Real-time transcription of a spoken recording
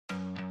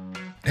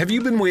Have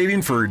you been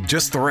waiting for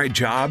just the right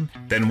job?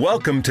 Then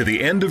welcome to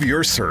the end of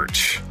your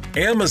search.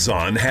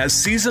 Amazon has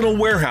seasonal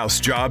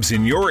warehouse jobs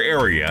in your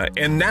area,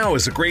 and now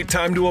is a great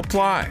time to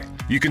apply.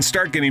 You can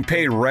start getting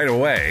paid right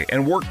away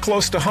and work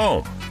close to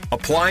home.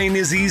 Applying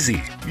is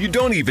easy. You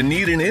don't even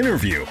need an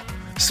interview.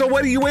 So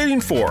what are you waiting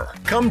for?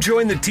 Come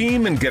join the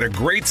team and get a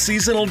great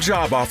seasonal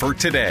job offer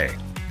today.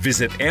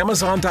 Visit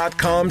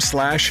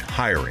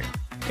Amazon.com/hiring.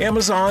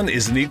 Amazon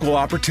is an equal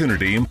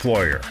opportunity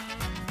employer.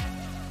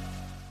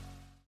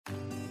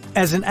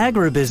 As an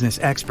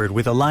agribusiness expert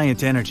with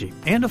Alliant Energy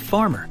and a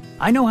farmer,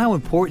 I know how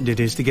important it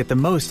is to get the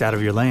most out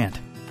of your land.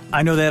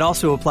 I know that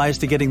also applies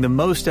to getting the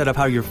most out of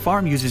how your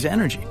farm uses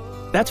energy.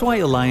 That's why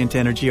Alliant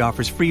Energy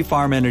offers free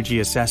farm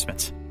energy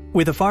assessments.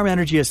 With a farm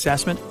energy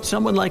assessment,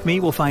 someone like me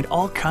will find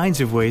all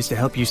kinds of ways to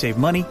help you save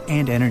money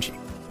and energy.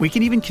 We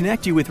can even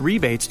connect you with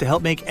rebates to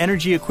help make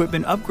energy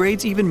equipment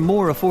upgrades even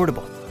more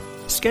affordable.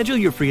 Schedule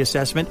your free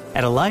assessment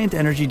at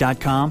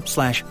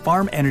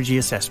alliantenergy.com/farm energy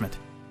assessment.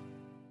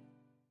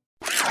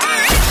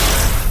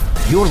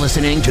 You're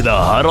listening to the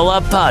Huddle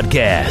Up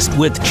Podcast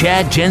with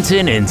Chad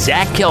Jensen and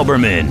Zach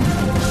Kelberman.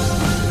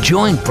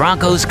 Join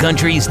Broncos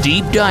Country's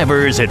deep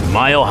divers at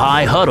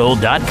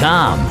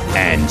milehighhuddle.com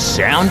and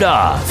sound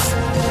off.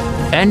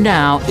 And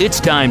now it's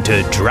time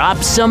to drop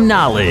some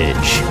knowledge.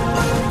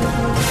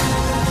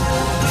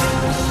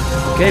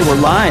 Okay, we're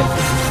live.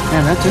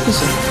 Man, that took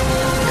us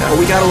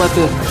we got to let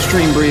the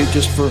stream breathe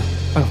just for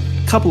a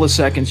couple of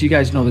seconds. You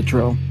guys know the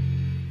drill.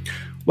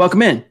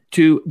 Welcome in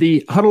to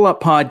the Huddle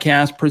Up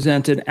Podcast,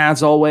 presented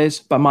as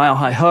always by Mile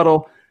High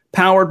Huddle,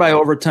 powered by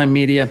Overtime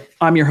Media.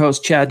 I'm your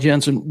host, Chad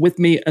Jensen. With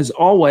me, as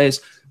always,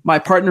 my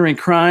partner in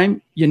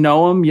crime. You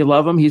know him, you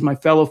love him. He's my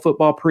fellow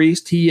football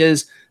priest. He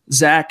is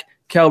Zach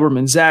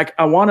Kelberman. Zach,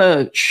 I want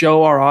to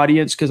show our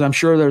audience, because I'm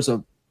sure there's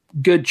a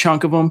good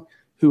chunk of them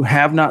who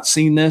have not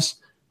seen this,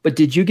 but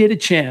did you get a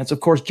chance? Of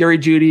course, Jerry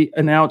Jeudy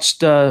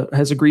announced,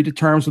 has agreed to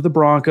terms with the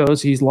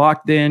Broncos. He's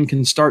locked in,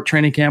 can start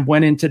training camp,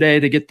 went in today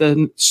to get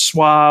the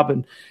swab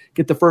and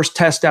get the first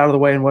test out of the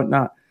way and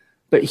whatnot.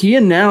 But he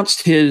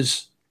announced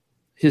his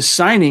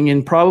signing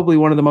in probably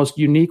one of the most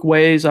unique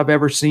ways I've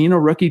ever seen a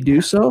rookie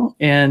do so.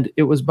 And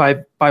it was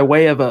by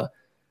way of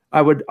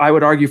I would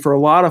argue for a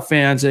lot of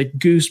fans, a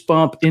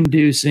goosebump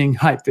inducing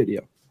hype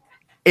video.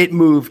 It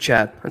moved,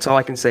 Chad. That's all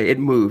I can say. It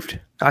moved.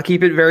 I'll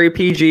keep it very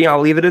PG. I'll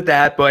leave it at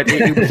that, but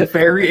it was a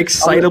very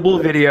excitable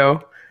video.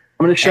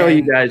 I'm going to show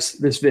you guys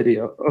this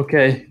video.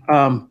 Okay.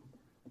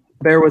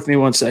 Bear with me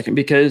one second,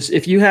 because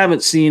if you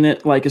haven't seen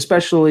it, like,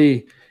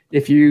 especially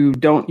if you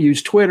don't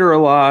use Twitter a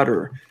lot,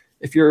 or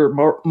if you're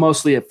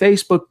mostly a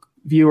Facebook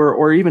viewer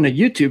or even a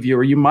YouTube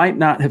viewer, you might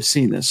not have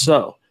seen this.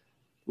 So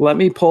let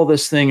me pull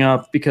this thing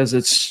up,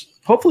 because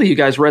hopefully you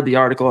guys read the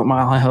article at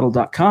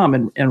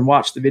milehighhuddle.com and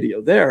watched the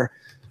video there.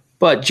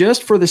 But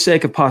just for the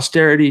sake of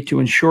posterity, to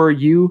ensure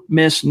you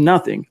miss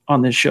nothing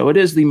on this show, it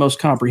is the most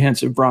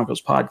comprehensive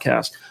Broncos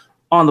podcast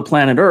on the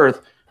planet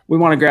Earth. We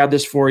want to grab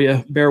this for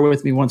you. Bear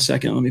with me one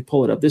second. Let me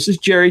pull it up. This is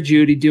Jerry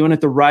Jeudy doing it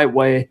the right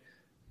way.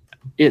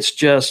 It's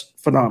just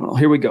phenomenal.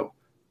 Here we go.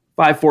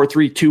 5, 4,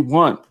 3, 2,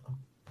 1.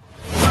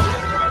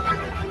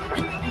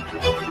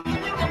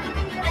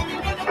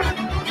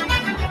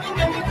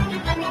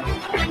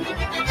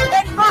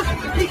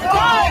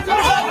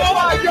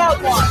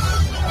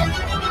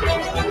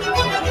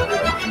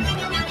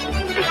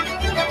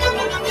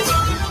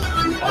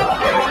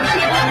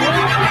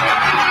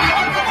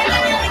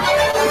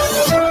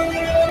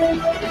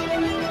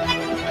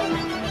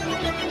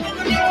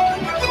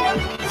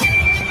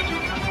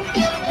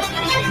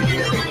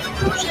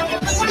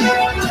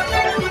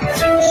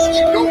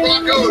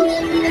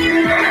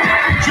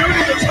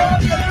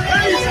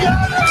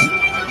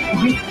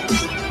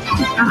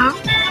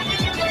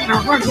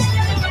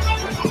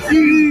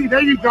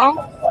 There you go.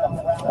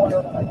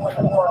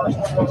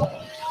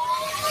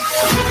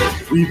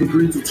 We've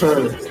agreed to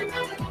terms.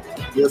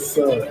 Yes,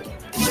 sir. All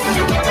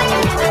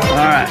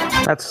right.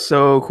 That's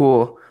so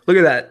cool. Look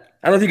at that.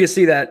 I don't know if you can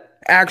see that.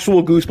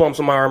 Actual goosebumps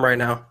on my arm right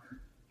now.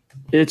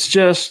 It's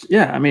just,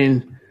 yeah, I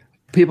mean,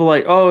 people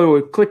like,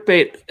 oh,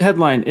 clickbait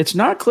headline. It's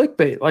not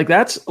clickbait. Like,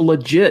 that's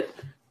legit.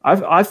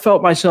 I've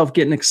felt myself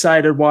getting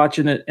excited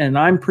watching it, and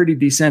I'm pretty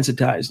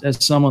desensitized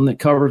as someone that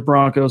covers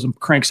Broncos and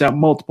cranks out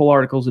multiple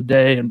articles a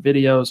day and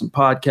videos and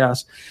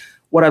podcasts.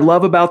 What I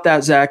love about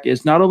that, Zach,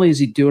 is not only is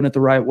he doing it the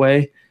right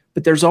way,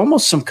 but there's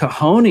almost some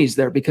cojones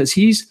there, because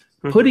he's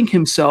putting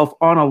himself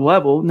on a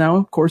level. Now,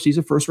 of course, he's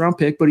a first-round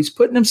pick, but he's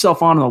putting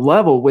himself on a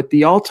level with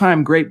the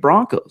all-time great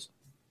Broncos.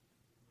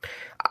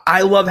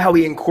 I love how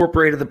he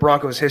incorporated the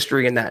Broncos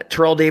history in that.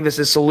 Terrell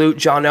Davis's salute,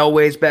 John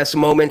Elway's best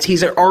moments.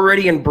 He's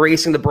already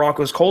embracing the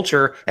Broncos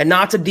culture, and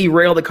not to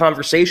derail the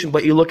conversation,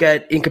 but you look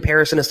at in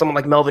comparison to someone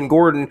like Melvin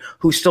Gordon,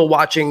 who's still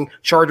watching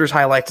Chargers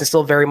highlights and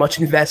still very much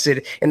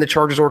invested in the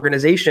Chargers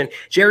organization.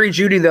 Jerry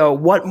Jeudy, though,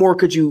 what more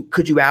could you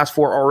ask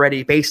for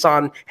already based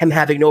on him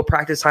having no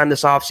practice time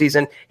this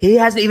offseason? He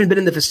hasn't even been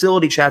in the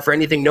facility, Chad, for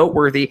anything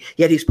noteworthy,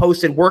 yet he's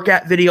posted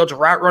workout videos,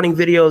 route running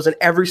videos, and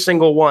every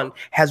single one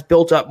has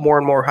built up more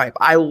and more hype.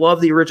 I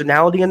love the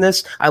originality in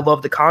this. I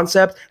love the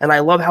concept, and I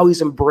love how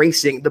he's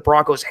embracing the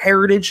Broncos'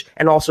 heritage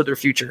and also their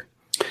future.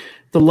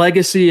 The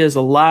legacy is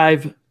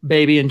alive,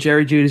 baby, and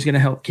Jerry Jeudy's going to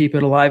help keep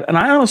it alive. And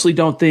I honestly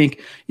don't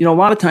think, a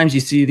lot of times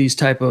you see these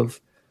type of,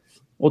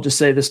 we'll just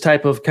say this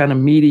type of kind of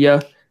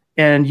media,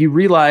 and you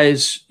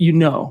realize,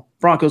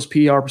 Broncos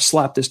PR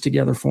slapped this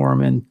together for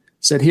him and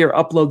said, here,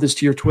 upload this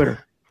to your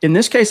Twitter. In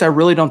this case, I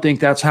really don't think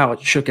that's how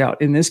it shook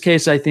out. In this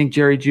case, I think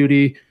Jerry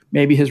Jeudy,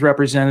 maybe his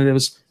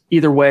representatives,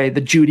 either way,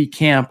 the Jeudy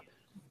camp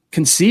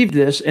conceived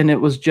this, and it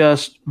was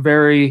just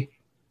very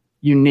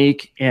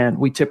unique, and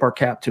we tip our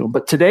cap to him.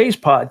 But today's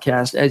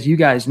podcast, as you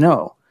guys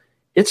know,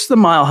 it's the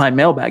Mile High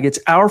Mailbag. It's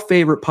our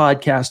favorite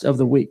podcast of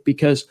the week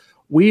because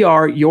we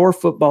are your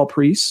football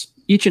priests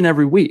each and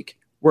every week.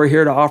 We're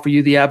here to offer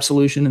you the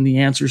absolution and the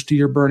answers to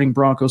your burning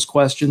Broncos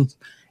questions.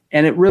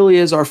 And it really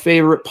is our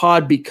favorite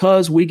pod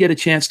because we get a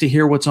chance to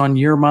hear what's on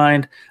your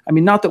mind. I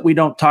mean, not that we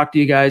don't talk to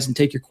you guys and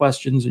take your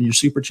questions and your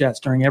super chats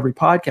during every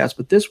podcast,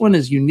 but this one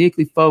is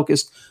uniquely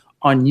focused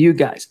on you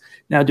guys.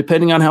 Now,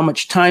 depending on how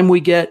much time we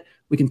get,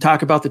 we can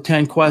talk about the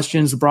 10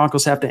 questions the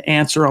Broncos have to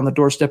answer on the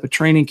doorstep of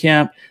training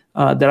camp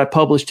that I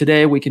published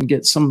today. We can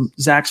get some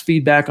Zach's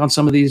feedback on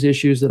some of these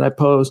issues that I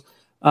pose.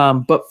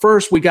 But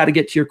first, we got to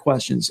get to your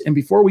questions. And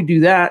before we do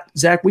that,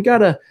 Zach, we got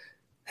to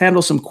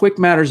handle some quick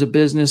matters of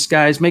business,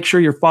 guys. Make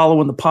sure you're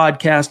following the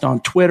podcast on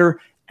Twitter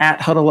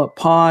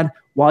 @HuddleUpPod.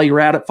 While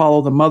you're at it,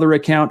 follow the mother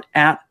account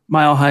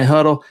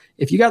 @MileHighHuddle.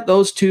 If you got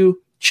those two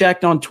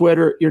checked on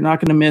Twitter, you're not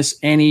going to miss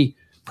any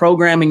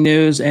programming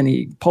news,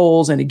 any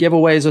polls, any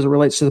giveaways as it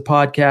relates to the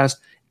podcast,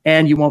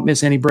 and you won't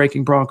miss any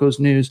breaking Broncos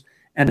news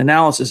and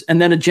analysis.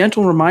 And then a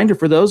gentle reminder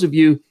for those of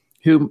you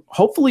who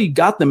hopefully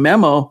got the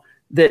memo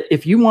that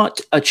if you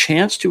want a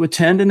chance to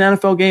attend an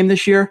NFL game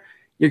this year,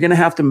 you're going to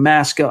have to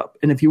mask up.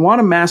 And if you want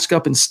to mask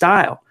up in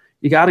style,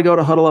 you got to go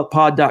to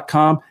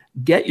huddleuppod.com,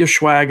 get your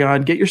swag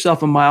on, get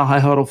yourself a Mile High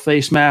Huddle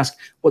face mask.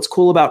 What's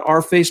cool about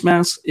our face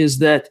masks is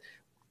that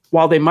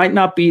while they might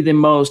not be the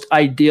most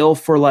ideal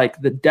for like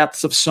the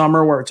depths of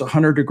summer where it's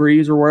 100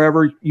 degrees or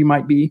wherever you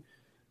might be,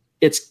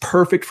 it's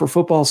perfect for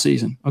football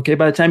season. Okay.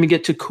 By the time you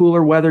get to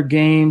cooler weather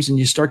games and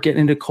you start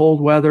getting into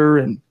cold weather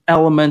and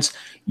elements,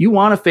 you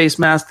want a face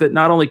mask that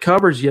not only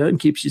covers you and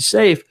keeps you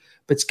safe,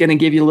 but it's going to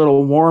give you a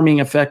little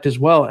warming effect as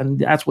well. And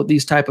that's what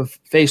these type of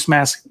face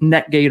mask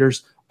neck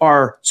gaiters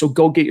are. So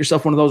go get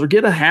yourself one of those, or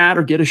get a hat,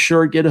 or get a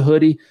shirt, get a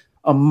hoodie,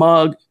 a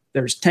mug.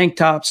 There's tank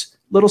tops,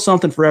 little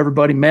something for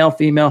everybody, male,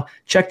 female.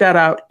 Check that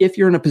out if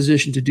you're in a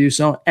position to do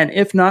so. And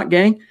if not,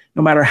 gang,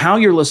 no matter how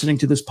you're listening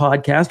to this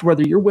podcast,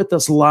 whether you're with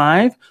us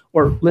live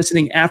or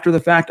listening after the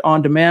fact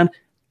on demand,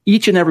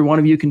 each and every one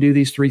of you can do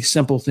these 3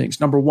 simple things.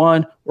 Number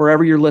 1,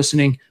 wherever you're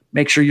listening,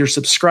 make sure you're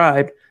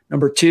subscribed.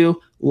 Number 2,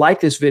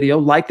 like this video,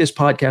 like this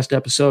podcast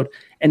episode.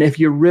 And if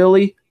you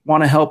really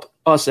want to help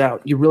us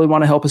out, you really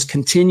want to help us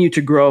continue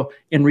to grow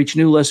and reach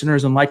new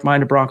listeners and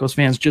like-minded Broncos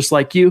fans just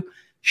like you,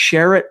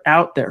 share it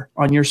out there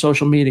on your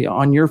social media,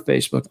 on your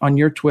Facebook, on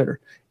your Twitter,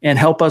 and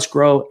help us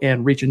grow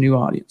and reach a new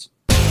audience.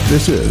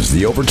 This is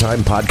the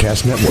Overtime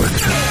Podcast Network.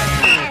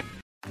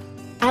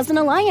 As an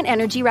Alliant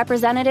Energy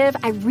representative,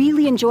 I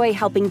really enjoy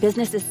helping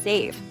businesses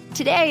save.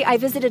 Today, I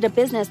visited a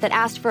business that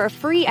asked for a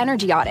free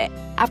energy audit.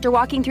 After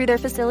walking through their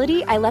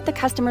facility, I let the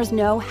customers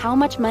know how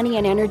much money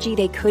and energy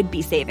they could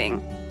be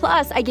saving.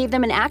 Plus, I gave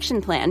them an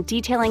action plan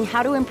detailing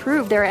how to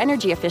improve their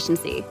energy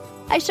efficiency.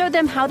 I showed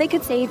them how they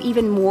could save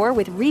even more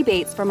with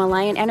rebates from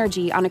Alliant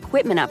Energy on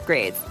equipment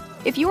upgrades.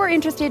 If you are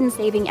interested in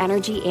saving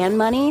energy and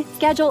money,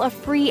 schedule a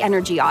free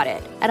energy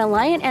audit at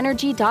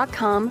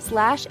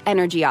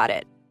alliantenergy.com/energy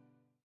audit.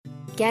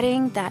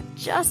 Getting that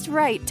just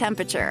right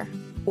temperature,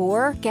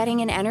 or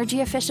getting an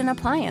energy-efficient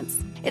appliance.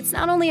 It's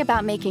not only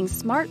about making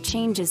smart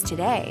changes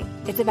today,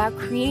 it's about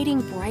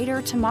creating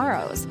brighter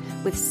tomorrows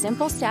with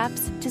simple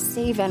steps to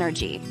save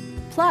energy.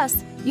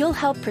 Plus, you'll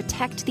help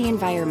protect the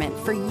environment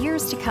for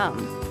years to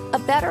come. A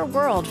better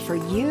world for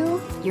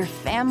you, your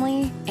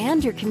family,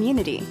 and your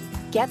community.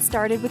 Get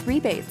started with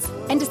rebates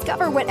and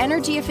discover what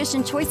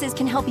energy-efficient choices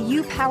can help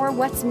you power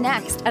what's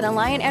next at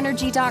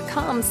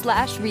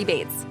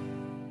alliantenergy.com/rebates.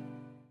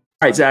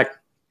 All right, Zach,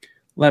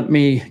 let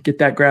me get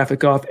that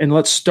graphic off and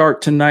let's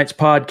start tonight's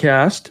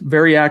podcast.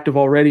 Very active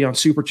already on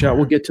Super Chat.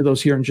 We'll get to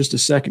those here in just a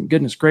second.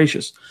 Goodness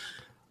gracious.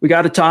 We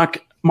got to talk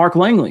Mark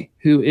Langley,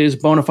 who is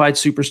bona fide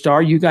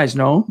superstar. You guys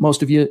know him.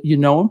 Most of you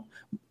know him,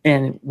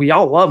 and we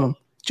all love him.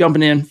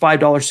 Jumping in,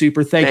 $5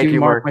 super. Thank you,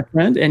 Mark, my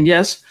friend. And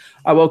yes,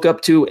 I woke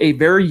up to a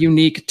very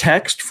unique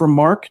text from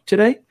Mark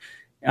today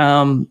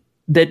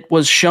that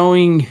was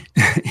showing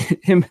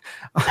him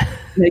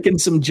making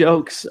some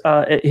jokes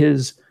at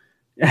his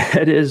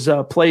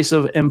place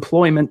of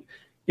employment,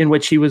 in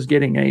which he was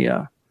getting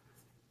a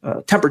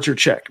temperature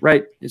check,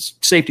 right? His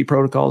safety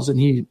protocols, and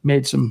he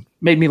made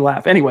me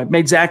laugh. Anyway,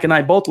 made Zach and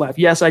I both laugh.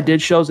 Yes, I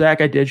did show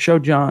Zach. I did show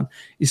John.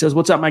 He says,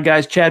 "What's up, my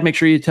guys? Chad, make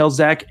sure you tell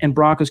Zach and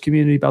Broncos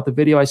community about the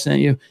video I sent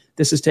you.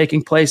 This is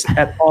taking place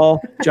at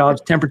all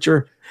jobs,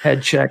 temperature,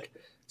 head check."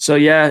 So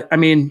yeah, I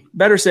mean,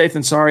 better safe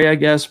than sorry, I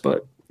guess.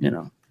 But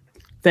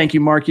thank you,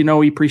 Mark.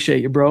 We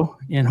appreciate you, bro,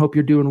 and hope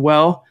you're doing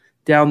well.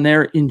 down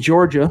there in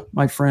Georgia,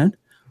 my friend.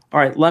 All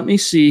right, let me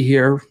see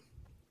here.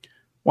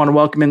 Want to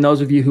welcome in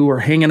those of you who are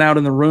hanging out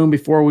in the room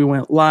before we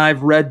went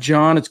live. Red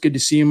John, it's good to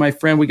see you, my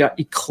friend. We got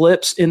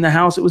Eclipse in the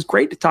house. It was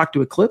great to talk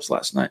to Eclipse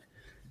last night.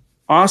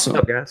 Awesome.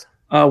 What's up, guys?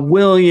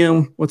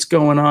 William, what's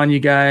going on, you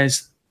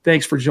guys?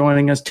 Thanks for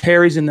joining us.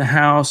 Terry's in the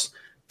house.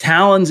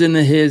 Talon's in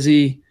the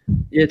hizzy.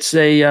 It's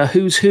a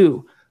who's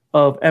who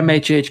of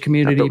MHH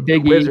community.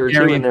 Big Wizards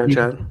in there,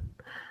 Chad.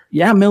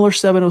 Yeah, Miller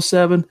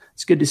 707.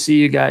 It's good to see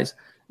you guys.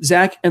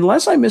 Zach,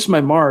 unless I missed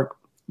my mark,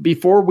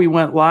 before we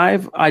went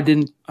live, I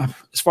didn't,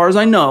 as far as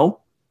I know,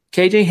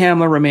 KJ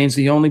Hamler remains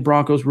the only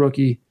Broncos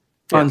rookie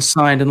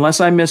unsigned,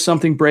 unless I missed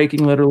something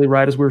breaking literally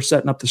right as we were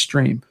setting up the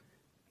stream.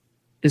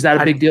 Is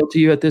that a big deal to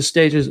you at this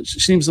stage? It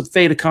seems a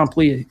fait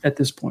accompli at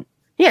this point.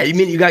 Yeah, you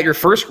mean you got your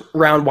first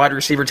round wide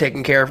receiver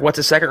taken care of. What's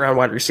a second round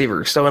wide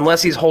receiver? So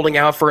unless he's holding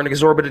out for an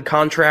exorbitant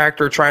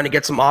contract or trying to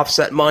get some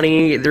offset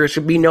money, there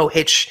should be no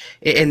hitch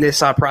in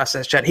this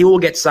process, Chad. He will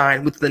get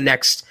signed within the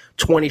next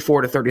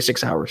 24 to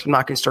 36 hours. I'm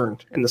not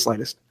concerned in the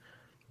slightest.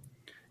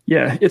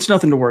 Yeah, it's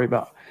nothing to worry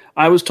about.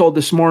 I was told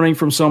this morning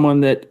from someone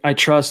that I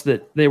trust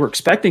that they were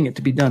expecting it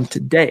to be done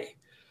today.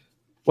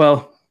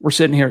 Well, we're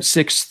sitting here at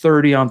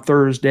 6:30 on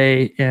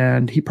Thursday,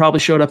 and he probably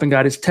showed up and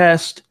got his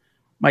test.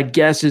 My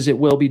guess is it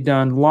will be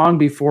done long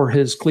before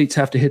his cleats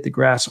have to hit the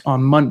grass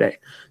on Monday.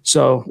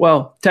 So,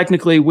 well,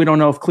 technically, we don't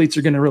know if cleats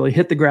are going to really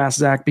hit the grass,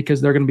 Zach,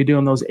 because they're going to be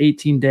doing those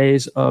 18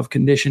 days of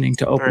conditioning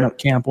to open up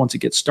camp once it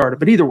gets started.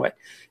 But either way,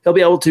 he'll be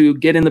able to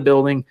get in the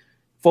building,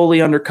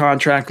 fully under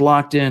contract,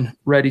 locked in,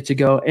 ready to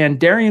go. And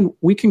Darian,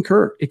 we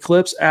concur.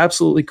 Eclipse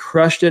absolutely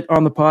crushed it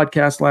on the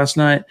podcast last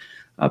night.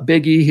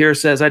 Big E here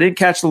says, I didn't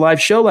catch the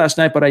live show last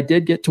night, but I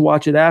did get to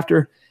watch it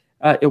after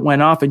it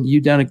went off, and you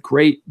done a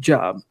great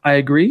job. I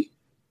agree.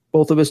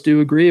 Both of us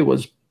do agree. It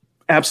was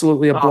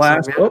absolutely a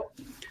blast. Oh,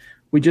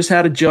 we just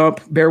had a jump.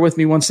 Bear with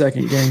me 1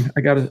 second, gang.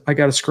 I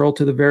gotta scroll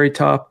to the very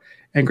top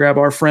and grab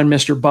our friend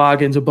Mr.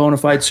 Boggins, a bona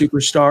fide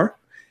superstar.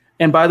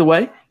 And by the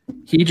way,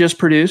 he just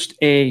produced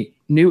a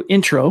new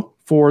intro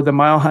for the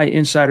Mile High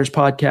Insiders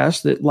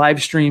podcast that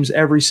live streams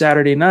every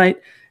Saturday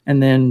night.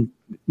 And then,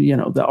 the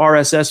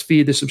RSS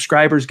feed, the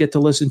subscribers get to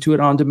listen to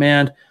it on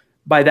demand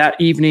by that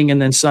evening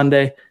and then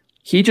Sunday.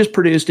 He just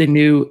produced a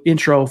new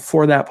intro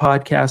for that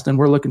podcast, and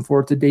we're looking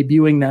forward to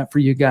debuting that for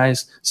you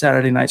guys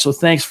Saturday night. So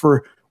thanks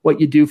for what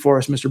you do for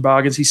us, Mr.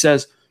 Boggins. He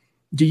says,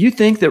 do you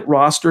think that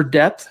roster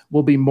depth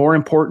will be more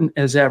important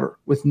as ever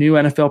with new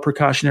NFL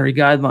precautionary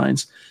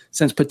guidelines,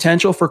 since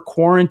potential for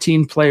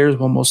quarantine players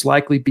will most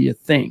likely be a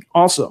thing?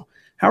 Also,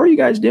 how are you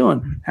guys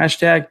doing?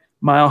 Hashtag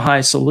Mile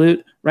High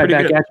Salute. Right Pretty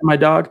back good. At you, my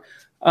dog.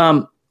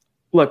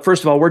 Look,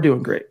 first of all, we're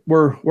doing great.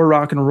 We're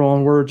rocking and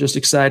rolling. We're just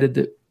excited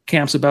that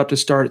camp's about to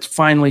start. It's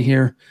finally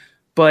here.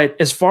 But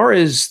as far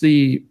as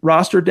the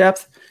roster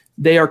depth,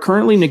 they are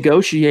currently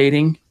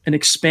negotiating an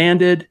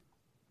expanded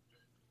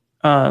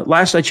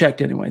last I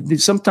checked anyway.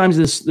 Sometimes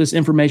this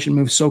information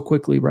moves so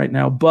quickly right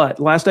now. But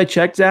last I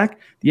checked, Zach,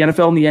 the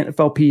NFL and the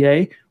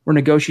NFLPA were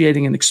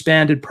negotiating an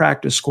expanded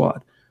practice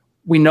squad.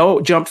 We know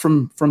it jumped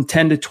from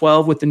 10 to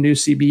 12 with the new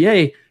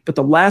CBA, but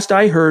the last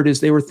I heard is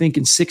they were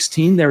thinking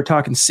 16. They were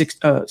talking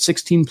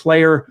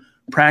 16-player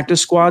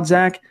practice squad,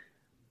 Zach.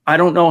 I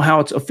don't know how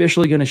it's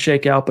officially going to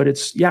shake out, but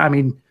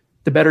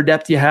the better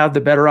depth you have,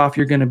 the better off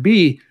you're going to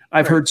be.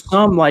 I've heard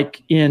some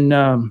like in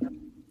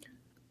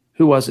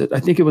who was it? I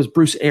think it was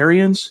Bruce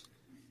Arians.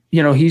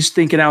 He's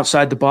thinking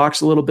outside the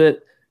box a little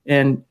bit.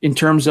 And in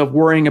terms of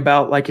worrying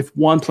about like if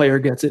one player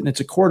gets it and it's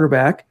a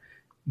quarterback,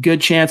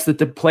 good chance that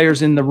the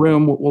players in the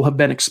room will have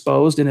been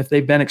exposed. And if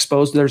they've been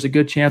exposed, there's a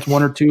good chance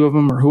one or two of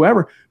them or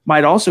whoever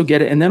might also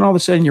get it. And then all of a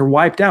sudden you're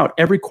wiped out.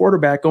 Every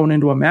quarterback going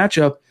into a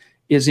matchup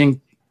is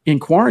in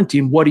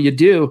quarantine. What do you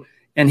do?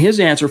 And his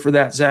answer for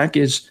that, Zach,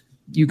 is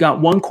you got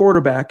one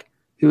quarterback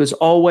who is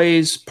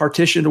always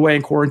partitioned away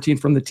in quarantine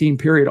from the team,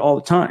 period, all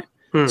the time.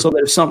 So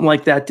that if something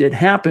like that did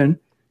happen,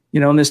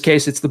 in this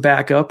case, it's the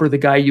backup or the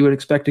guy you would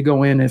expect to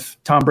go in if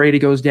Tom Brady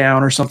goes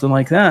down or something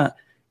like that,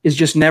 is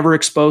just never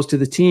exposed to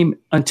the team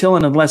until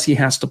and unless he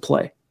has to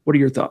play. What are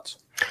your thoughts?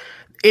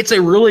 It's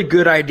a really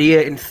good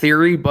idea in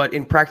theory, but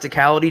in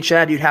practicality,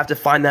 Chad, you'd have to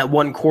find that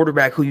one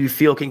quarterback who you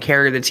feel can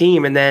carry the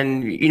team. And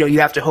then, you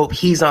have to hope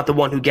he's not the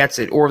one who gets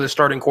it or the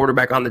starting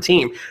quarterback on the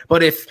team.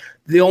 But if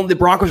the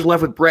Broncos are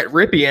left with Brett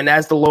Rypien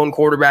as the lone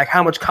quarterback,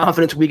 how much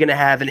confidence are we going to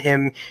have in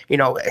him,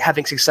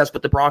 having success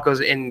with the Broncos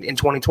in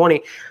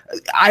 2020?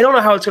 I don't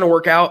know how it's going to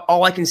work out.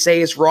 All I can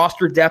say is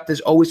roster depth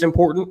is always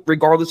important,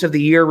 regardless of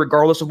the year,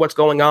 regardless of what's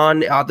going on.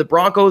 The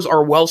Broncos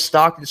are well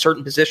stocked in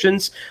certain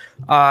positions,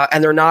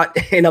 and they're not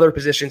in other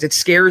positions. It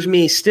scares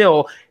me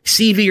still,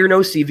 CV or no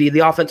CV, the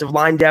offensive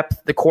line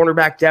depth, the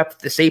cornerback depth,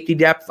 the safety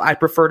depth. I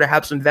prefer to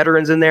have some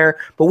veterans in there,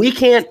 but we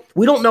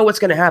don't know what's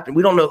going to happen.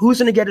 We don't know who's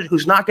going to get it,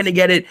 who's not going to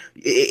get it.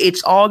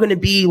 It's all going to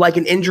be like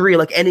an injury,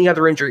 like any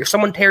other injury. If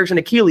someone tears an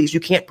Achilles, you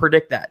can't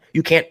predict that.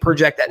 You can't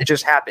project that. It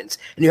just happens,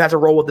 and you have to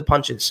roll with the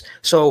punches.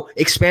 So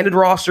expanded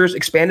rosters,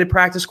 expanded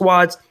practice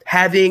squads,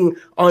 having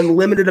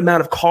unlimited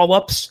amount of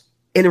call-ups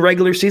in the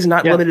regular season,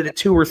 not limited to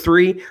 2 or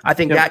 3. I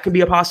think that could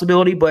be a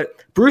possibility.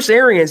 But Bruce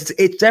Arians,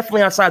 it's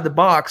definitely outside the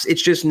box.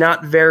 It's just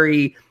not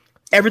very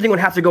 – everything would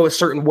have to go a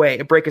certain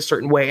way, break a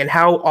certain way. And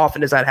how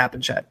often does that happen,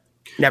 Chad?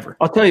 Never.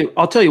 I'll tell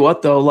you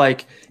what, though,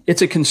 like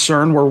it's a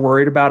concern. We're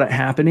worried about it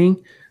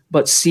happening.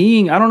 But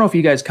seeing – I don't know if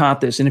you guys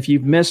caught this. And if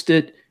you've missed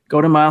it,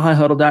 go to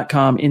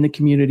milehighhuddle.com in the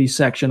community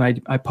section.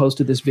 I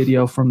posted this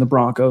video from the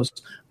Broncos.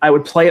 I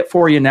would play it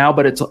for you now,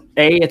 but it's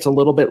a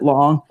little bit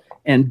long.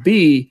 And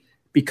B,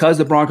 because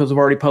the Broncos have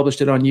already published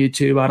it on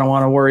YouTube, I don't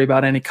want to worry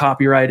about any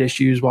copyright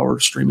issues while we're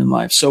streaming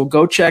live. So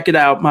go check it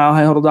out,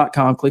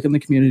 milehighhuddle.com, click in the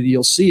community,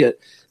 you'll see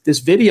it. This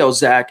video,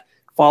 Zach,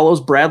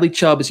 follows Bradley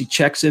Chubb as he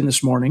checks in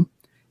this morning,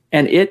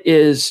 and it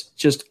is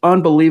just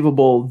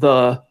unbelievable,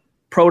 the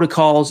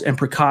protocols and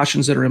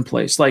precautions that are in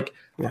place. Like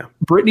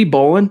Brittany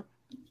Bolin,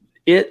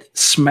 it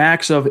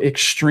smacks of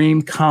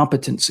extreme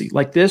competency.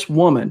 Like this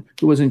woman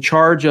who was in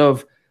charge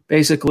of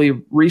basically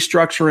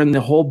restructuring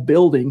the whole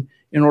building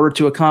in order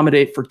to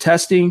accommodate for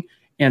testing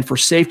and for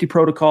safety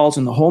protocols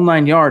and the whole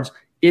 9 yards,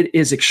 it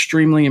is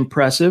extremely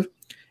impressive.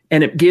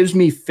 And it gives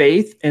me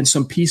faith and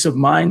some peace of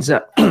mind,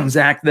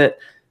 Zach, that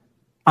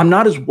I'm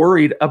not as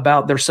worried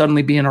about there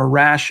suddenly being a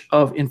rash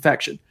of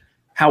infection.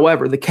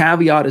 However, the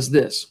caveat is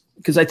this,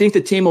 because I think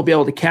the team will be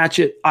able to catch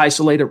it,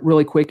 isolate it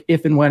really quick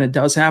if and when it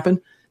does happen.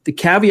 The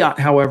caveat,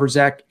 however,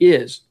 Zach,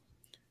 is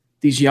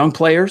these young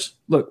players,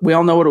 look, we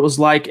all know what it was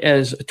like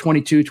as a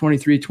 22,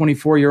 23,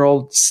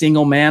 24-year-old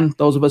single man.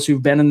 Those of us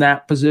who've been in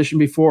that position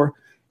before,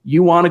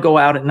 you want to go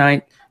out at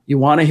night. You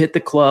want to hit the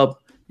club.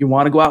 You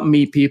want to go out and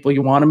meet people.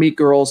 You want to meet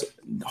girls,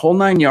 the whole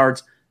 9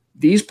 yards.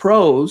 These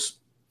pros,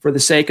 for the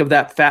sake of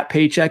that fat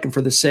paycheck and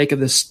for the sake of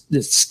the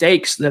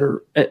stakes that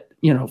are,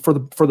 for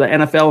the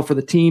NFL, for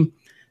the team,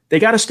 they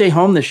got to stay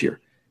home this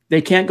year.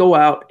 They can't go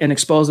out and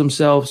expose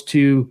themselves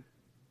to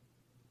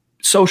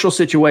social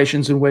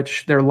situations in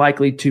which they're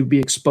likely to be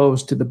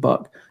exposed to the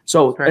bug.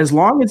 So as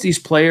long as these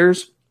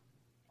players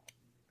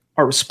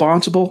are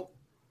responsible,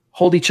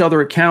 hold each other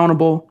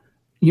accountable,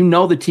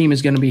 the team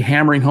is going to be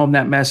hammering home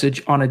that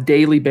message on a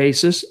daily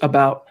basis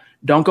about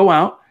don't go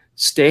out,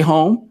 stay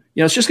home.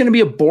 It's just going to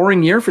be a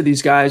boring year for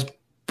these guys.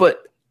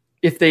 But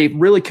if they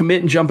really commit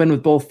and jump in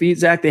with both feet,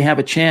 Zach, they have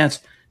a chance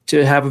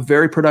to have a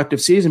very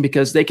productive season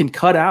because they can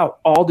cut out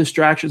all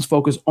distractions,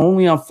 focus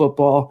only on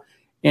football.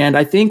 And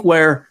I think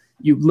where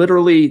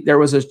there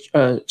was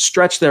a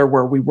stretch there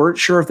where we weren't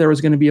sure if there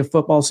was going to be a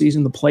football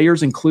season, the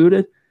players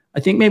included. I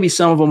think maybe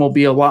some of them will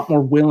be a lot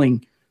more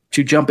willing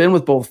to jump in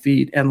with both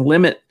feet and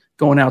limit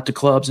going out to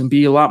clubs and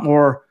be a lot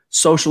more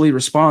socially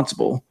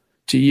responsible,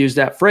 to use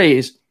that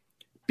phrase,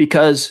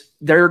 because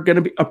they're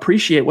going to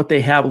appreciate what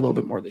they have a little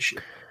bit more this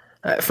year.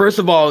 First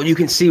of all, you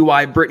can see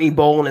why Brittany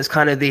Bolin is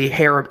kind of the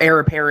heir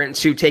apparent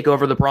to take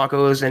over the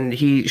Broncos, and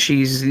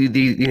she's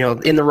the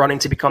in the running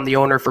to become the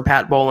owner for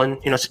Pat Bolin,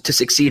 to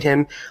succeed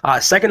him.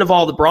 Second of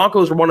all, the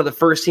Broncos were one of the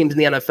first teams in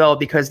the NFL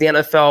because the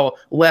NFL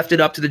left it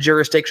up to the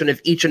jurisdiction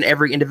of each and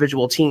every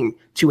individual team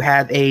to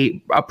have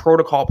a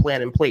protocol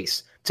plan in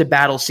place to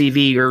battle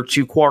CV or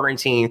to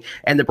quarantine,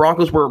 and the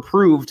Broncos were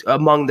approved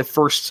among the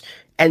first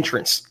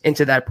entrance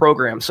into that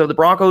program. So the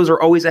Broncos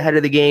are always ahead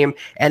of the game,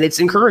 and it's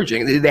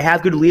encouraging. They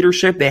have good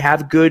leadership. They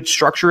have good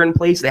structure in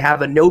place. They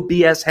have a no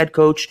BS head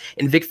coach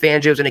in Vic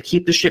Fangio who's going to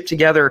keep the ship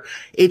together.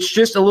 It's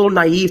just a little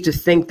naive to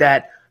think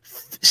that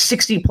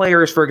 60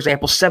 players, for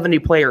example, 70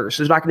 players,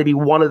 there's not going to be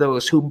one of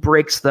those who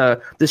breaks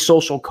the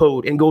social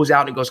code and goes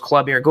out and goes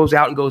club here, goes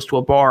out and goes to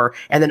a bar.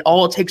 And then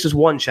all it takes is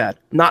one, Chad.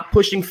 I'm not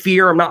pushing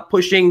fear. I'm not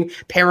pushing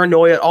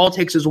paranoia. All it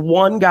takes is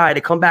one guy to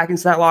come back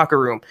into that locker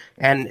room.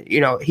 And,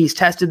 he's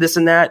tested this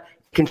and that,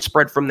 can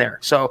spread from there.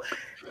 So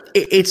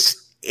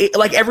it's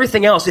like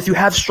everything else. If you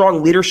have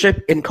strong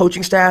leadership in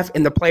coaching staff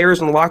and the players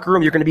in the locker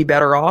room, you're going to be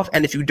better off.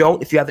 And if you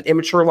don't, if you have an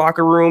immature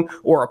locker room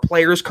or a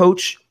player's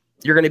coach,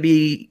 you're going to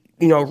be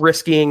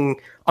risking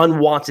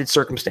unwanted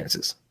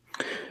circumstances.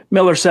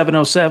 Miller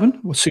 707,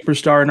 a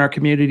superstar in our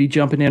community,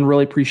 jumping in.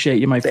 Really appreciate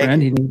you, my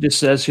friend. He just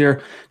says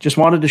here, just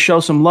wanted to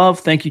show some love.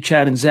 Thank you,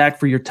 Chad and Zach,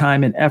 for your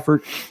time and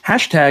effort.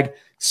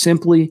 #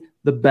 simply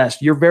the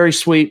best. You're very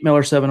sweet,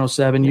 Miller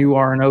 707. You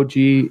are an OG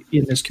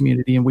in this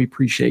community, and we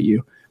appreciate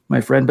you,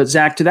 my friend. But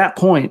Zach, to that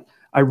point,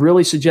 I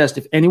really suggest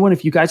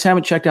if you guys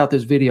haven't checked out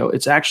this video,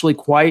 it's actually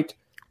quite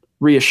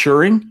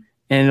reassuring.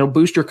 And it'll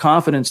boost your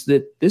confidence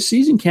that this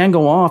season can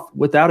go off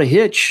without a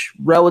hitch,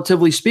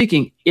 relatively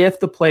speaking, if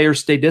the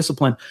players stay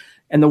disciplined.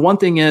 And the one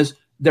thing is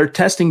they're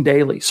testing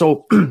daily.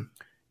 So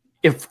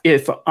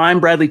if I'm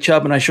Bradley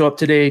Chubb and I show up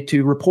today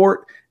to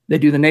report, they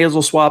do the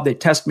nasal swab, they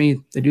test me,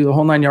 they do the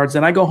whole 9 yards.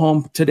 Then I go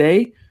home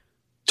today,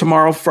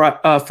 tomorrow,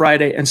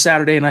 Friday, and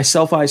Saturday, and I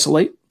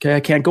self-isolate. Okay,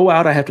 I can't go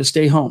out. I have to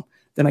stay home.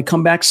 Then I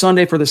come back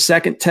Sunday for the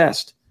second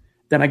test.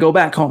 Then I go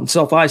back home,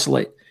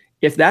 self-isolate.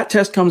 If that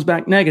test comes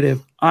back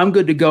negative, I'm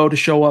good to go to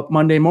show up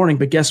Monday morning.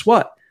 But guess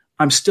what?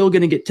 I'm still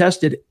going to get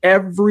tested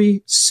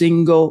every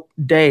single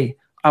day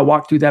I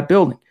walk through that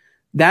building.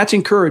 That's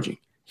encouraging.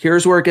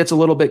 Here's where it gets a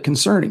little bit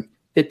concerning.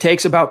 It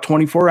takes about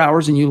 24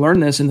 hours, and you learn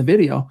this in the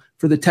video,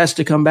 for the test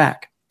to come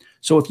back.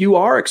 So if you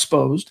are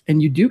exposed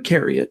and you do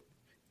carry it,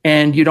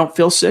 and you don't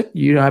feel sick.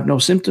 You have no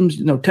symptoms,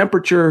 no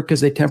temperature,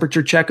 because they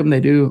temperature check them. They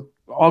do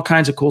all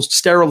kinds of cool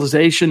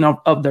sterilization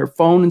of their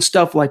phone and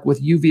stuff, like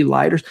with UV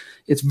lighters.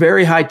 It's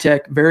very high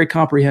tech, very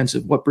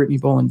comprehensive what Brittany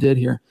Boland did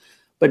here.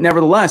 But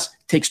nevertheless,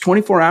 it takes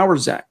 24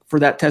 hours, Zach, for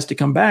that test to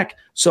come back.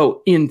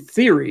 So in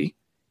theory,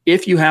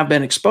 if you have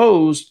been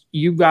exposed,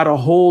 you've got a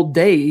whole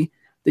day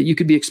that you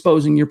could be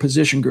exposing your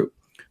position group,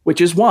 which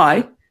is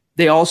why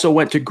they also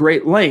went to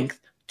great length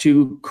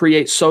to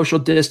create social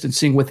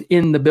distancing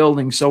within the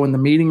building. So in the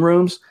meeting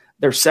rooms,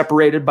 they're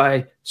separated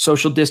by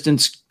social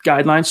distance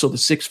guidelines, so the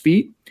 6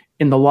 feet.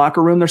 In the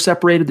locker room, they're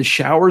separated. The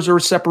showers are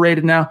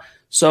separated now.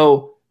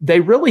 So they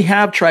really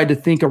have tried to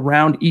think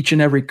around each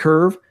and every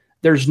curve.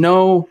 There's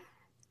no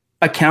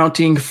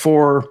accounting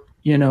for,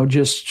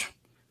 just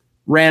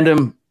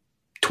random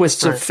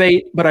twists of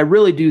fate. But I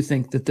really do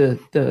think that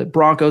the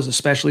Broncos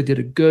especially did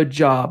a good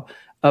job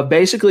of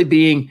basically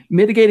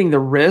mitigating the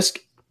risk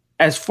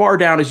as far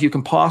down as you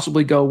can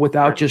possibly go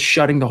without just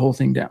shutting the whole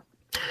thing down.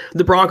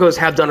 The Broncos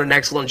have done an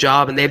excellent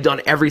job, and they've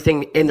done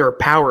everything in their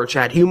power,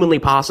 Chad, humanly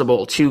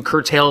possible, to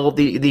curtail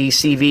the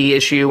CV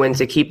issue and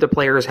to keep the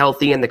players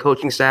healthy and the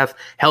coaching staff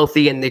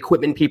healthy and the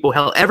equipment people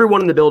healthy,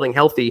 everyone in the building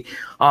healthy.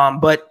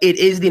 But it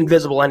is the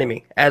invisible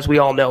enemy, as we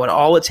all know, and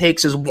all it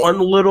takes is one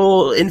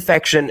little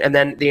infection, and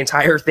then the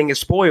entire thing is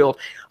spoiled.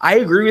 I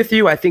agree with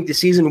you. I think the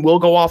season will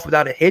go off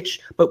without a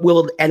hitch, but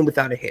will it end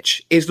without a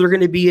hitch? Is there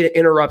going to be an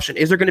interruption?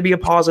 Is there going to be a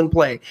pause in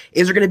play?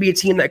 Is there going to be a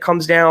team that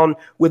comes down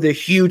with a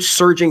huge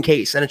surging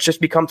case and it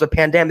just becomes a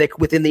pandemic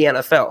within the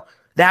NFL?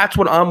 That's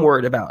what I'm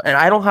worried about. And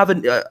I don't have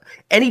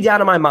any doubt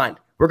in my mind.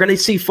 We're going to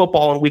see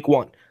football in week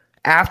 1.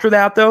 After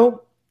that,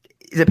 though,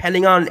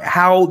 depending on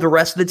how the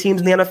rest of the teams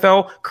in the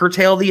NFL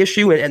curtail the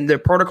issue and the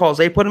protocols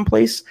they put in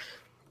place,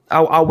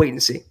 I'll wait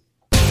and see.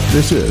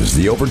 This is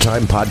the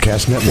Overtime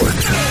Podcast Network.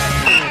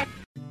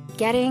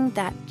 Getting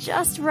that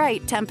just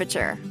right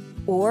temperature,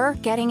 or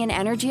getting an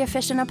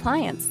energy-efficient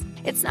appliance.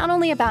 It's not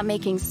only about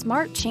making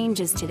smart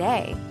changes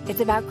today, it's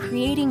about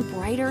creating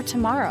brighter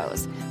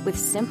tomorrows with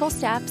simple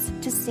steps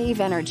to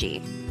save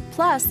energy.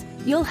 Plus,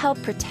 you'll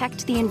help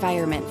protect the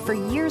environment for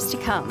years to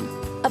come.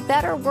 A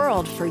better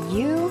world for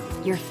you,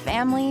 your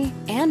family,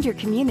 and your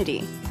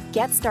community.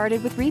 Get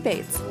started with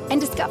rebates and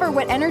discover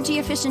what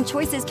energy-efficient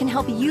choices can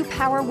help you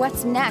power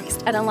what's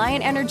next at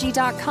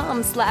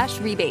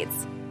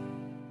AlliantEnergy.com/rebates.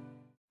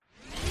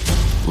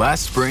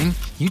 Last spring,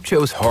 you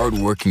chose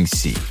hard-working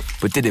seed,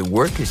 but did it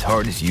work as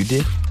hard as you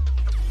did?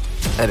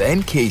 At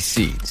NK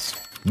Seeds,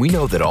 we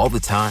know that all the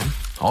time,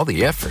 all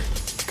the effort,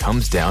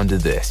 comes down to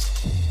this.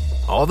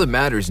 All that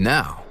matters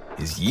now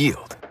is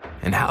yield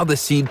and how the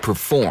seed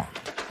performed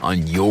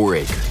on your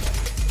acre.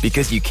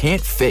 Because you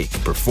can't fake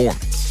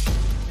performance,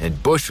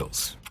 and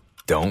bushels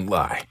don't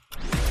lie.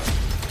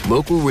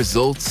 Local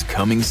results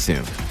coming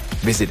soon.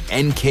 Visit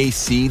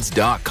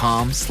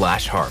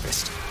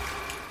nkseeds.com/harvest.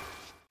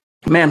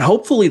 Man,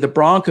 hopefully the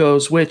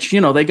Broncos, which,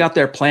 they got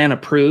their plan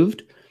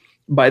approved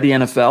by the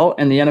NFL,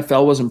 and the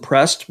NFL was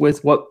impressed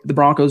with what the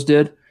Broncos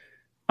did.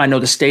 I know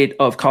the state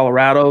of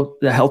Colorado,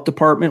 the health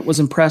department was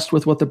impressed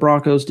with what the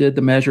Broncos did,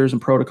 the measures and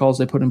protocols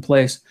they put in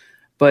place.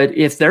 But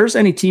if there's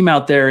any team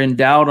out there in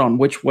doubt on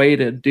which way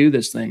to do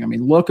this thing,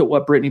 look at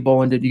what Brittany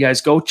Boland did. You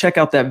guys go check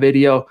out that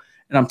video,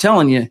 and I'm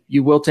telling you,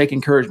 you will take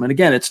encouragement.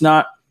 Again,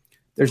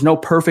 there's no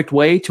perfect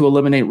way to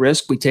eliminate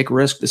risk. We take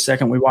risk the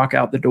second we walk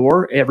out the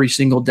door every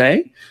single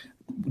day.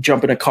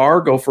 Jump in a car,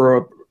 go for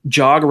a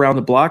jog around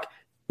the block.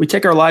 We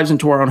take our lives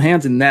into our own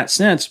hands in that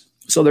sense.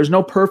 So there's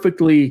no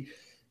the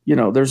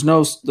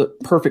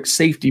perfect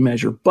safety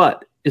measure.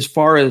 But as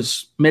far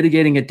as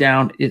mitigating it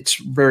down, it's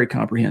very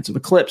comprehensive.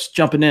 Eclipse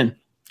jumping in,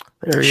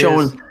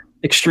 showing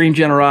extreme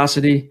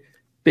generosity,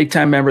 big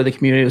time member of the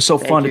community. It was so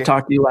fun to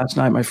talk to you last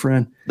night, my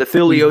friend. The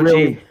Philly OG.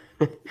 Really,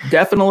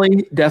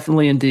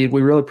 definitely indeed.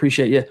 We really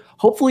appreciate you.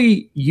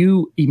 Hopefully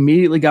you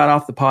immediately got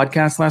off the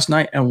podcast last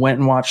night and went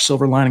and watched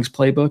Silver Linings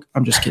Playbook.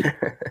 I'm just kidding.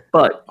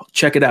 But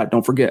check it out.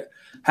 Don't forget.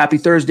 Happy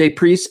Thursday,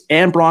 Priest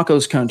and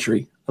Broncos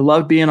country. I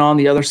love being on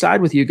the other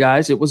side with you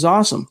guys. It was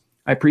awesome.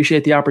 I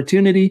appreciate the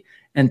opportunity,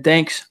 and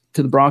thanks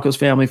to the Broncos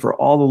family for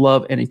all the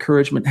love and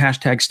encouragement.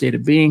 #State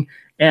of Being.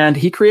 And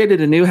he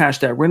created a new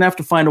hashtag. We're going to have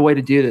to find a way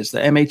to do this, the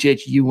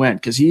MHHUN,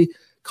 because he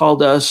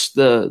called us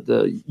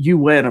the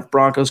UN of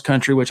Broncos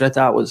country, which I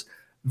thought was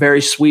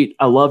very sweet.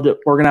 I loved it.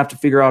 We're going to have to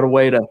figure out a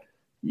way to,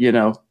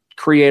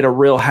 create a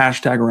real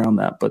hashtag around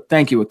that. But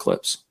thank you,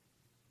 Eclipse.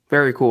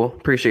 Very cool.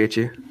 Appreciate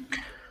you.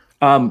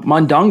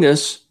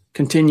 Mundungus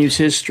continues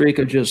his streak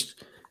of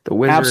just the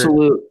wizard.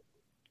 Absolute,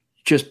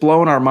 just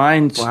blowing our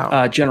minds,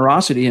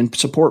 generosity and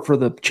support for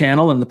the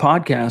channel and the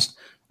podcast.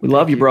 We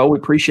love you, bro. We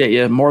appreciate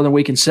you more than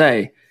we can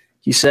say.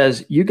 He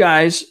says, you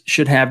guys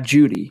should have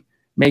Judy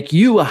make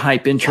you a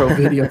hype intro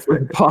video for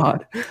the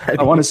pod.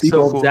 I want to see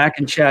both Zach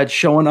and Chad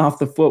showing off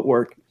the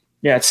footwork.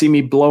 Yeah, see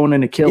me blowing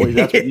an Achilles.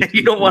 That's what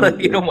you don't want to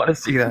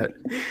see that.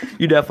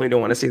 You definitely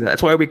don't want to see that.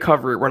 That's why we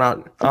cover it. We're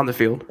not on the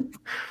field.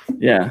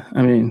 Yeah,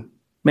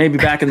 maybe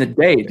back in the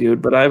day,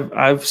 dude, but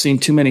I've seen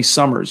too many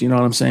summers. You know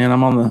what I'm saying?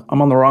 I'm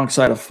on the wrong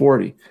side of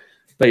 40.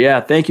 But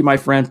yeah, thank you, my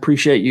friend.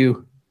 Appreciate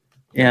you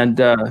And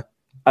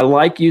I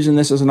like using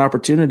this as an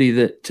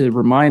opportunity to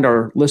remind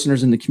our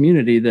listeners in the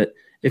community that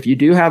if you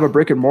do have a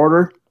brick and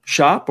mortar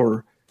shop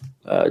or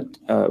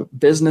a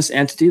business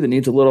entity that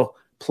needs a little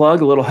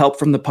plug, a little help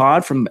from the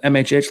pod, from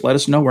MHH, let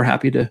us know. We're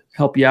happy to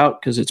help you out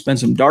because it's been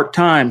some dark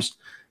times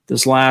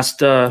this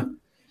last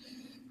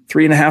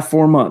 3.5,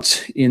 4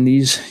 months in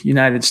these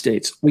United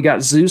States. We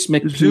got Zeus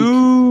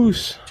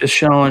McPeak just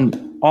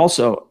showing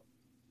also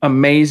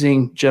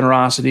amazing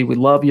generosity. We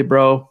love you,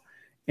 bro.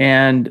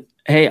 And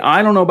hey,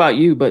 I don't know about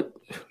you, but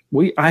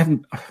I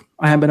haven't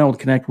been able to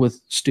connect with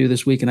Stu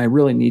this week, and I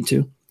really need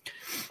to.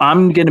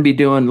 I'm going to be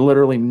doing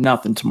literally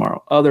nothing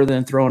tomorrow other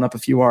than throwing up a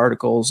few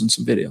articles and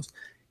some videos.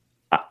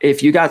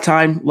 If you got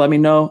time, let me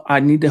know. I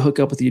need to hook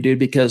up with you, dude,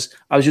 because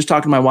I was just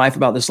talking to my wife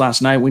about this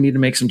last night. We need to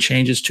make some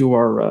changes to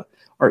our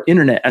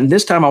internet. And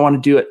this time I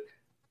want to do it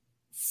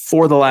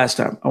for the last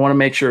time. I want to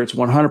make sure it's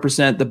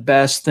 100% the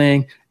best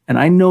thing. And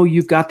I know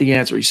you've got the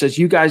answer. He says,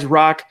 you guys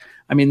rock.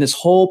 I mean, this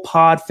whole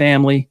pod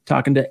family,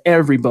 talking to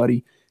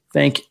everybody.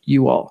 Thank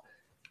you all.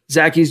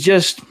 Zach, he's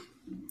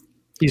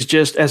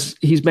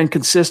been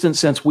consistent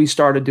since we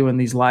started doing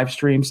these live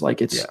streams.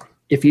 Like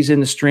if he's in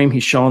the stream,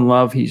 he's showing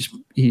love.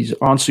 He's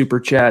on Super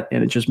Chat,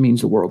 and it just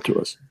means the world to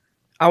us.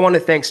 I want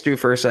to thank Stu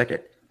for a second.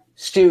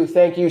 Stu,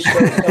 thank you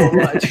so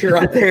much. You're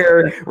up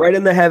there right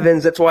in the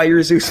heavens. That's why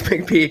you're Zeus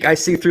McPeak. I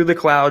see through the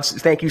clouds.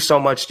 Thank you so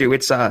much, Stu.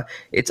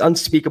 It's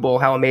unspeakable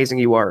how amazing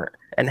you are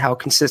and how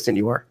consistent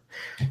you are.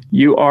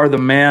 You are the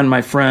man,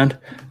 my friend.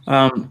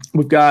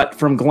 We've got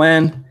from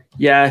Glenn.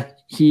 Yeah,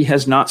 he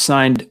has not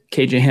signed.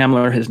 KJ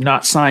Hamler has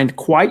not signed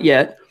quite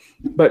yet,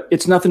 but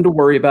it's nothing to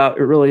worry about.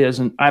 It really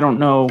isn't. I don't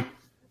know.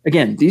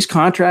 Again, these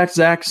contracts,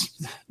 Zach,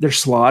 they're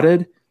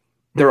slotted.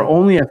 There are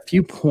only a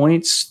few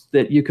points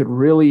that you could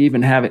really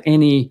even have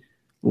any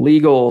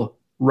legal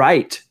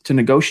right to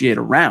negotiate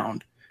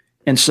around.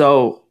 And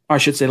so, I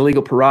should say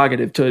legal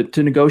prerogative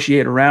to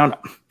negotiate around.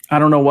 I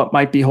don't know what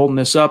might be holding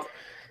this up.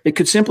 It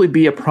could simply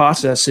be a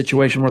process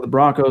situation where the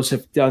Broncos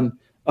have done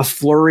a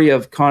flurry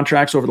of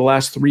contracts over the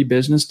last 3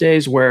 business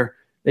days where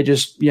they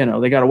just,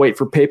 they got to wait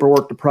for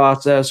paperwork to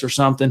process or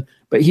something.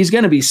 But he's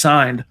going to be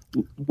signed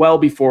well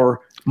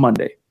before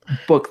Monday.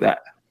 Book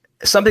that.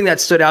 Something that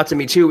stood out to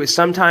me too is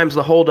sometimes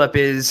the holdup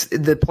is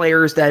the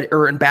players that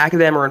are in back of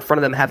them or in front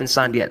of them haven't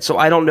signed yet. So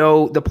I don't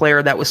know the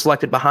player that was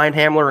selected behind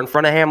Hamler, in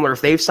front of Hamler,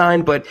 if they've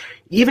signed, but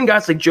even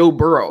guys like Joe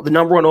Burrow, the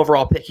number 1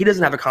 overall pick, he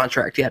doesn't have a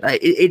contract yet.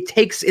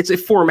 It's a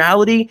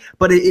formality,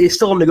 but it is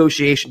still a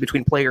negotiation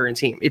between player and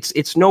team.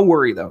 It's no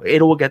worry though.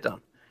 It will get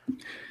done.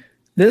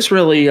 This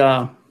really,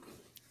 wow.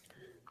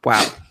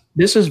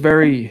 This is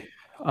very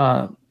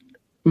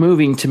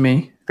moving to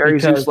me. Very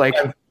Zeus like.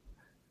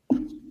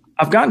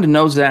 I've gotten to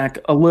know Zach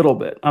a little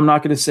bit. I'm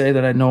not going to say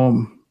that I know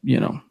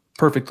him,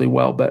 perfectly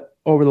well, but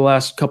over the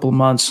last couple of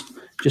months,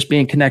 just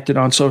being connected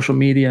on social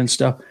media and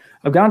stuff,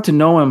 I've gotten to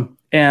know him,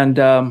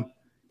 and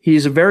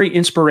he's a very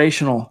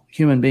inspirational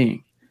human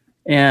being.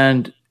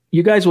 And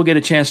you guys will get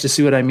a chance to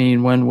see what I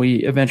mean when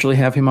we eventually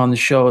have him on the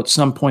show at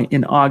some point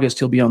in August.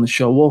 He'll be on the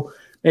show.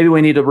 Maybe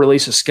we need to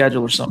release a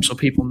schedule or something so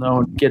people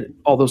know and get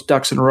all those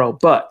ducks in a row.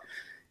 But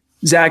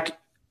Zach,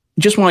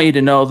 just want you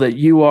to know that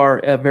you are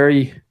a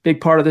very big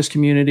part of this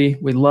community.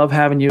 We love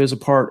having you as a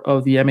part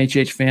of the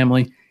MHH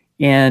family,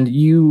 and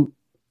you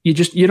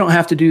don't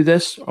have to do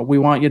this. We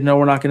want you to know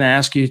we're not going to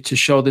ask you to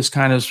show this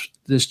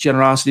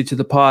generosity to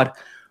the pod.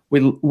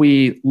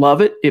 We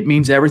love it. It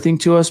means everything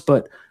to us,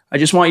 but I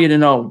just want you to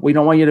know we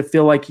don't want you to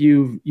feel like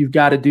you've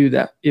got to do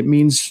that. It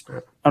means,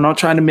 I'm not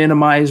trying to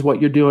minimize what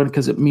you're doing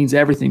because it means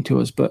everything to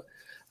us, but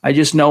I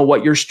just know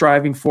what you're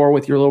striving for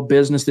with your little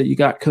business that you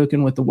got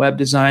cooking with the web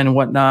design and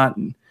whatnot,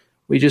 and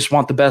we just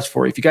want the best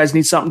for you. If you guys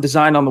need something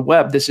designed on the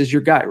web, this is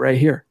your guy right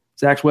here,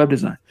 Zach's Web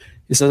Design.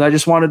 He says, I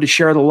just wanted to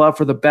share the love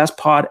for the best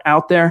pod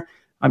out there.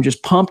 I'm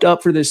just pumped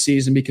up for this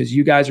season because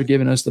you guys are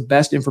giving us the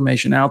best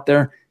information out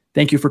there.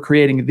 Thank you for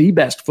creating the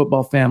best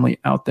football family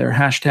out there.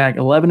 Hashtag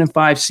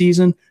 11-5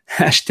 season.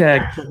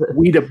 Hashtag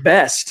we the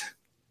best.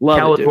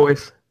 Love it,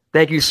 boys.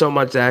 Thank you so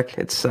much, Zach.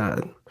 It's,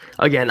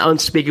 again,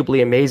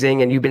 unspeakably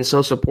amazing, and you've been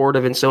so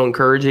supportive and so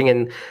encouraging,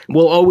 and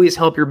we'll always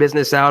help your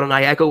business out. And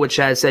I echo what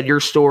Chad said. Your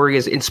story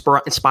is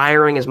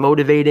inspiring, is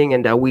motivating,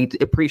 and we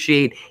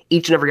appreciate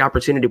each and every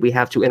opportunity we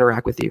have to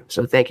interact with you.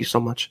 So thank you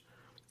so much.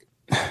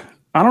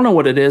 I don't know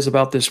what it is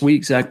about this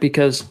week, Zach,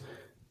 because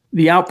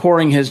the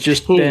outpouring has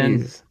just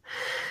been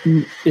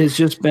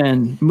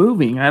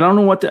moving. I don't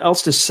know what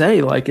else to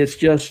say. Like, it's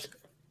just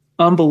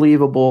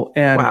unbelievable.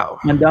 And wow.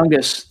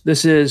 Mundungus,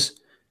 this is...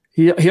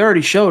 He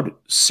already showed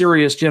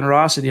serious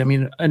generosity. I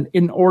mean, an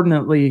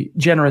inordinately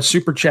generous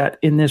super chat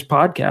in this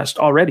podcast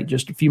already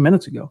just a few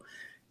minutes ago.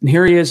 And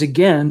here he is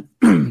again.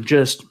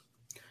 Just,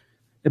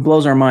 it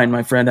blows our mind,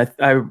 my friend.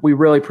 We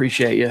really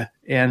appreciate you.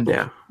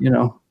 And,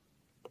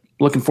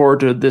 looking forward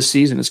to this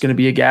season. It's going to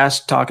be a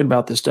gas talking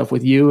about this stuff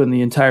with you and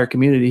the entire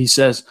community. He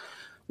says,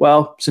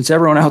 well, since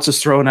everyone else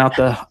is throwing out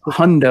the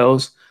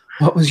hundos,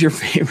 what was your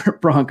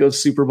favorite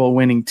Broncos Super Bowl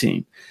winning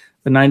team?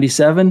 The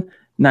 97,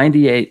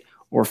 98,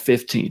 or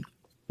 15?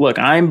 Look,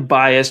 I'm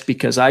biased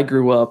because I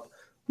grew up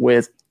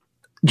with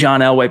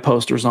John Elway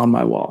posters on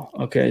my wall.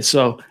 Okay.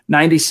 So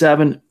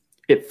 97,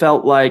 it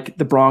felt like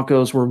the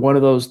Broncos were one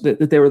of those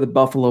that they were the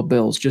Buffalo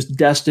Bills, just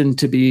destined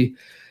to be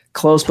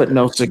close, but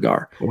no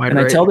cigar. And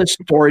I tell this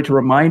story to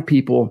remind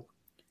people,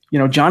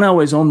 John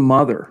Elway's own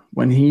mother,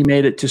 when he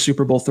made it to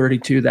Super Bowl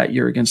 32 that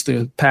year against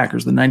the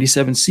Packers, the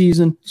 97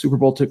 season, Super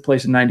Bowl took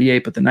place in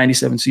 98, but the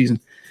 97 season,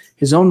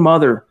 his own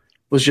mother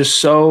was just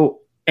so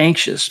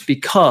anxious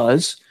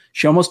because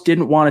she almost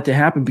didn't want it to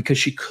happen because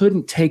she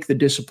couldn't take the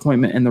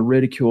disappointment and the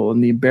ridicule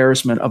and the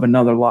embarrassment of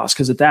another loss.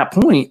 Because at that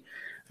point,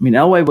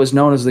 Elway was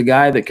known as the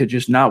guy that could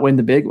just not win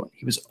the big one.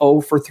 He was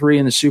 0-for-3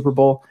 in the Super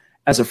Bowl.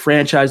 As a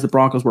franchise, the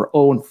Broncos were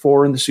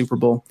 0-4 in the Super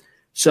Bowl.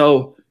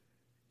 So,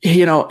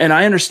 and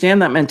I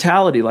understand that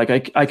mentality.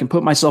 Like I can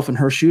put myself in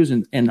her shoes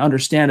and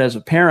understand as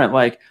a parent,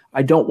 like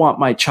I don't want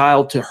my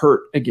child to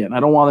hurt again. I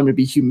don't want them to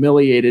be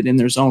humiliated in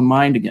their own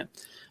mind again.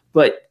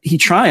 But he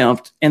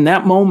triumphed. And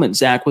that moment,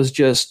 Zach, was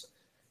just,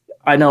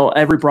 I know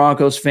every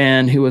Broncos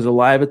fan who was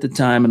alive at the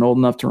time and old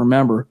enough to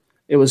remember,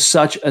 it was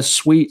such a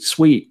sweet,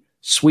 sweet,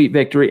 sweet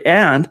victory.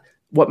 And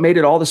what made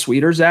it all the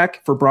sweeter,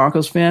 Zach, for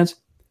Broncos fans,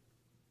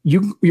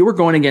 you were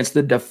going against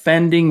the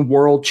defending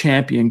world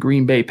champion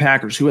Green Bay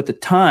Packers, who at the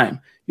time,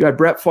 you had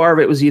Brett Favre.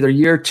 It was either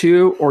year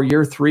 2 or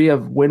year 3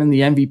 of winning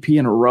the MVP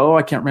in a row.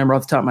 I can't remember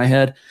off the top of my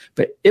head,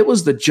 but it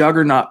was the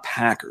juggernaut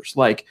Packers.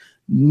 Like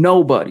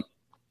nobody.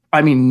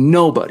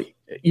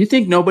 You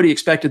think nobody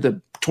expected the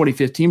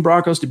 2015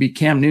 Broncos to beat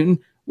Cam Newton?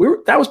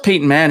 That was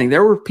Peyton Manning.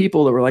 There were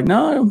people that were like,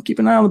 no, keep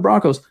an eye on the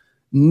Broncos.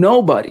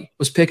 Nobody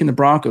was picking the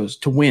Broncos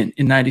to win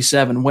in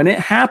 97. When it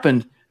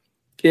happened,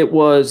 it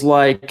was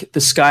like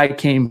the sky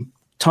came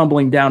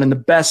tumbling down in the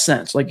best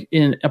sense, like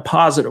in a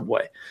positive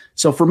way.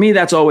 So for me,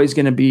 that's always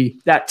going to be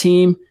that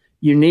team,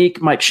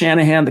 unique. Mike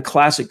Shanahan, the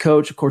classic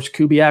coach. Of course,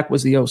 Kubiak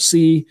was the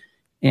OC,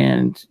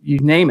 and you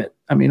name it.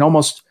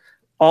 Almost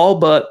all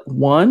but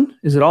one.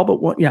 Is it all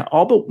but one? Yeah,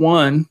 all but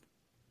one.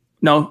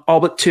 No, all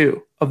but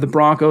 2 of the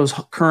Broncos'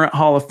 current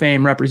Hall of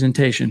Fame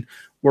representation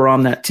were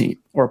on that team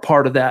or a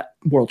part of that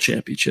world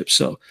championship.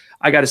 So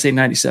I got to say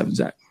 97,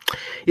 Zach.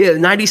 Yeah, the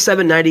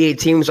 97, 98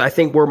 teams, I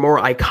think, were more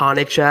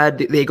iconic, Chad.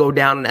 They go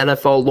down in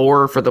NFL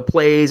lore for the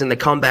plays and the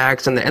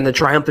comebacks and the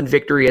triumphant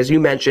victory, as you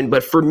mentioned.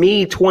 But for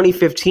me,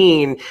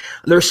 2015,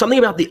 there's something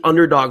about the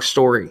underdog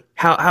story.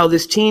 How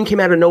this team came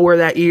out of nowhere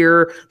that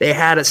year. They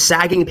had a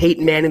sagging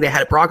Peyton Manning. They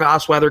had Brock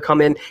Osweiler come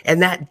in.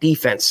 And that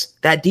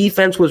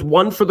defense was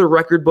one for the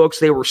record books.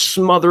 They were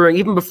smothering.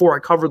 Even before I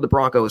covered the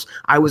Broncos,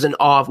 I was in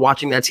awe of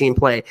watching that team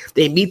play.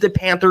 They meet the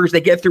Panthers.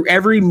 They get through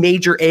every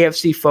major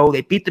AFC foe.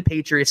 They beat the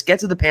Patriots, get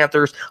to the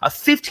Panthers, a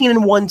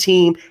 15-1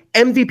 team,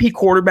 MVP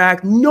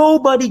quarterback.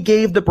 Nobody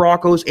gave the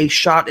Broncos a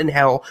shot in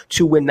hell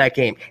to win that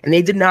game. And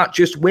they did not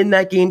just win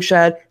that game,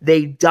 Chad.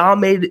 They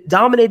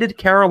dominated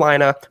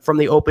Carolina from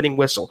the opening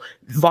whistle.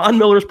 Von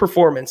Miller's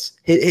performance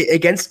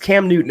against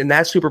Cam Newton in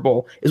that Super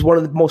Bowl is one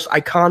of the most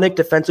iconic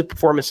defensive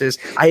performances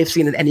I have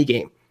seen in any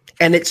game.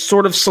 And it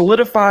sort of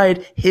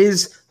solidified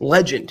his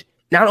legend,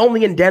 not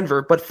only in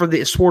Denver, but for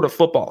the sport of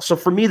football. So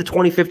for me, the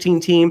 2015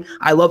 team,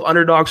 I love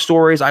underdog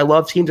stories. I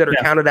love teams that are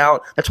counted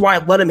out. That's why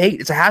I let him hate.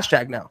 It's a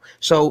hashtag now.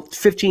 So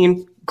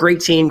 15,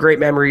 great team, great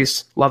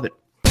memories. Love it.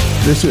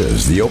 This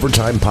is the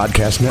Overtime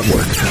Podcast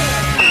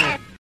Network.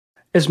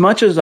 As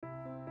much as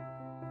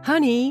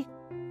Honey,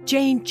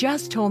 Jane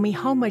just told me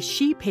how much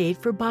she paid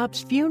for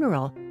Bob's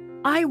funeral.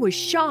 I was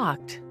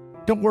shocked.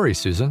 Don't worry,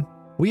 Susan.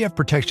 We have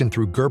protection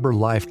through Gerber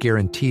Life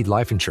Guaranteed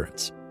Life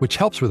Insurance, which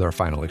helps with our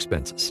final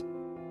expenses.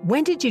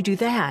 When did you do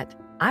that?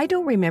 I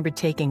don't remember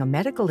taking a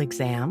medical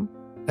exam.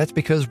 That's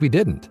because we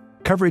didn't.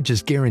 Coverage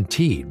is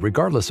guaranteed,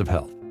 regardless of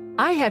health.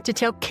 I have to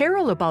tell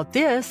Carol about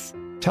this.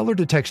 Tell her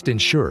to text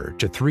INSURE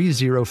to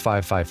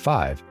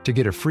 30555 to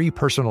get a free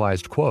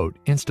personalized quote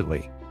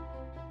instantly.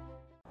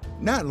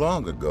 Not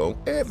long ago,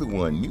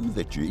 everyone knew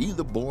that you're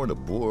either born a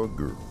boy or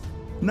girl.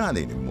 Not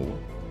anymore.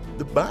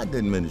 The Biden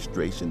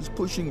administration is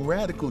pushing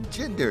radical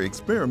gender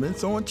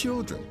experiments on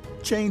children,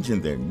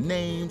 changing their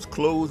names,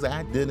 clothes,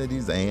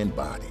 identities, and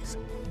bodies.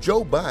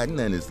 Joe Biden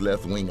and his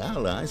left-wing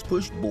allies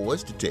pushed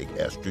boys to take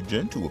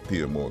estrogen to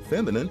appear more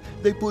feminine.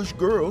 They push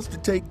girls to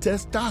take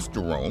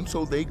testosterone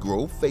so they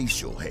grow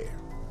facial hair.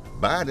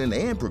 Biden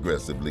and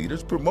progressive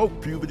leaders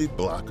promote puberty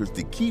blockers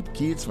to keep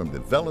kids from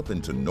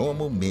developing to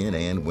normal men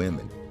and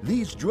women.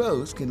 These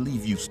drugs can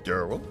leave you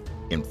sterile,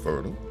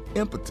 infertile,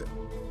 impotent.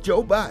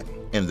 Joe Biden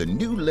and the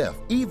new left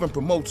even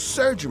promotes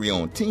surgery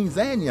on teens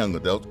and young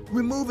adults,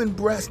 removing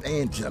breasts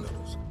and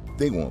genitals.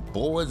 They want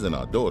boys in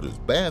our daughters'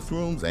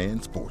 bathrooms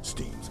and sports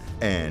teams.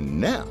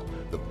 And now,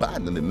 the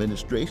Biden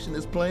administration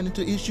is planning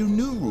to issue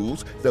new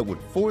rules that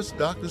would force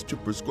doctors to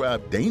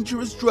prescribe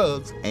dangerous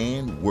drugs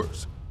and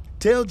worse.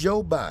 Tell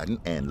Joe Biden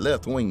and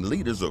left-wing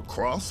leaders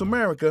across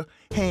America,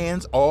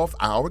 hands off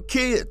our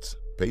kids.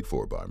 Paid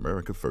for by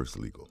America First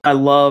Legal. I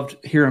loved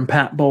hearing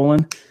Pat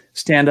Bowlen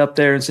stand up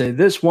there and say,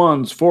 this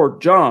one's for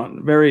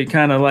John. Very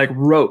kind of like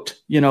rote,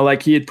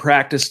 like he had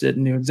practiced it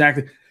and knew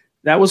exactly.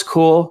 That was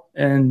cool.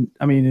 And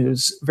I mean, it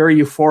was a very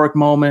euphoric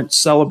moment,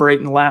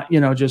 celebrating,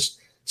 just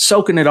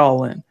soaking it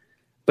all in.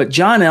 But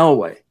John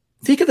Elway,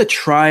 think of the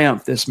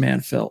triumph this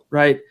man felt,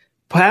 right?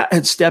 Pat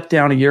had stepped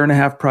down a year and a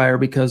half prior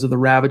because of the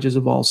ravages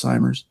of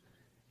Alzheimer's.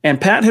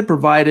 And Pat had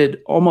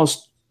provided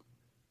almost,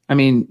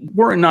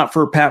 were it not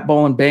for Pat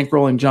Bowlen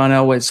bankrolling John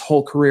Elway's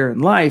whole career in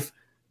life,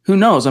 who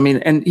knows?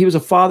 And he was a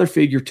father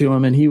figure to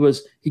him, and he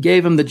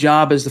gave him the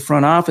job as the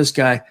front office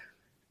guy.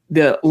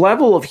 The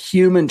level of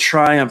human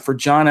triumph for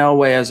John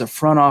Elway as a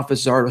front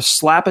office czar to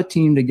slap a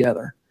team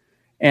together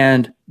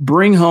and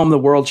bring home the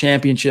world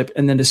championship,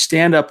 and then to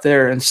stand up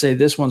there and say,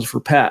 this one's for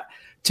Pat.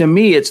 To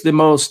me, it's the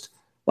most,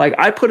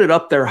 I put it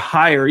up there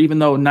higher, even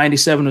though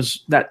 97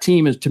 that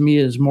team to me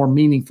is more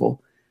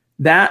meaningful.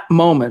 That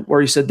moment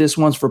where he said, this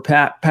one's for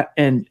Pat,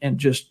 and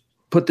just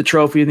put the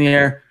trophy in the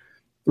air,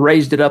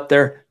 raised it up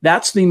there.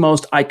 That's the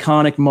most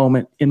iconic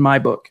moment in my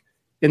book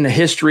in the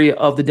history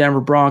of the Denver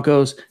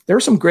Broncos. There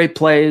were some great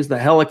plays, the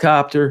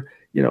helicopter,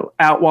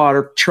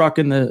 Outwater truck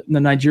in the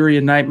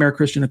Nigerian Nightmare,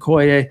 Christian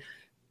Okoye,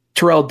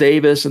 Terrell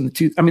Davis, and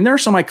there are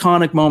some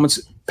iconic moments,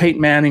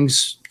 Peyton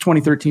Manning's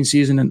 2013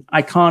 season, and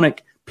iconic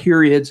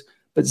periods.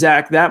 But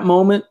Zach, that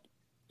moment,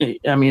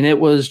 it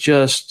was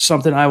just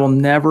something I will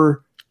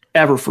never,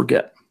 ever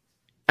forget.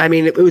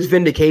 It was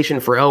vindication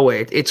for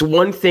Elway. It's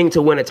one thing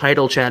to win a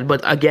title, Chad, but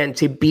again,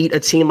 to beat a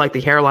team like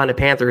the Carolina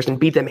Panthers and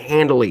beat them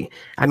handily.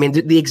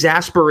 The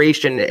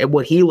exasperation,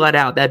 what he let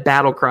out, that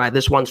battle cry,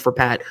 this one's for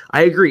Pat.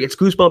 I agree. It's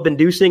goosebump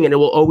inducing, and it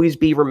will always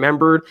be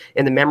remembered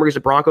in the memories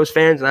of Broncos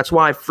fans. And that's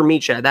why, for me,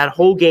 Chad, that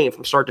whole game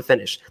from start to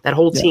finish, that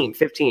whole team,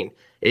 15,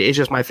 is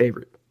just my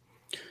favorite.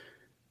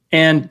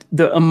 And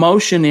the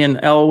emotion in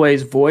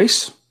Elway's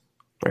voice,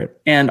 right,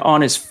 and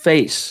on his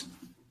face,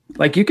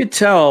 you could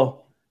tell.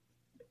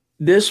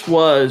 This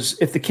was,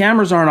 if the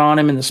cameras aren't on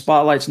him and the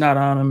spotlight's not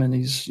on him, and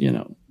he's,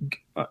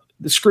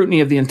 the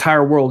scrutiny of the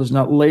entire world is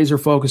not laser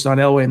focused on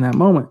Elway in that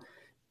moment,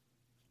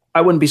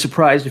 I wouldn't be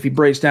surprised if he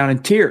breaks down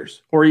in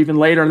tears, or even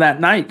later that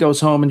night goes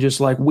home and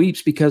just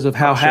weeps because of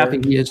how happy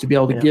he is to be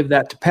able to give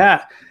that to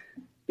Pat.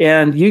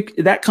 And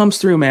that comes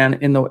through, man,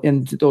 in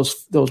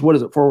those what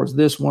is it, 4 words?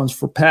 This one's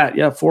for Pat.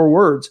 Yeah, 4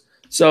 words.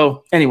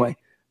 So anyway,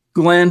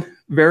 Glenn,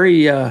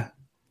 very,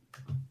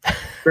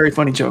 very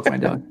funny joke, my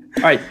dog.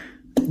 All right.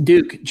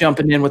 Duke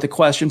jumping in with a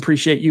question.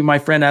 Appreciate you, my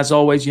friend, as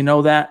always. You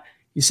know that.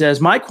 He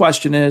says, my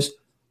question is,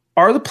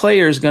 are the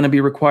players going to be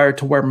required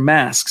to wear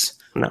masks?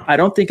 No. I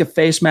don't think a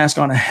face mask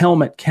on a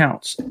helmet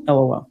counts,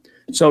 LOL.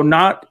 So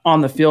not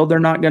on the field, they're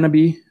not going to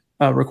be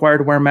required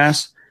to wear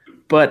masks.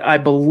 But I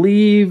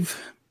believe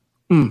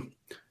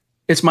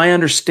it's my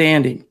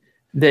understanding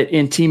that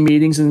in team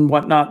meetings and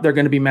whatnot, they're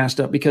going to be masked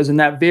up, because in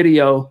that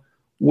video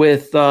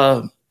with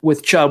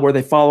Chubb, where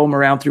they follow him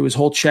around through his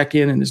whole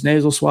check-in and his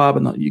nasal swab,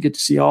 and you get to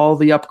see all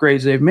the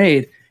upgrades they've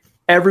made.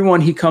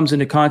 Everyone he comes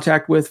into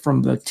contact with,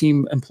 from the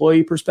team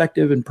employee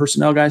perspective and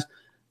personnel guys,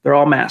 they're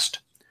all masked.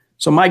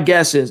 So my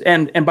guess is,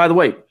 and by the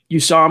way, you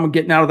saw them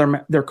getting out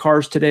of their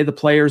cars today, the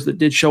players that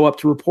did show up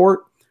to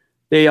report,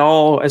 they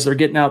all, as they're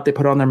getting out, they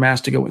put on their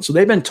mask to go in. So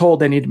they've been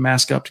told they need to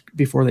mask up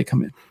before they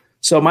come in.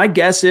 So my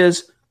guess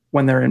is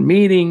when they're in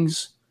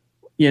meetings,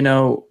 they're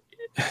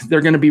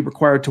going to be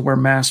required to wear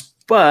masks.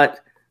 But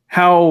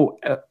how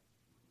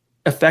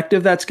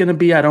effective that's going to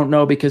be, I don't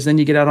know, because then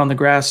you get out on the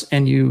grass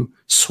and you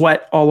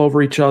sweat all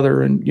over each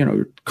other,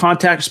 and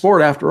contact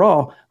sport after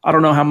all. I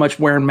don't know how much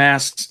wearing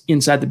masks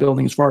inside the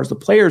building, as far as the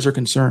players are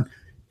concerned,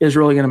 is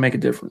really going to make a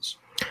difference.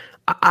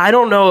 I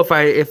don't know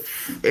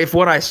if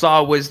what I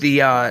saw was the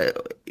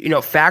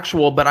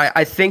factual, but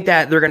I think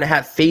that they're going to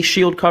have face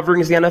shield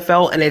coverings in the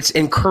NFL, and it's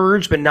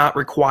encouraged but not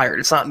required.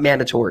 It's not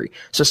mandatory.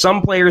 So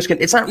some players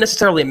can. It's not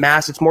necessarily a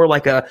mask. It's more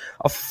like a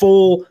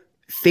full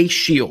face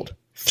shield.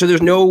 So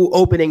there's no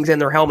openings in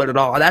their helmet at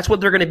all. That's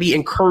what they're going to be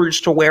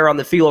encouraged to wear on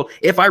the field,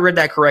 if I read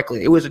that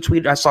correctly. It was a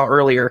tweet I saw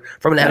earlier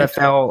from an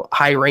NFL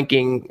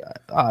high-ranking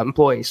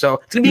employee. So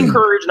it's going to be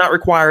encouraged, not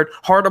required.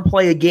 Hard to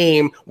play a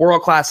game.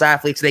 World-class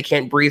athletes, they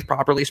can't breathe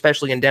properly,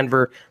 especially in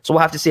Denver. So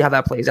we'll have to see how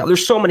that plays out.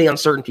 There's so many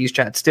uncertainties,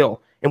 Chad,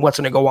 still, in what's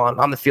going to go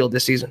on the field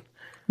this season.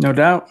 No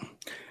doubt.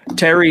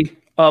 Terry,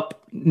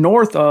 up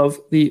north of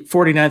the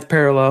 49th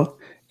parallel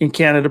in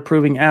Canada,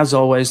 proving, as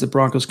always, that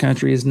Broncos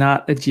country is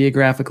not a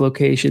geographic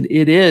location.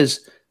 It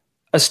is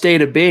a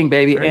state of being,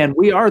 baby, right. And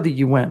we are the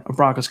UN of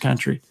Broncos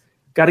country.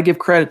 Got to give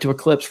credit to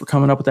Eclipse for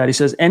coming up with that. He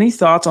says, any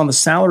thoughts on the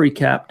salary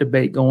cap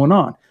debate going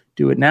on?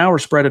 Do it now or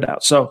spread it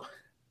out? So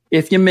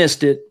if you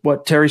missed it,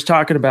 what Terry's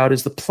talking about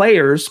is the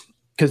players,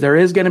 because there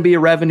is going to be a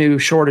revenue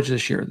shortage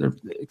this year. They're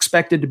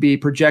expected to be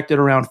projected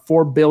around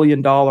 $4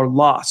 billion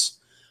loss.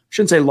 I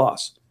shouldn't say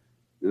loss.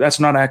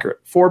 That's not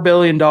accurate. $4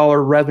 billion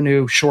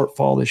revenue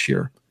shortfall this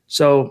year.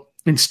 So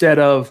instead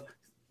of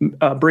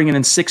bringing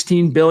in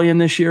 $16 billion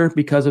this year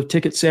because of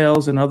ticket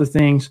sales and other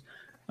things,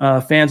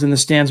 fans in the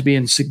stands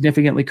being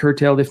significantly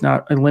curtailed, if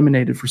not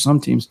eliminated for some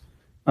teams,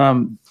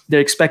 they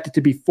expect it to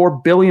be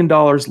 $4 billion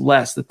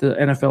less that the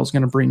NFL is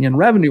going to bring in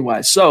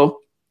revenue-wise. So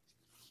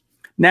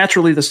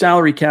naturally, the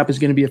salary cap is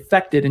going to be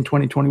affected in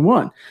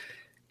 2021.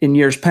 In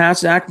years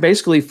past, Zach,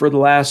 basically for the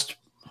last,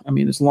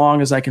 as long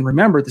as I can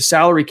remember, the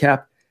salary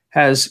cap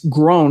has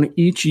grown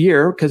each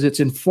year because it's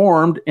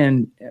informed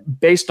and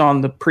based on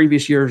the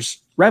previous year's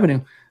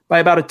revenue. by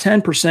about a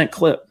 10%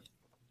 clip.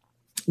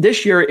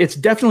 This year, it's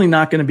definitely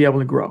not going to be able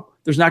to grow.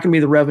 There's not going to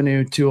be the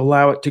revenue to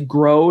allow it to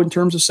grow in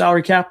terms of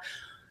salary cap.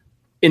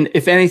 And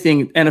if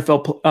anything,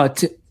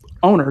 NFL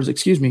owners,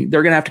 they're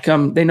going to have to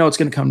come. They know it's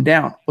going to come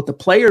down. What the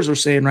players are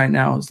saying right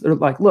now is they're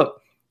like,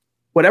 look,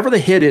 whatever the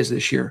hit is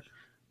this year,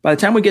 by the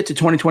time we get to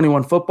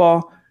 2021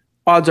 football,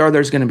 odds are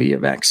there's going to be a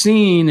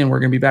vaccine and we're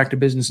going to be back to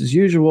business as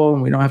usual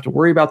and we don't have to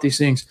worry about these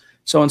things.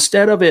 So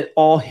instead of it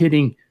all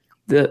hitting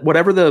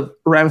whatever the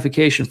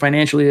ramification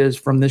financially is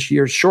from this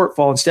year's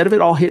shortfall, instead of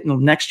it all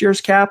hitting next year's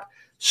cap,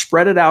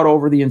 spread it out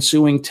over the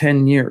ensuing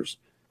 10 years.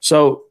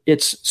 So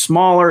it's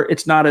smaller.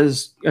 It's not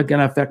as going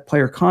to affect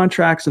player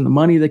contracts and the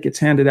money that gets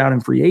handed out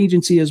in free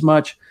agency as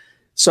much.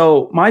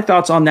 So my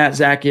thoughts on that,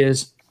 Zach,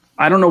 is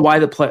I don't know why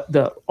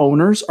the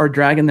owners are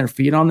dragging their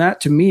feet on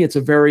that. To me, it's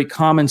a very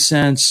common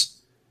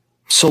sense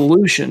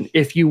solution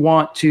if you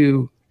want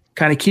to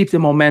kind of keep the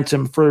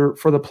momentum for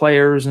the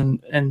players and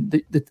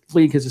the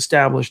league has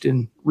established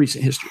in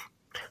recent history.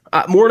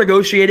 More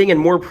negotiating and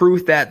more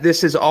proof that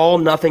this is all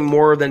nothing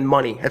more than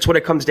money. That's what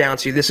it comes down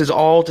to. This is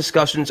all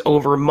discussions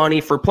over money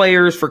for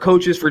players, for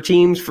coaches, for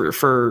teams,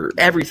 for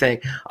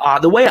everything.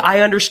 The way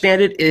I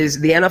understand it is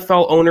the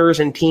NFL owners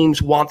and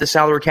teams want the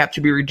salary cap to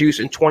be reduced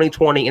in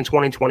 2020 and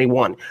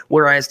 2021,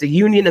 whereas the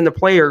union and the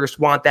players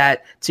want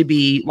that to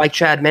be, like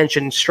Chad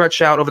mentioned,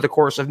 stretched out over the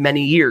course of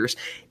many years.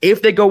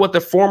 If they go with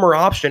the former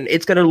option,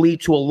 it's going to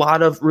lead to a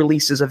lot of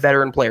releases of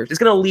veteran players. It's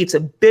going to lead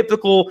to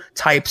biblical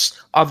types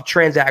of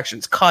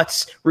transactions, cuts,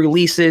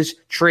 releases,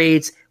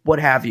 trades, what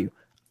have you.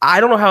 I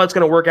don't know how it's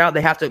going to work out.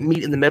 They have to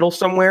meet in the middle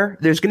somewhere.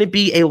 There's going to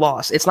be a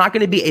loss. It's not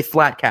going to be a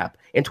flat cap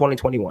in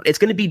 2021. It's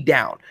going to be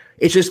down.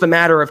 It's just a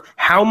matter of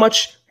how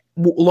much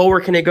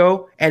lower can it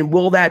go, and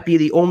will that be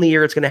the only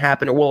year it's going to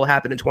happen, or will it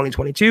happen in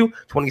 2022,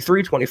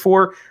 23,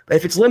 24? But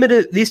if it's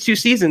limited these 2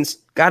 seasons,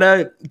 got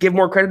to give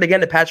more credit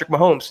again to Patrick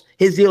Mahomes.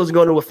 His deal isn't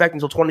going to affect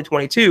until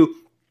 2022,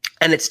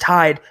 and it's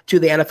tied to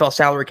the NFL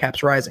salary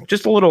caps rising.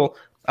 Just a little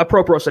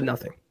apropos said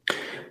nothing.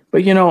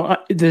 But,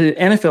 the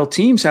NFL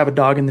teams have a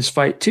dog in this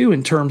fight, too,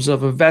 in terms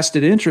of a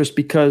vested interest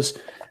because,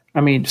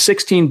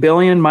 $16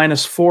 billion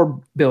minus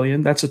 $4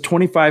 billion, that's a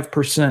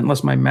 25%,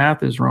 unless my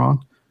math is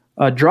wrong,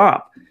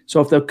 drop. So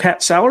if the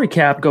salary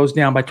cap goes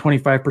down by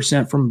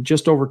 25% from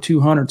just over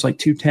 200, it's like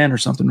 210 or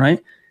something,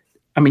 right?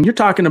 You're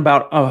talking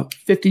about a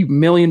 $50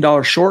 million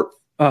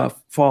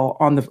shortfall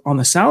on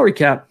the salary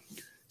cap.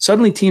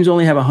 Suddenly teams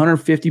only have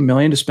 $150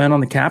 million to spend on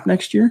the cap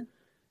next year.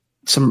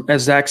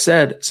 As Zach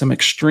said, some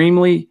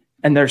extremely –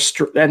 and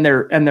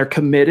they're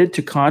committed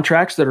to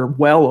contracts that are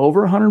well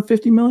over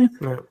 $150 million.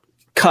 Right.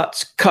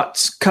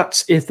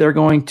 Cuts if they're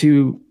going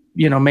to,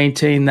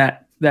 maintain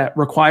that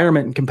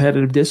requirement and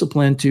competitive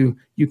discipline to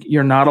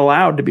you're not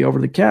allowed to be over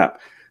the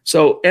cap.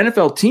 So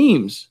NFL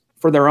teams,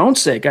 for their own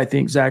sake, I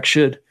think Zach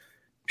should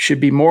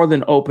be more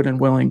than open and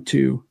willing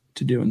to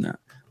doing that.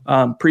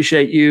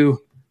 Appreciate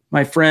you,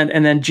 my friend.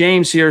 And then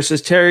James here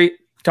says, Terry,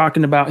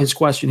 talking about his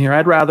question here,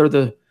 I'd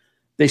rather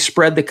they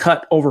spread the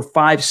cut over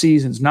 5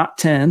 seasons, not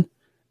 10.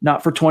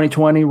 Not for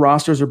 2020.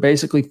 Rosters are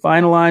basically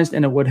finalized,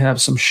 and it would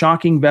have some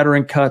shocking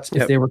veteran cuts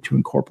if they were to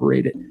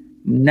incorporate it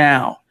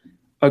now.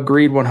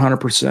 Agreed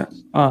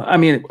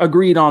 100%.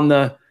 Agreed on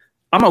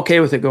I'm okay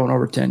with it going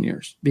over 10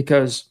 years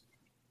because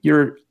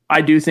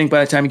I do think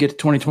by the time you get to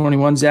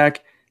 2021,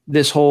 Zach,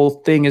 this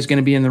whole thing is going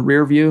to be in the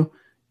rear view.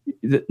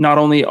 Not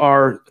only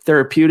are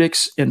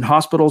therapeutics and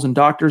hospitals and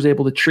doctors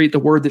able to treat the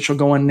word that shall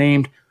go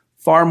unnamed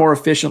far more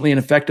efficiently and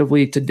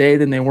effectively today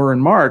than they were in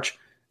March,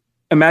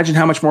 imagine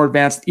how much more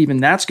advanced even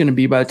that's going to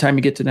be by the time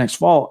you get to next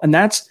fall. And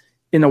that's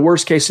in the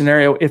worst case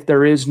scenario if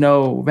there is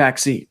no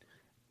vaccine.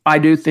 I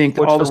do think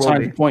that all the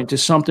signs point to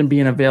something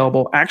being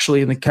available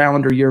actually in the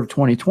calendar year of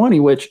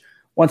 2020, which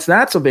once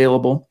that's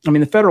available,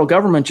 the federal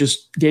government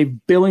just gave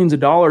billions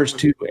of dollars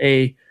to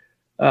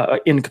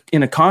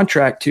in a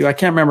contract to, I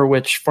can't remember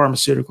which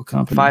pharmaceutical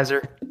company.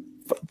 Pfizer.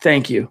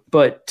 Thank you.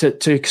 But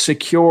to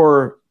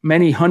secure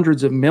many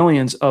hundreds of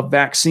millions of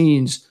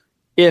vaccines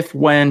if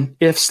when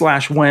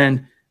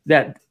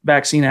that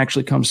vaccine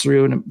actually comes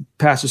through and it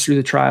passes through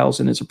the trials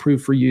and is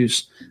approved for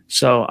use.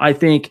 So I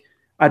think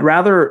I'd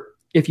rather,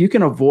 if you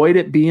can avoid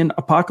it being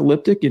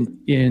apocalyptic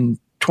in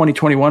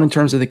 2021 in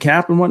terms of the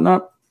cap and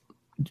whatnot,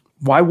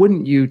 why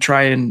wouldn't you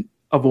try and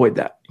avoid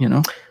that,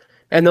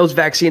 And those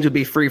vaccines would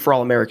be free for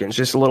all Americans,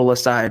 just a little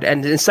aside.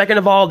 And second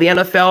of all, the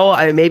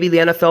NFL, maybe the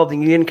NFL, the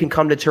union can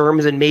come to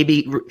terms and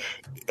maybe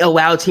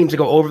allow teams to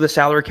go over the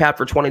salary cap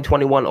for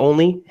 2021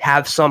 only,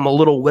 have a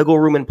little wiggle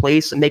room in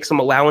place and make some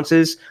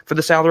allowances for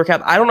the salary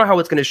cap. I don't know how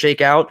it's going to shake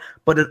out,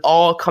 but it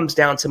all comes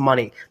down to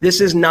money. This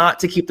is not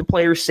to keep the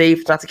players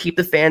safe. It's not to keep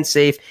the fans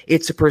safe.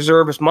 It's to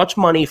preserve as much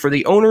money for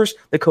the owners,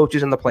 the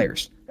coaches, and the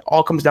players. It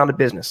all comes down to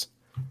business.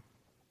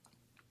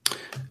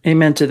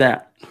 Amen to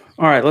that.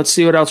 All right, let's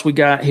see what else we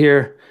got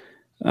here.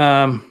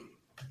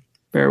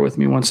 Bear with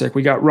me one sec.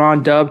 We got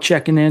Ron Dubb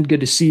checking in. Good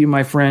to see you,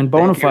 my friend.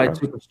 Bonafide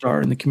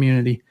superstar in the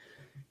community.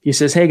 He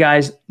says, hey,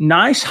 guys,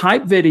 nice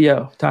hype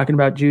video. Talking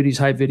about Judy's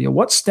hype video.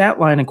 What stat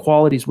line and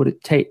qualities would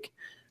it take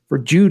for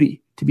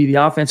Judy to be the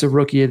offensive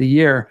rookie of the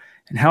year?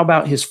 And how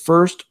about his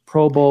first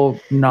Pro Bowl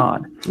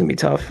nod? It's going to be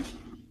tough.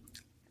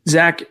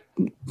 Zach,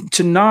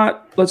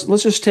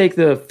 let's just take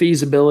the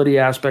feasibility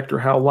aspect or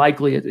how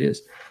likely it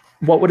is.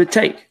 What would it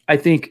take? I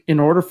think in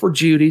order for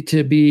Jeudy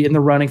to be in the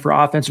running for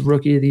Offensive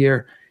Rookie of the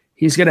Year,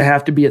 he's going to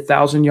have to be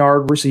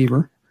 1,000-yard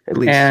receiver at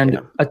least, and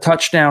a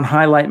touchdown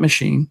highlight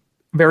machine,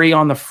 very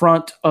on the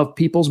front of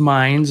people's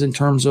minds in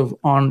terms of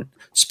on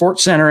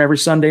Sports Center every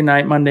Sunday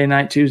night, Monday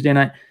night, Tuesday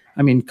night.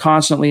 I mean,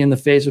 constantly in the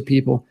face of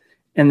people.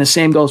 And the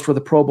same goes for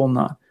the Pro Bowl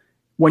nod.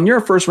 When you're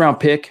a first-round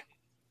pick,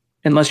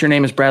 unless your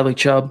name is Bradley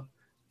Chubb,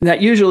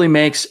 that usually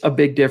makes a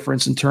big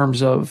difference in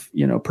terms of,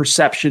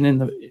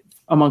 perception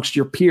amongst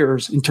your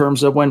peers in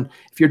terms of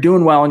if you're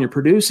doing well and you're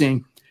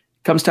producing,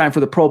 comes time for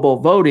the Pro Bowl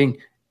voting,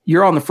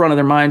 you're on the front of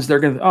their minds. They're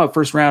going to,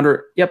 first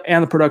rounder. Yep.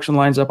 And the production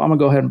lines up. I'm going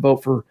to go ahead and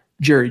vote for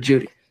Jerry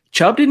Jeudy.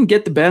 Chubb didn't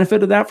get the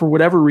benefit of that for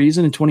whatever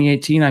reason in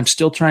 2018. I'm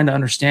still trying to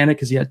understand it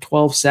because he had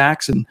 12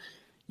 sacks and,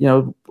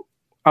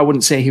 I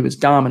wouldn't say he was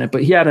dominant,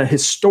 but he had a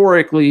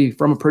historically,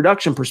 from a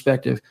production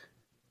perspective,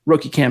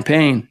 rookie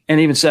campaign and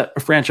even set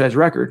a franchise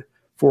record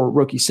for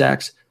rookie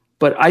sacks.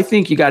 But I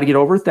think you got to get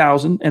over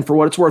 1,000. And for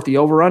what it's worth, the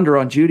over-under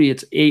on Jeudy,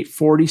 it's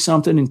 840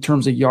 something in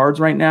terms of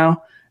yards right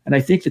now. And I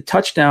think the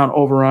touchdown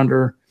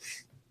over-under,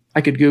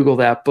 I could Google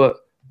that. But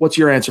what's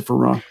your answer for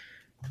Ron?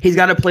 He's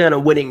got to play on a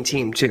winning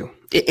team, too.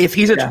 If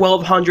he's a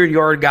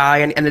 1,200-yard guy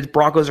and the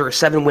Broncos are a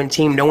 7-win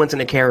team, no one's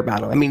going to care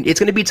about him. I mean, it's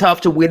going to be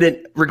tough to win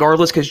it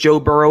regardless because Joe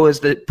Burrow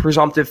is the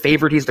presumptive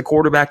favorite. He's the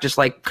quarterback, just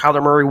like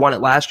Kyler Murray won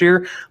it last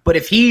year. But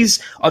if he's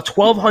a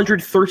 1,200,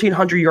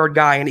 1,300-yard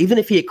guy, and even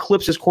if he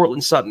eclipses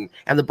Courtland Sutton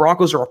and the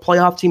Broncos are a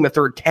playoff team, if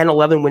they're a 10,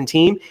 11-win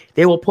team,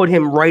 they will put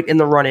him right in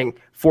the running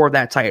for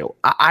that title.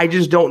 I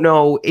just don't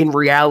know in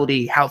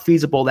reality how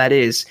feasible that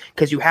is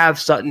because you have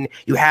Sutton,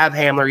 you have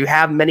Hamler, you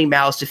have many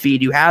mouths to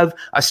feed, you have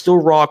a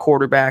still raw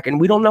quarterback, and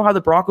we don't know how the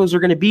Broncos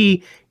are going to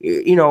be,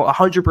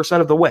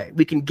 100% of the way.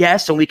 We can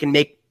guess and we can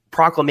make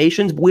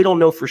proclamations, but we don't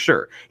know for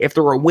sure. If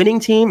they're a winning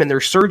team and they're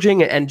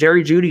surging and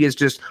Jerry Jeudy is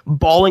just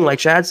balling like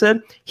Chad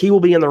said, he will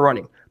be in the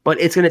running. But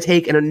it's going to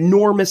take an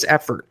enormous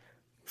effort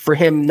for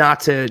him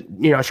not to,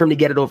 for him to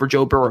get it over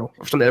Joe Burrow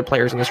or some of the other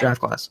players in this draft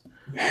class.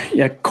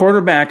 Yeah,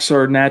 quarterbacks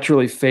are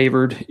naturally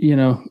favored, in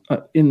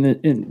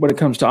when it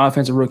comes to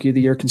Offensive Rookie of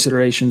the Year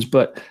considerations.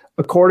 But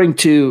according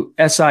to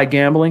SI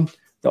Gambling,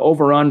 the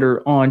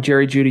over/under on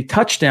Jerry Jeudy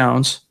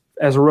touchdowns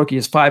as a rookie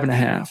is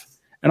 5.5,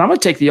 and I'm going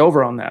to take the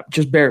over on that,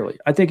 just barely.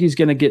 I think he's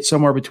going to get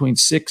somewhere between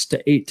 6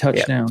 to 8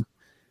 touchdowns,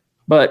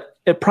 but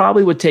it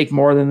probably would take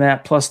more than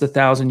that, plus the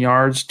 1,000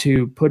 yards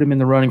to put him in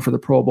the running for the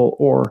Pro Bowl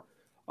or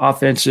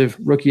Offensive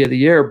Rookie of the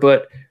Year.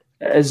 But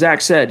as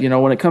Zach said,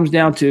 when it comes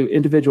down to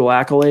individual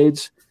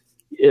accolades,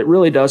 it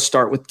really does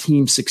start with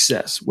team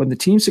success. When the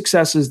team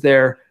success is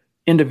there,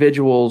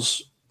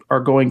 individuals are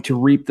going to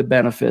reap the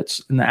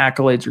benefits and the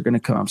accolades are going to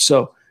come.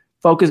 So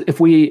focus, if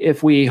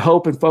we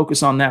hope and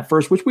focus on that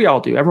first, which we all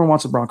do, everyone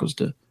wants the Broncos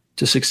to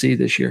succeed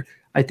this year.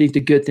 I think the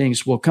good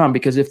things will come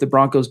because if the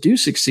Broncos do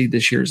succeed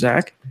this year,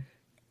 Zach,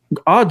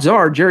 odds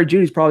are Jerry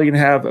Jeudy's probably going to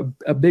have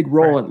a big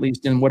role, at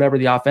least in whatever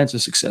the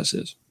offensive success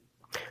is.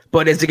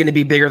 But is it going to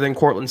be bigger than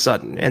Courtland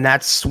Sutton? And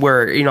that's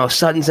where,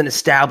 Sutton's an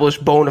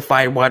established bona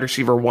fide wide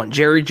receiver 1.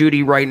 Jerry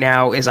Jeudy right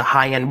now is a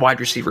high-end wide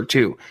receiver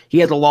 2. He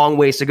has a long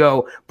ways to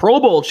go. Pro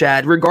Bowl,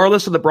 Chad,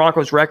 regardless of the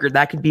Broncos record,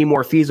 that could be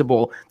more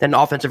feasible than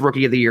Offensive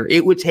Rookie of the Year.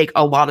 It would take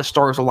a lot of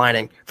stars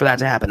aligning for that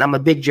to happen. I'm a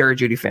big Jerry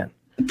Jeudy fan.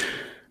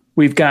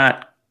 We've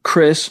got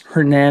Chris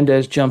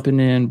Hernandez jumping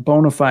in,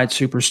 bona fide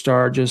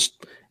superstar,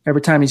 just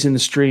every time he's in the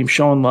stream,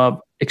 showing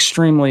love,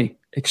 extremely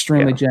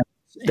generous.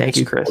 Thank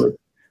you, Chris.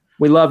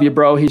 We love you,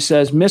 bro. He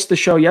says, missed the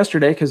show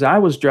yesterday because I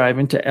was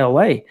driving to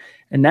LA,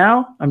 and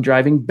now I'm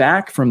driving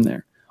back from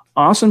there.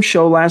 Awesome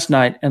show last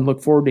night, and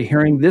look forward to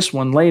hearing this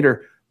one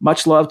later.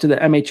 Much love to the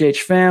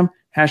MHH fam.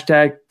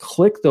 #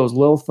 click those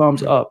little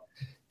thumbs up.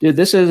 Dude,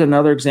 this is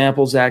another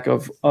example, Zach,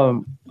 of a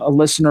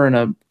listener and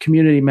a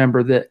community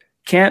member that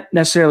can't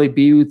necessarily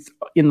be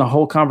in the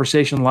whole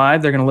conversation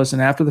live. They're going to listen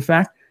after the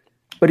fact.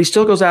 But he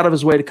still goes out of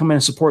his way to come in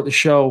and support the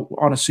show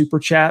on a super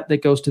chat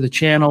that goes to the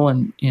channel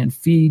and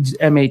feeds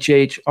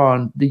MHH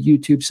on the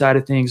YouTube side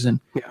of things and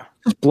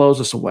just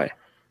blows us away.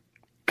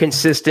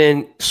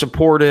 Consistent,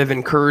 supportive,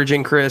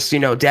 encouraging, Chris,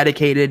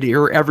 dedicated.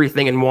 You're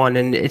everything in one.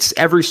 And it's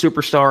every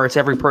superstar. It's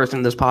every person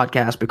in this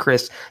podcast. But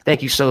Chris,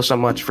 thank you so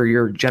much for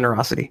your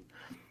generosity.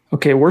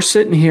 Okay, we're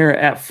sitting here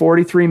at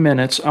 43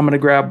 minutes. I'm going to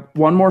grab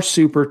one more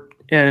super.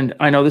 And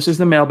I know this is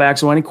the mailbag.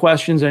 So any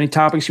questions, any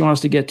topics you want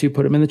us to get to,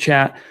 put them in the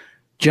chat.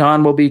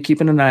 John will be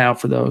keeping an eye out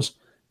for those.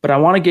 But I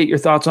want to get your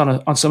thoughts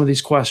on some of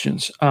these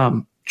questions,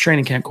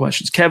 training camp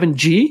questions. Kevin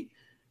G.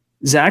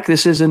 Zach,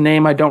 this is a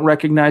name I don't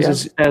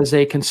recognize as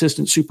a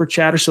consistent super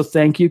chatter. So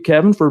thank you,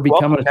 Kevin, for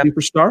becoming a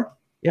superstar.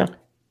 Yeah.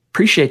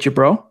 Appreciate you,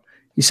 bro.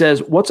 He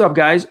says, what's up,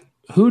 guys?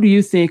 Who do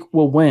you think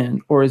will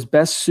win or is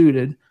best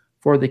suited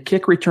for the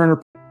kick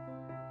returner?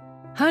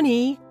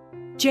 Honey,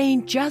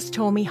 Jane just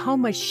told me how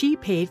much she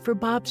paid for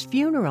Bob's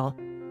funeral.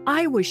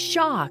 I was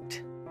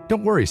shocked.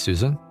 Don't worry,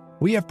 Susan.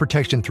 We have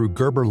protection through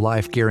Gerber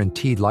Life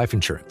Guaranteed Life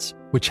Insurance,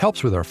 which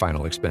helps with our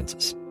final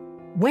expenses.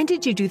 When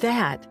did you do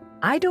that?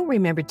 I don't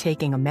remember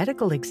taking a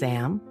medical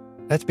exam.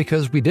 That's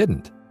because we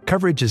didn't.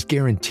 Coverage is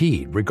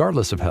guaranteed,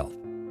 regardless of health.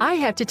 I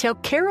have to tell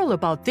Carol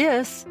about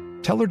this.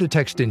 Tell her to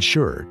text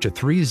INSURE to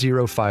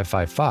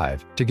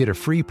 30555 to get a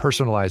free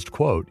personalized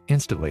quote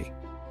instantly.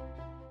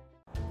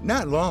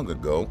 Not long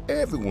ago,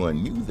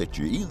 everyone knew that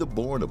you're either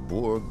born a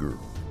boy or girl.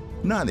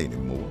 Not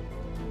anymore.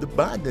 The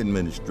Biden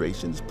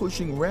administration is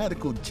pushing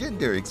radical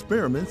gender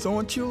experiments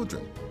on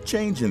children,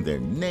 changing their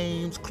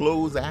names,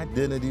 clothes,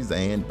 identities,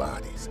 and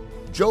bodies.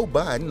 Joe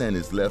Biden and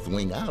his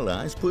left-wing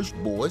allies push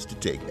boys to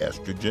take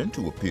estrogen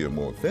to appear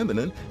more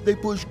feminine. They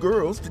push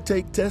girls to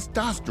take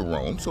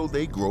testosterone so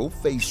they grow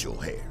facial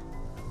hair.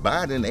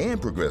 Biden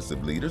and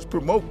progressive leaders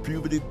promote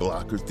puberty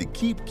blockers to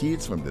keep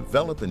kids from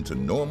developing to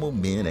normal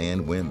men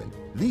and women.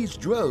 These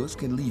drugs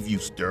can leave you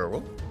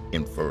sterile,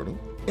 infertile,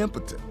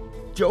 impotent.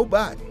 Joe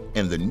Biden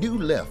and the new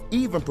left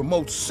even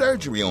promotes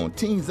surgery on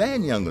teens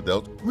and young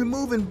adults,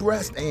 removing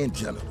breast and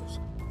genitals.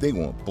 They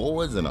want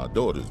boys in our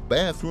daughters'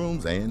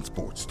 bathrooms and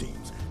sports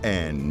teams.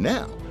 And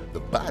now,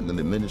 the Biden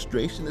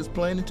administration is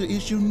planning to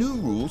issue new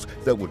rules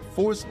that would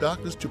force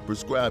doctors to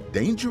prescribe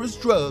dangerous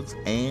drugs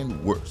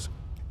and worse.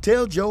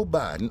 Tell Joe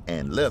Biden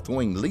and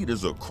left-wing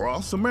leaders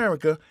across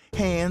America,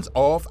 hands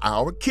off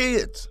our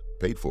kids.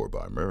 Paid for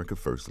by America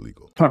First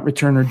Legal. Punt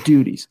returner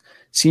duties.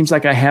 Seems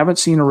like I haven't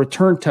seen a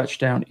return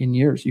touchdown in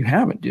years. You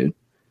haven't, dude.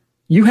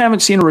 You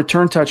haven't seen a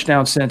return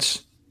touchdown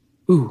since,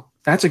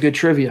 that's a good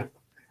trivia.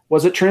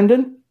 Was it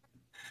Trendon?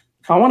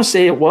 I want to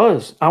say it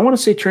was. I want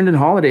to say Trendon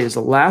Holiday is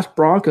the last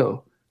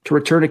Bronco to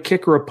return a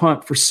kick or a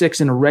punt for 6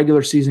 in a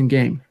regular season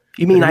game.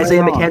 You mean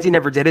Isaiah McKenzie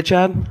never did it,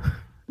 Chad?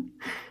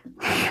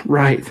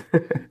 Right.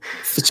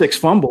 6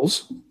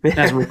 fumbles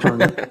as a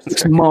returner.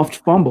 6 muffed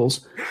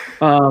fumbles,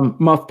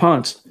 muffed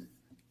punts.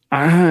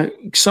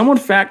 Someone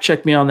fact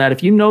check me on that.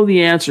 If you know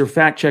the answer,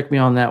 fact check me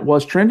on that.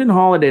 Was Trendon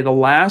Holiday the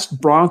last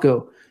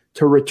Bronco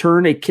to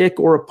return a kick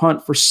or a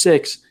punt for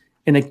 6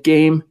 in a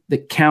game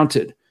that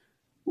counted?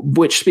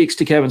 Which speaks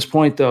to Kevin's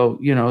point, though,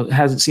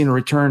 hasn't seen a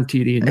return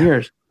TD in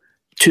years.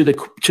 To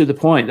the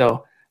point,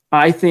 though,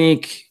 I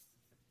think,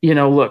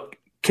 look,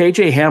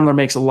 KJ Hamler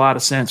makes a lot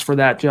of sense for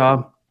that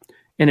job.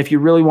 And if you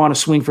really want to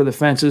swing for the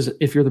fences,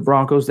 if you're the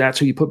Broncos, that's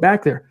who you put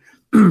back there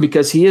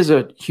because he is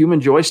a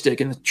human joystick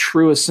in the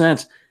truest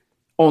sense.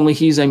 Only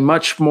he's a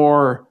much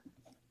more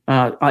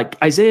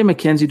like Isaiah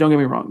McKenzie. Don't get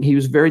me wrong. He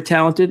was very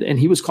talented and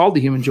he was called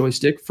the human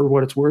joystick for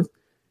what it's worth.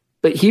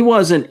 But he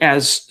wasn't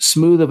as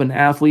smooth of an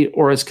athlete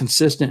or as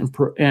consistent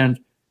and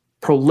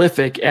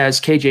prolific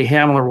as KJ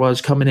Hamler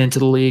was coming into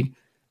the league.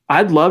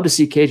 I'd love to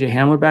see KJ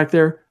Hamler back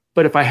there.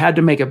 But if I had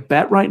to make a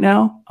bet right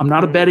now, I'm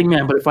not a betting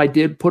man, but if I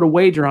did put a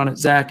wager on it,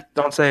 Zach.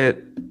 Don't say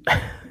it.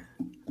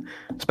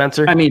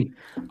 Spencer? I mean,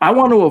 I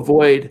want to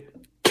avoid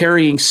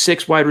carrying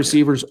 6 wide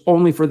receivers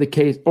only for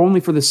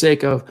the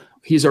sake of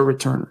he's a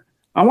returner.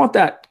 I want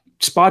that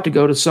spot to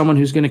go to someone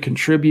who's going to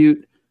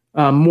contribute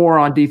more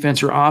on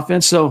defense or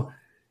offense. So,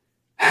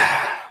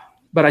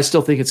 but I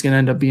still think it's going to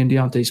end up being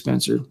Deontay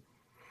Spencer.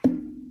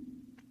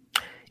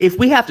 If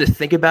we have to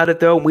think about it,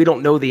 though, we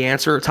don't know the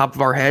answer at the top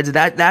of our heads.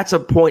 That's a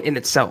point in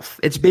itself.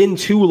 It's been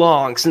too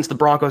long since the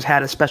Broncos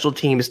had a special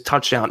teams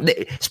touchdown.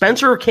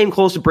 Spencer came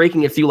close to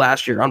breaking a few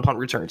last year on punt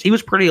returns. He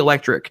was pretty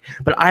electric,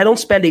 but I don't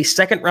spend a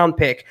second-round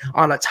pick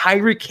on a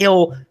Tyreek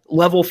Hill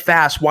level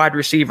fast wide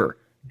receiver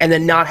and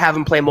then not have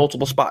him play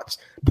multiple spots.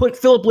 Put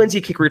Philip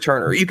Lindsay kick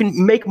returner. You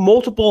can make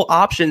multiple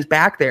options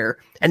back there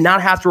and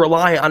not have to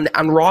rely on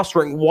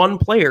rostering one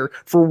player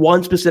for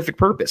one specific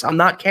purpose. I'm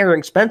not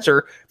carrying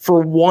Spencer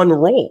for one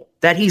role.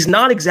 That he's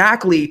not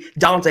exactly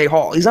Dante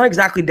Hall. He's not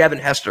exactly Devin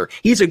Hester.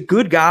 He's a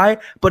good guy,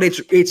 but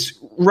it's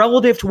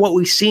relative to what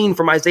we've seen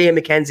from Isaiah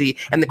McKenzie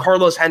and the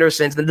Carlos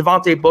Hendersons, the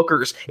Devontae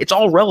Bookers. It's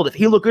all relative.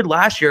 He looked good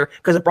last year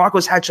because the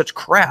Broncos had such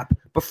crap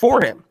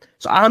before him.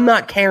 So I'm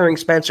not carrying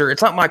Spencer.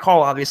 It's not my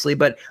call, obviously,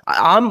 but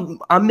I'm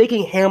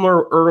making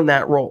Hamler earn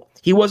that role.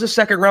 He was a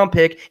second-round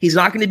pick. He's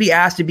not going to be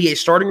asked to be a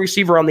starting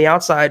receiver on the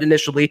outside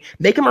initially.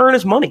 Make him earn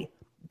his money.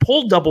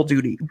 Pull double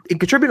duty and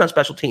contribute on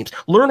special teams.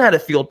 Learn how to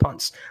field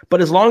punts.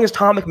 But as long as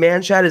Tom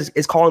McMahon, Chad,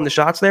 is calling the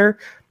shots there,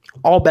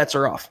 all bets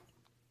are off.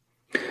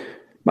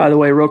 By the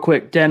way, real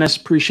quick, Dennis,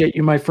 appreciate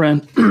you, my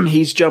friend.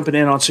 He's jumping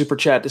in on Super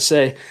Chat to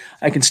say,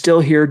 I can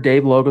still hear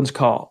Dave Logan's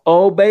call.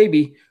 Oh,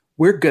 baby,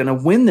 we're going to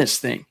win this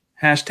thing.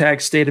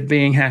 Hashtag state of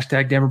being,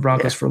 hashtag Denver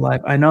Broncos for life.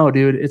 I know,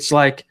 dude. It's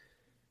like,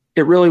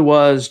 it really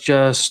was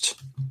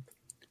just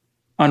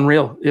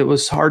unreal. It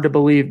was hard to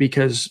believe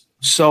because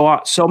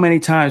so many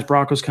times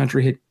Broncos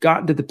country had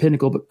gotten to the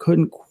pinnacle but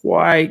couldn't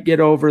quite get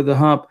over the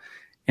hump,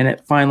 and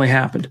it finally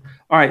happened.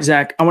 All right,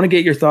 Zach, I want to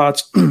get your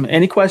thoughts.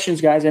 Any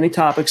questions, guys, any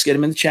topics, get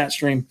them in the chat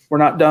stream. We're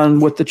not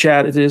done with the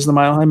chat. It is the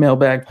Mile High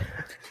Mailbag.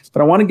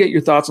 But I want to get your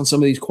thoughts on some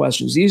of these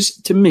questions. These,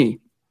 to me,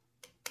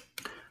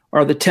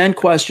 are the 10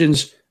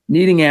 questions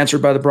needing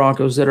answered by the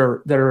Broncos that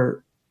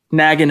are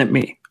nagging at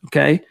me,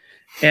 okay?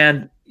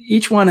 And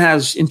each one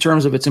has, in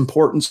terms of its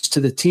importance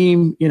to the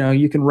team,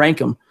 you can rank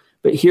them.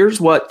 But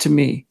here's what, to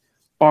me,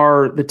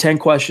 are the 10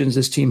 questions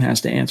this team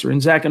has to answer.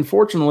 And Zach,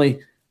 unfortunately,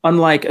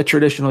 unlike a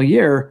traditional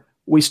year,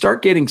 we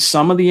start getting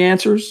some of the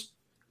answers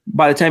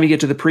by the time you get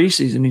to the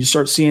preseason. You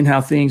start seeing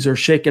how things are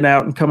shaking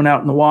out and coming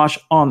out in the wash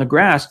on the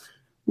grass.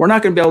 We're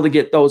not going to be able to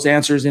get those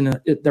answers in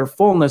their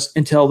fullness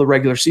until the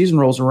regular season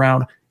rolls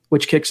around,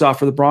 which kicks off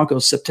for the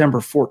Broncos September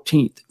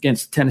 14th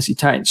against the Tennessee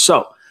Titans.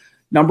 So,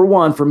 number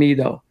one for me,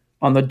 though,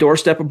 on the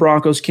doorstep of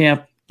Broncos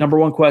camp, number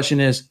one question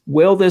is,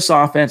 will this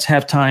offense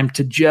have time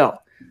to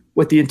gel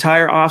with the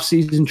entire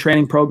offseason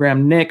training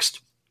program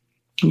nixed?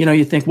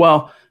 You think,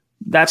 well,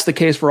 that's the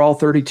case for all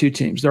 32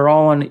 teams. They're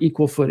all on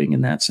equal footing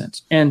in that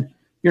sense. And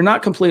you're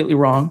not completely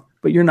wrong,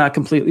 but you're not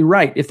completely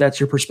right if that's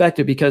your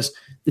perspective, because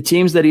the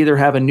teams that either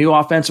have a new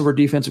offensive or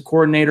defensive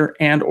coordinator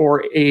and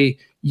or a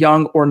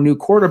young or new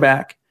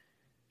quarterback,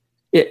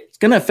 it's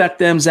going to affect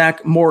them,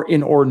 Zach, more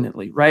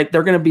inordinately, right?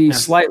 They're going to be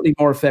slightly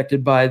more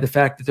affected by the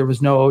fact that there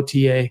was no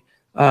OTA,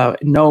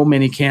 no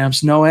mini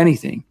camps, no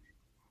anything,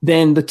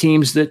 than the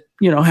teams that,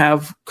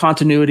 have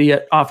continuity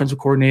at offensive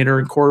coordinator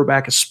and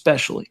quarterback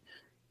especially.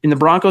 In the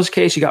Broncos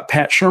case, you got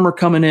Pat Shurmur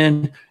coming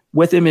in.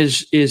 With him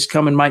is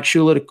coming Mike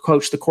Shula to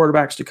coach the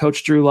quarterbacks, to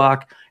coach Drew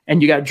Lock,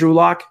 and you got Drew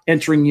Lock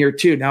entering year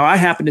 2. Now, I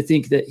happen to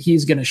think that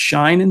he's going to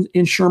shine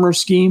in Shurmur's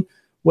scheme.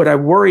 What I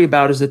worry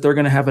about is that they're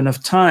going to have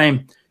enough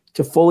time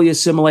to fully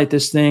assimilate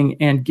this thing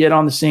and get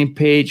on the same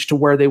page to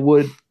where they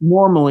would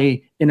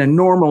normally in a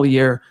normal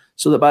year,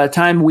 so that by the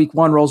time week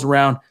 1 rolls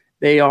around,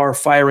 they are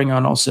firing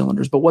on all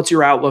cylinders. But what's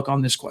your outlook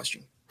on this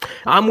question?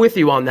 I'm with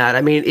you on that.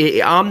 I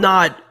mean, I'm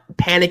not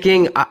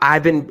panicking.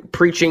 I've been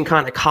preaching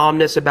kind of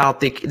calmness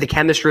about the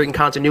chemistry and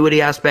continuity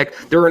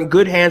aspect. They're in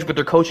good hands with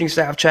their coaching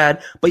staff,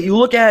 Chad. But you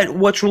look at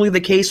what's really the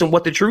case and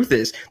what the truth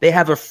is. They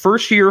have a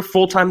first-year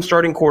full-time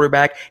starting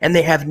quarterback, and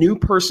they have new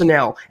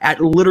personnel at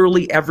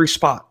literally every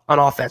spot on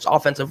offense.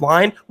 Offensive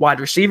line,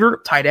 wide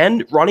receiver, tight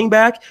end, running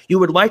back. You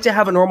would like to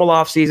have a normal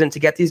offseason to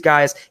get these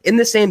guys in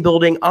the same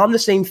building, on the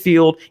same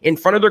field, in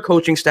front of their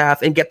coaching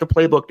staff, and get the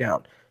playbook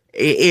down.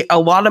 A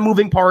lot of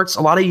moving parts,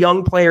 a lot of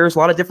young players, a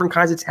lot of different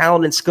kinds of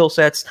talent and skill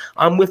sets.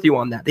 I'm with you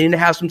on that. They need to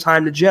have some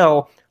time to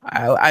gel.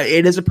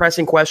 It is a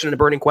pressing question and a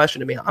burning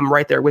question to me. I'm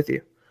right there with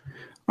you.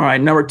 All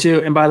right, number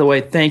 2. And by the way,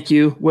 thank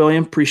you,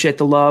 William. Appreciate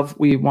the love.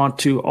 We want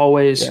to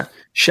always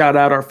shout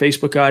out our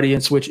Facebook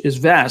audience, which is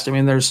vast. I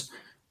mean,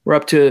 we're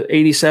up to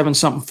 87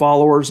 something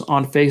followers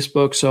on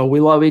Facebook. So we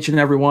love each and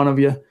every one of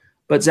you.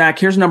 But Zach,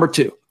 here's number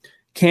 2.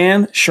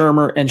 Can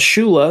Shurmur and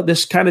Shula,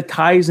 this kind of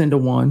ties into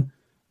one,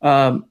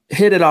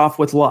 hit it off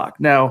with Lock.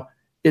 Now,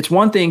 it's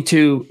one thing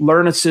to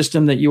learn a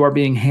system that you are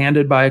being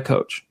handed by a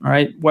coach, all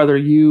right? Whether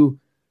you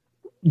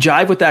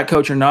jive with that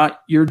coach or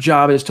not, your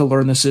job is to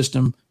learn the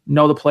system,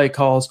 know the play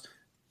calls,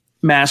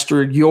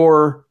 master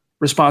your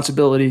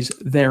responsibilities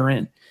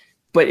therein.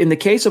 But in the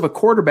case of a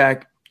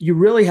quarterback, you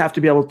really have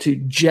to be able to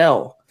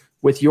gel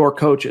with your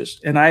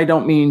coaches. And I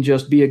don't mean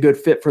just be a good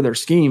fit for their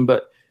scheme,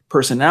 but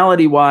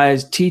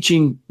personality-wise,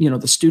 teaching,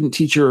 the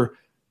student-teacher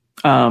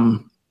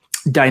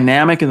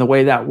dynamic and the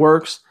way that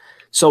works.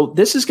 So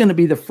this is going to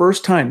be the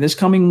first time, this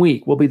coming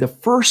week will be the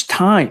first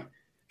time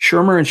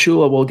Shurmur and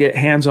Shula will get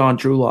hands-on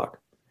Drew Lock.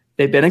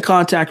 They've been in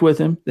contact with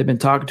him. They've been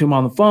talking to him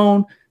on the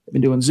phone. They've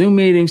been doing Zoom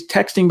meetings,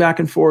 texting back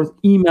and forth,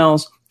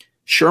 emails.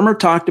 Shurmur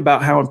talked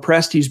about how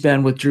impressed he's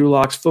been with Drew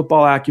Lock's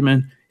football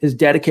acumen, his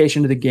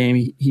dedication to the game.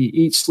 He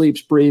eats,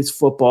 sleeps, breathes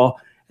football,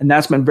 and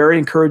that's been very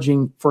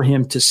encouraging for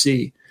him to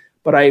see.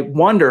 But I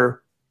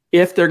wonder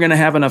if they're going to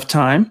have enough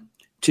time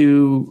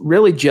to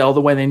really gel the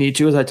way they need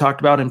to, as I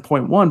talked about in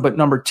point 1. But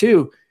number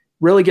 2,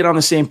 really get on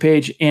the same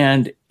page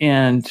and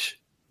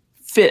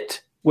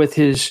fit with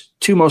his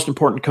 2 most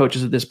important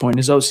coaches at this point,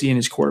 his OC and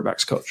his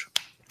quarterback's coach.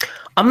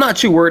 I'm not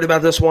too worried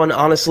about this one,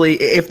 honestly.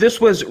 If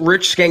this was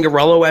Rich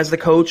Scangarello as the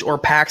coach or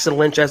Paxton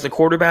Lynch as the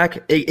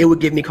quarterback, it would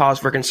give me cause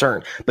for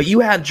concern. But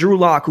you have Drew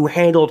Lock, who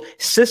handled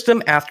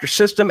system after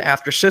system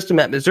after system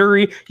at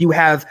Missouri. You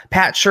have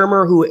Pat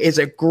Shurmur, who is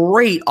a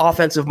great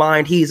offensive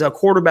mind. He's a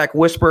quarterback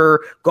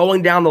whisperer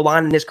going down the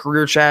line in his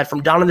career, Chad,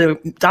 from Donovan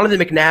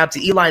McNabb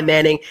to Eli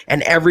Manning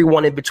and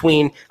everyone in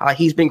between.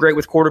 He's been great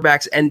with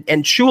quarterbacks, and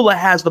Shula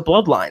has the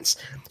bloodlines.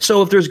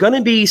 So if there's going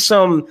to be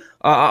some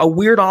a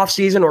weird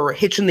offseason or a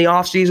hitch in the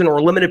offseason or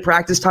a limited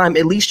practice time,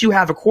 at least you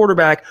have a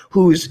quarterback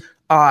who's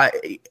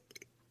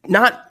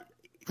not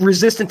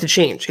resistant to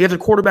change. You have a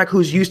quarterback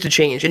who's used to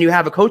change, and you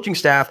have a coaching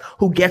staff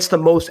who gets the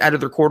most out of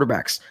their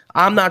quarterbacks.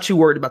 I'm not too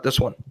worried about this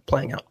one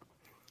playing out.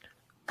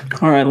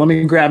 All right, let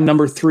me grab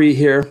number 3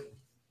 here.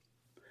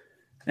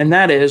 And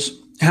that is,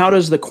 how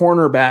does the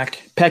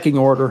cornerback pecking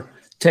order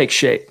take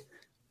shape?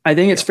 I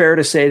think it's fair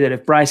to say that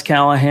if Bryce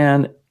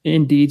Callahan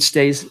indeed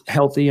stays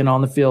healthy and on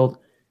the field,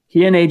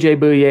 he and A.J.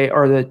 Bouye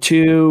are the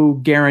 2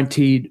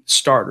 guaranteed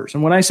starters.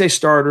 And when I say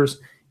starters,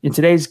 in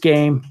today's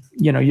game,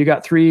 you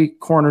got 3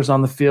 corners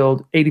on the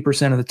field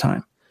 80% of the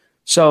time.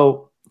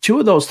 So 2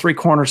 of those 3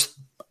 corners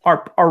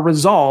are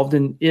resolved,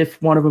 and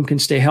if one of them can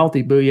stay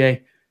healthy,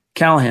 Bouye,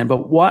 Callahan.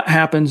 But what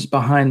happens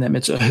behind them?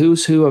 It's a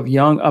who's who of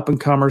young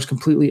up-and-comers,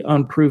 completely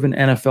unproven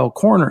NFL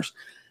corners.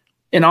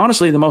 And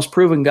honestly, the most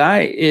proven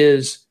guy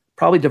is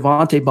probably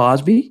Devontae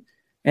Bosby,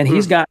 and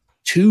he's got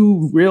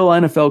 2 real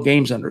NFL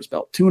games under his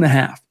belt,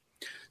 2.5.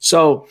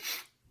 So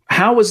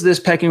how is this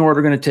pecking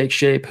order going to take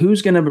shape?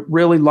 Who's going to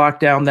really lock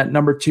down that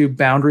number 2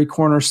 boundary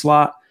corner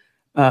spot,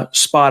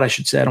 I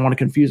should say. I don't want to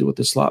confuse it with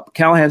the slot.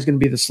 Callahan's going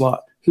to be the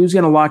slot. Who's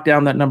going to lock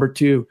down that number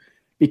 2?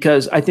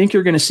 Because I think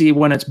you're going to see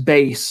when it's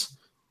base,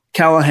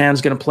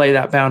 Callahan's going to play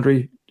that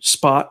boundary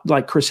spot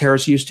like Chris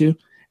Harris used to.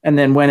 And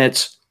then when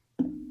it's,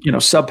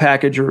 sub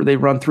package or they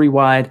run 3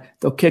 wide,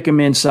 they'll kick him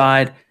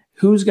inside.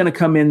 Who's going to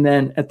come in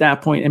then at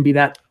that point and be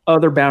that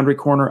other boundary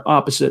corner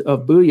opposite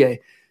of Bouye?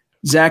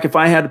 Zach, if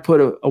I had to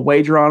put a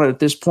wager on it at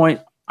this point,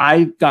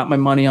 I got my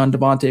money on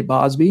Devontae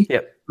Bosby.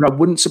 Yep. But it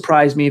wouldn't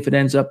surprise me if it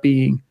ends up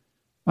being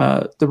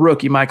the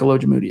rookie, Michael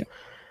Ojemudia.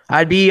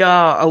 I'd be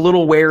a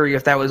little wary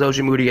if that was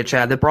Ojemudia,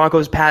 Chad. The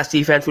Broncos' pass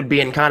defense would be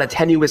in kind of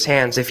tenuous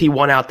hands if he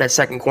won out that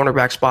second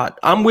cornerback spot.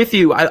 I'm with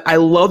you. I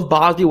love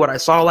Bosby, what I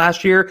saw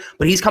last year,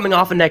 but he's coming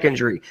off a neck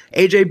injury.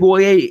 A.J.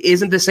 Bouye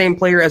isn't the same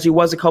player as he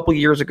was a couple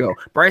years ago.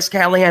 Bryce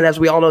Callahan, as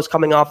we all know, is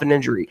coming off an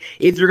injury.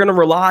 If you're going to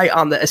rely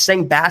on the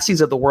Essang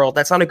Bassis of the world,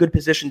 that's not a good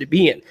position to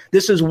be in.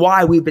 This is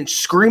why we've been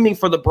screaming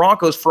for the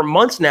Broncos for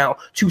months now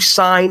to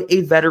sign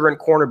a veteran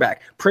cornerback.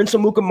 Prince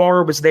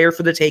Amukamara was there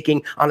for the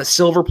taking on a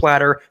silver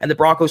platter, and the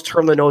Broncos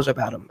turned the nose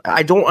about him.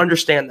 I don't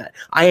understand that.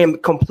 I am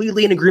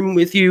completely in agreement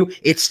with you.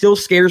 It still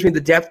scares me,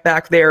 the depth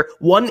back there.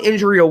 One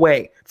injury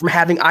away from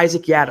having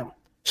Isaac Yiadom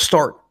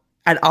start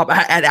at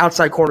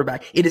outside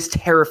cornerback. It is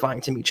terrifying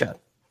to me, Chad.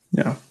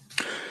 Yeah.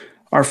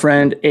 Our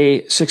friend,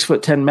 a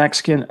 6'10"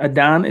 Mexican,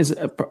 Adan,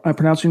 I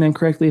pronounced your name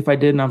correctly? If I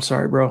didn't, I'm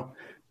sorry, bro.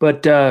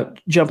 But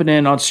jumping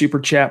in on Super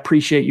Chat,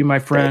 appreciate you, my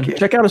friend. You.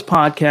 Check out his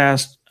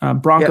podcast,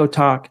 Bronco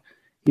Talk.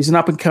 He's an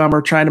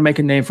up-and-comer trying to make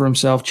a name for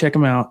himself. Check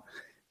him out.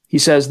 He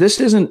says, this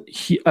isn't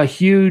a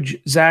huge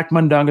Zach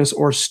Mundungus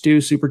or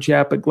Stu Super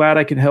Chat, but glad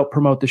I can help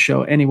promote the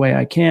show any way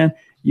I can.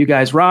 You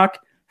guys rock.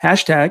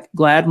 Hashtag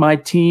glad my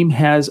team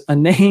has a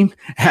name.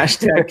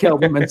 Hashtag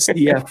Kelberman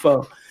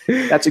CFO.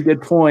 That's a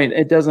good point.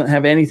 It doesn't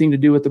have anything to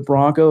do with the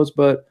Broncos,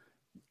 but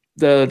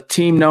the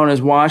team known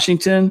as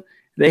Washington,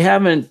 they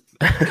haven't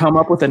come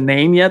up with a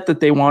name yet that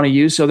they want to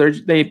use. So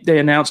they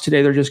announced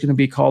today they're just going to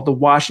be called the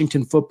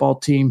Washington Football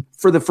Team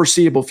for the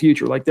foreseeable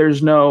future. Like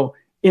there's no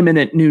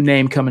imminent new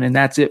name coming in.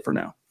 That's it for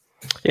now.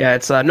 Yeah,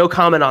 it's no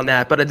comment on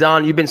that. But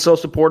Adon, you've been so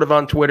supportive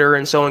on Twitter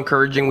and so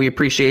encouraging. We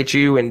appreciate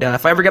you. And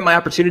if I ever get my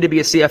opportunity to be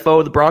a CFO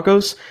of the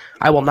Broncos,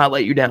 I will not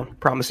let you down.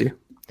 Promise you.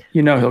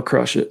 He'll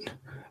crush it.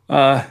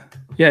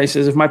 He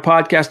says, if my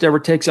podcast ever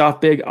takes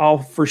off big, I'll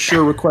for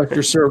sure request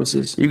your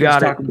services. You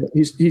got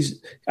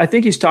it. I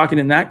think he's talking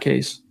in that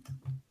case.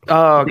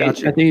 Oh,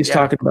 gotcha. I think he's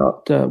talking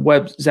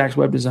about Zach's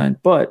web design.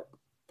 But,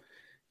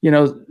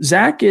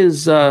 Zach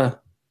is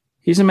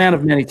he's a man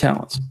of many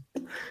talents.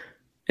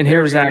 And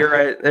here's Zach. You're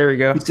right. There we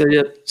go. He said,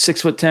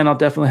 6'10", I'll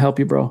definitely help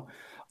you, bro.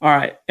 All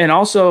right. And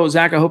also,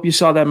 Zach, I hope you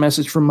saw that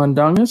message from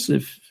Mundungus.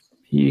 If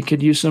he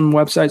could use some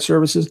website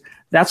services,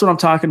 that's what I'm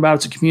talking about.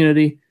 It's a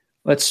community.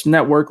 Let's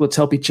network. Let's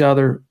help each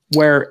other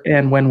where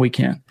and when we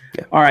can.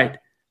 Yeah. All right,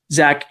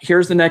 Zach,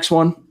 here's the next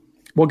one.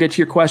 We'll get to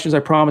your questions.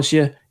 I promise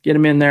you. Get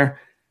them in there.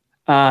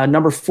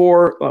 Number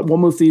 4, we'll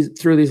move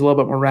through these a little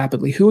bit more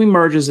rapidly. Who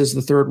emerges as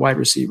the third wide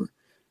receiver?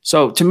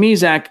 So to me,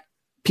 Zach,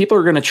 people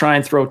are going to try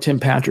and throw Tim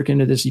Patrick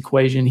into this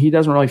equation. He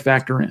doesn't really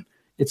factor in.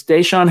 It's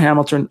Deshaun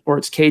Hamilton or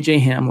it's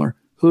KJ Hamler.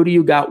 Who do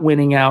you got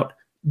winning out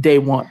day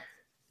one?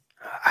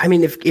 I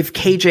mean, if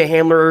KJ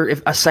Hamler,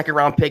 if a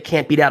second-round pick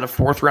can't beat out a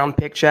fourth-round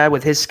pick, Chad,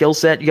 with his skill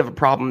set, you have a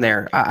problem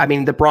there. I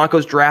mean, the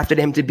Broncos drafted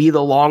him to be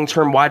the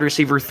long-term wide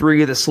receiver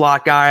 3, the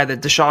slot guy, the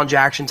Deshaun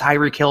Jackson,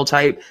 Tyreek Hill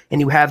type,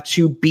 and you have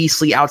 2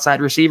 beastly outside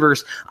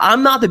receivers.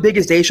 I'm not the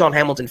biggest Deshaun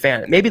Hamilton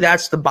fan. Maybe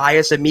that's the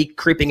bias of me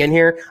creeping in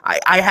here.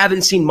 I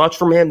haven't seen much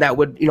from him that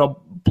would,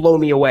 blow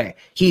me away.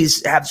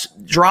 He's has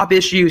drop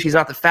issues. He's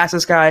not the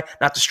fastest guy,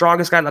 not the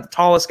strongest guy, not the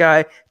tallest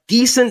guy.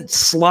 Decent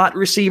slot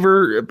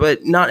receiver,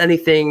 but not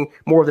anything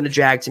more than a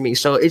jag to me.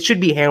 So it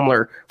should be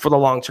Hamler for the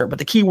long term. But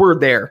the key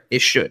word there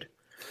is should.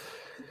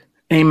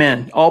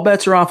 Amen. All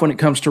bets are off when it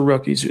comes to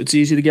rookies. It's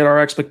easy to get our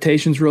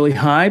expectations really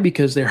high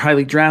because they're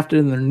highly drafted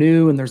and they're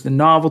new and there's the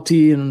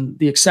novelty and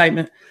the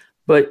excitement.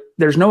 But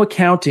there's no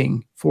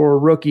accounting for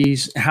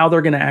rookies, how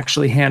they're going to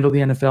actually handle the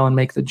NFL and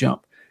make the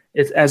jump.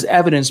 It's as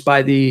evidenced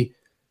by the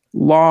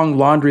long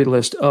laundry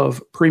list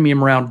of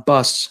premium round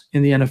busts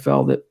in the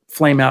NFL that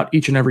flame out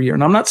each and every year.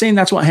 And I'm not saying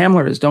that's what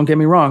Hamler is, don't get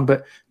me wrong,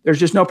 but there's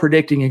just no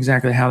predicting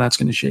exactly how that's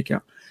going to shake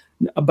out.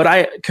 But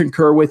I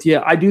concur with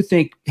you. I do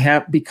think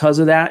because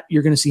of that,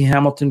 you're going to see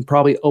Hamilton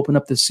probably open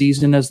up the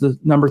season as the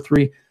number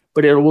 3,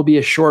 but it will be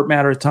a short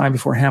matter of time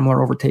before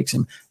Hamler overtakes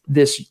him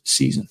this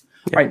season.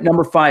 Yeah. All right,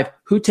 number 5,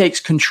 who takes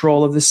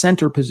control of the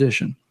center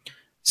position?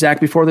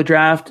 Zach, before the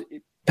draft,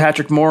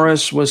 Patrick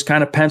Morris was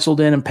kind of penciled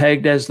in and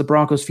pegged as the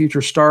Broncos'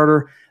 future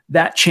starter.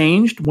 That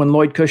changed when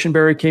Lloyd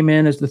Cushenberry came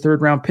in as the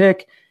 3rd-round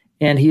pick,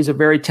 and he's a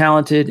very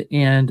talented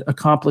and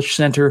accomplished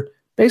center,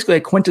 basically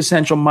a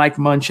quintessential Mike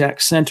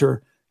Munchak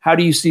center. How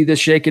do you see this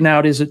shaking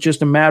out? Is it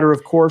just a matter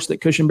of course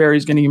that Cushenberry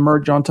is going to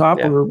emerge on top,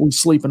 or are we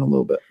sleeping a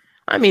little bit?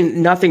 I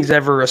mean, nothing's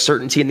ever a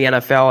certainty in the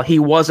NFL. He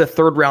was a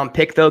third-round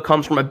pick, though,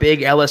 comes from a big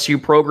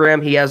LSU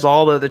program. He has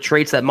all the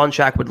traits that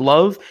Munchak would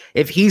love.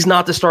 If he's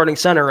not the starting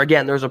center,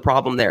 again, there's a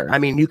problem there. I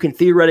mean, you can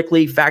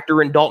theoretically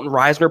factor in Dalton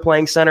Reisner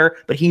playing center,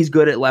 but he's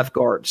good at left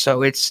guard.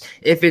 So if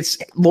it's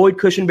Lloyd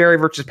Cushenberry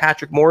versus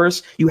Patrick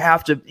Morris,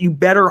 you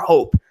better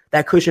hope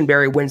that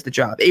Cushenberry wins the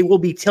job. It will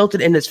be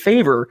tilted in his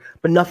favor,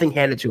 but nothing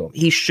handed to him.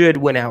 He should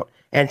win out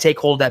and take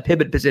hold of that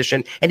pivot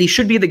position. And he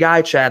should be the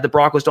guy, Chad, the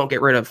Broncos don't get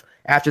rid of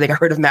after they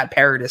got rid of Matt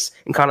Paradis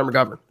and Connor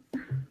McGovern.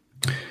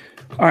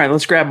 All right,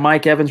 let's grab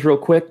Mike Evans real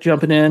quick,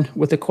 jumping in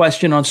with a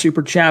question on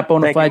Super Chat,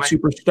 Bonafide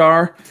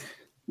Superstar.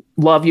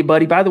 Love you,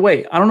 buddy. By the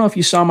way, I don't know if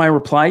you saw my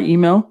reply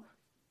email.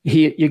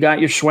 You got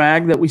your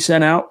swag that we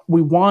sent out.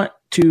 We want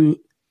to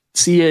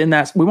see you in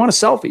that. We want a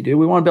selfie, dude.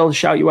 We want to be able to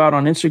shout you out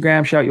on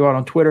Instagram, shout you out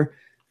on Twitter.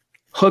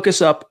 Hook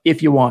us up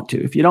if you want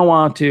to. If you don't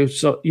want to,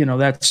 so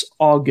that's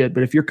all good.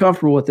 But if you're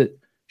comfortable with it,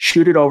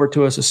 shoot it over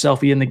to us, a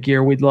selfie in the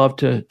gear. We'd love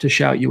to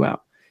shout you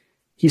out.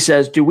 He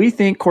says, do we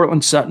think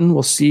Courtland Sutton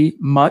will see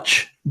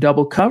much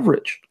double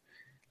coverage?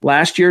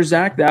 Last year,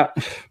 Zach,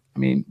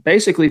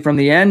 basically from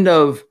the end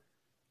of,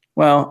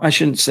 well, I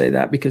shouldn't say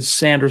that because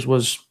Sanders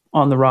was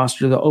on the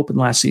roster that opened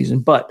last season.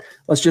 But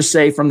let's just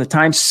say from the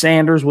time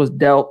Sanders was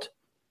dealt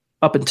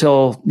up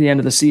until the end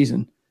of the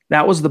season,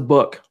 that was the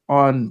book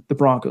on the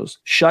Broncos.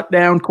 Shut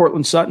down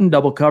Courtland Sutton,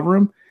 double cover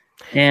him,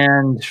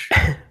 and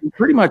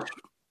pretty much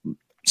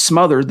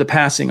smothered the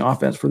passing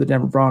offense for the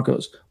Denver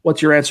Broncos.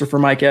 What's your answer for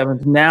Mike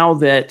Evans now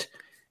that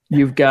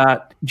you've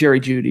got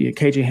Jerry Jeudy and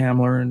KJ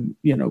Hamler and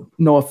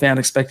Noah Fant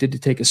expected to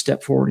take a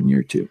step forward in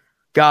year 2?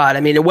 God,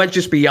 it went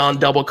just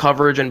beyond double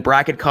coverage and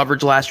bracket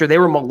coverage last year. They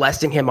were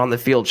molesting him on the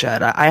field,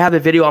 Chad. I have a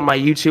video on my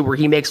YouTube where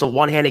he makes a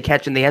one-handed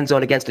catch in the end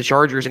zone against the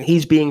Chargers, and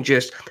he's being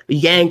just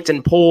yanked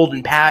and pulled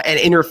and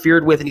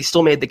interfered with, and he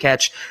still made the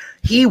catch.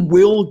 He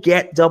will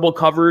get double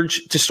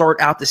coverage to start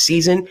out the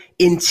season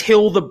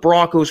until the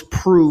Broncos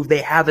prove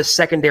they have a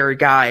secondary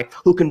guy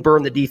who can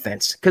burn the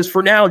defense. Because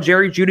for now,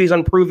 Jerry Jeudy's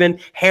unproven,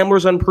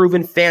 Hamler's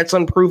unproven, Fant's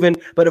unproven.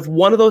 But if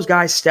one of those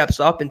guys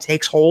steps up and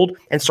takes hold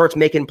and starts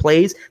making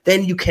plays,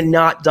 then you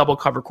cannot double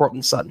cover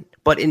Courtland Sutton.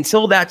 But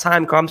until that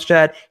time comes,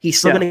 Chad, he's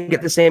still going to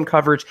get the same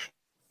coverage.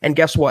 And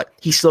guess what?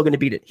 He's still going to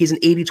beat it. He's an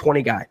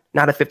 80-20 guy,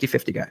 not a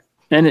 50-50 guy.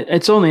 And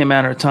it's only a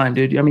matter of time,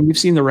 dude. You've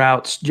seen the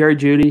routes. Jerry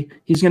Jeudy,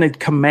 he's going to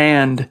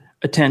command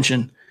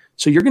attention.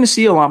 So you're going to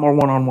see a lot more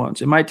one-on-ones.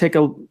 It might take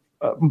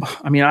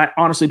I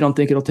honestly don't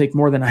think it'll take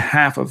more than a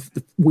half of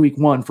the week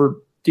 1 for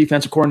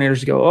defensive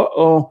coordinators to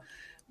go,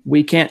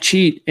 we can't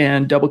cheat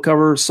and double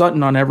cover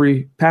Sutton on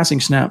every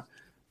passing snap.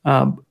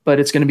 But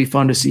it's going to be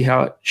fun to see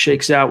how it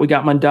shakes out. We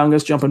got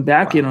Mundungus jumping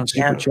back in on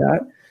Super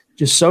Chat.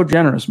 Just so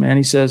generous, man.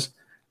 He says,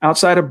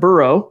 outside of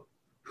Burrow,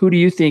 who do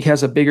you think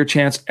has a bigger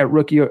chance at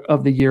Rookie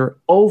of the Year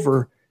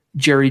over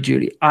Jerry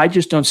Jeudy? I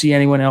just don't see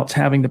anyone else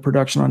having the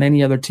production on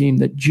any other team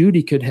that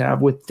Jeudy could have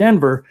with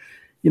Denver.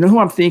 You know who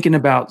I'm thinking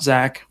about,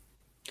 Zach?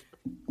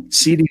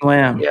 CeeDee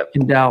Lamb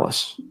in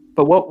Dallas.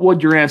 But what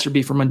would your answer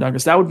be for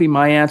Mundungus? That would be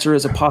my answer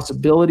as a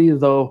possibility,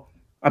 though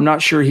I'm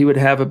not sure he would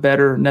have a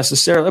better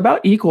necessarily.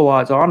 About equal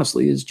odds,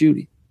 honestly, is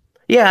Jeudy.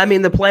 Yeah,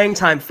 the playing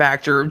time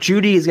factor,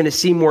 Jeudy is going to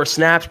see more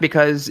snaps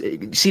because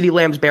CeeDee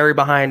Lamb's buried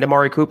behind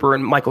Amari Cooper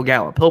and Michael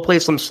Gallup. He'll play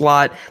some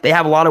slot. They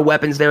have a lot of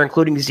weapons there,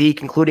 including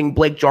Zeke, including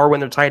Blake Jarwin,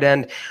 their tight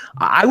end.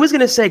 I was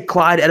going to say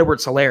Clyde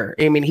Edwards-Helaire.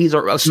 He's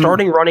a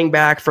starting running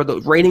back for the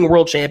reigning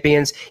world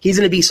champions. He's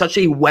going to be such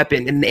a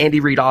weapon in the Andy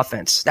Reid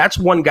offense. That's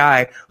one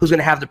guy who's going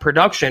to have the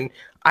production.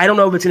 I don't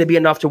know if it's going to be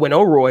enough to win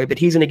O'Roy, but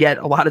he's going to get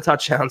a lot of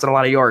touchdowns and a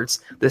lot of yards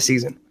this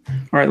season.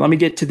 All right, let me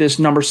get to this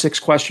number 6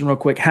 question real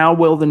quick. How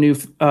will the new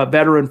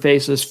veteran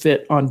faces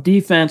fit on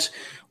defense?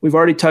 We've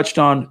already touched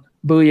on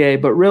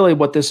Bouye, but really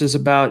what this is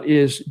about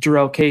is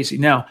Jurrell Casey.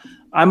 Now,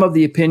 I'm of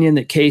the opinion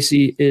that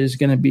Casey is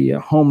going to be a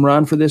home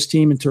run for this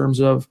team in terms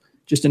of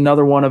just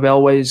another one of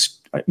Elway's.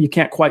 You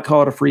can't quite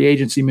call it a free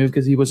agency move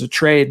because he was a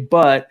trade,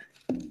 but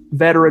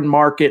veteran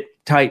market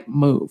type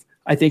move.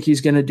 I think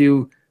he's going to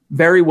do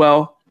very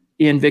well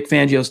in Vic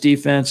Fangio's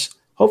defense.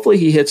 Hopefully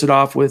he hits it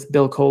off with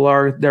Bill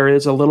Kollar. There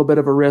is a little bit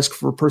of a risk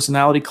for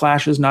personality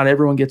clashes. Not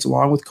everyone gets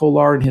along with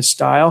Kollar and his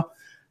style.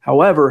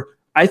 However,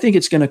 I think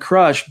it's going to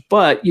crush,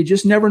 but you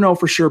just never know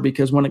for sure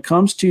because when it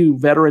comes to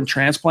veteran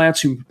transplants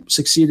who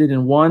succeeded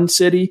in one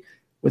city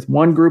with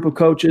one group of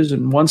coaches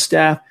and one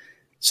staff,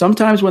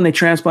 sometimes when they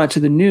transplant to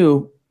the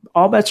new,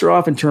 all bets are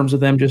off in terms of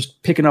them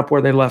just picking up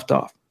where they left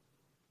off.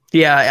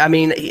 Yeah,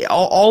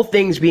 all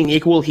things being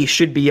equal, he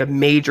should be a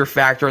major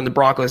factor in the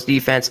Broncos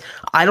defense.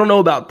 I don't know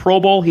about Pro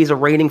Bowl. He's a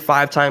reigning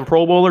 5-time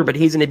Pro Bowler, but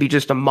he's going to be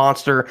just a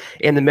monster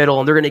in the middle,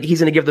 and he's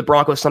going to give the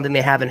Broncos something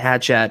they haven't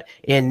had, Chad,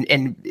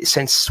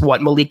 since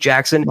Malik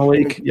Jackson,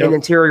 an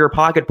interior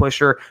pocket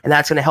pusher, and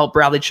that's going to help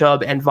Bradley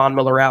Chubb and Von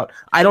Miller out.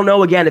 I don't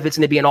know, again, if it's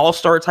going to be an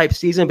all-star type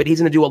season, but he's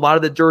going to do a lot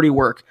of the dirty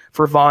work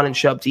for Von and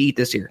Chubb to eat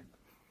this year.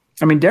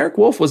 Derek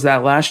Wolfe was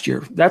that last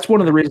year. That's one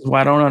of the reasons why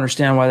I don't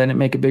understand why they didn't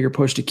make a bigger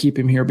push to keep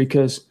him here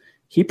because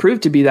he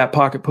proved to be that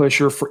pocket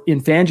pusher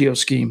in Fangio's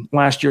scheme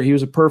last year. He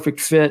was a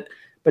perfect fit,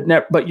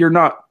 but you're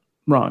not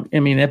wrong.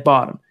 At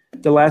bottom.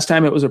 the last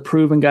time it was a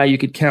proven guy you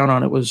could count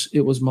on, it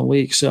was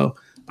Malik. So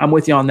I'm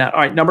with you on that. All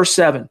right, number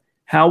 7.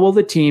 How will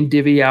the team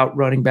divvy out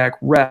running back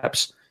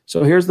reps?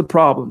 So here's the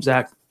problem,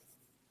 Zach.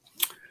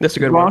 That's a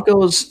good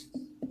Broncos,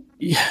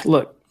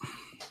 look,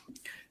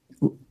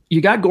 you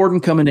got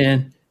Gordon coming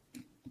in.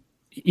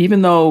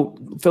 Even though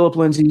Phillip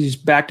Lindsay's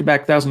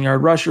back-to-back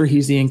 1,000-yard rusher,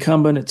 he's the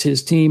incumbent. It's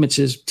his team. It's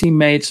his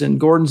teammates, and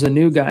Gordon's a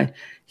new guy.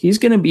 He's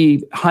going to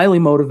be highly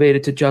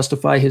motivated to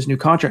justify his new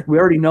contract. We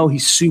already know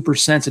he's super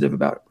sensitive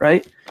about it,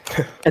 right?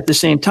 At the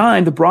same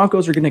time, the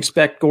Broncos are going to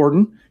expect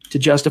Gordon to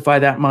justify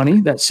that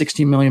money, that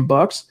 $16 million,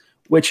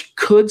 which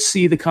could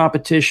see the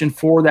competition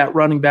for that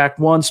running back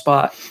 1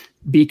 spot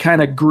be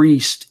kind of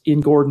greased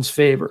in Gordon's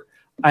favor.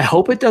 I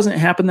hope it doesn't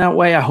happen that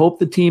way. I hope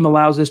the team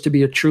allows this to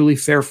be a truly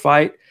fair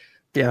fight.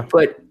 Yeah.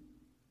 But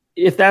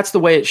if that's the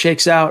way it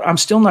shakes out, I'm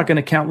still not going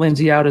to count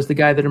Lindsay out as the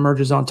guy that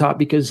emerges on top,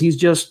 because he's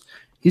just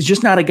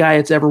not a guy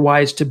it's ever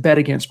wise to bet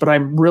against. But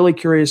I'm really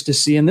curious to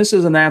see, and this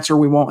is an answer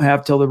we won't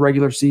have till the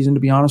regular season, to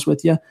be honest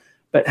with you,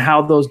 but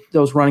how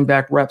those running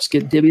back reps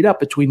get divvied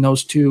up between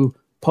those two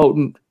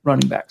potent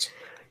running backs.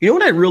 You know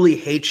what I really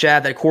hate,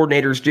 Chad, that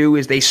coordinators do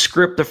is they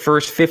script the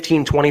first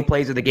 15, 20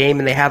 plays of the game,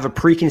 and they have a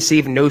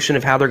preconceived notion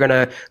of how they're going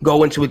to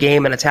go into a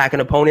game and attack an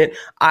opponent.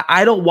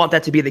 I don't want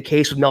that to be the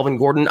case with Melvin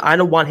Gordon. I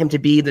don't want him to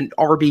be the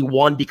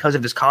RB1 because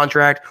of his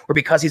contract or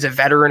because he's a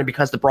veteran and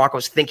because the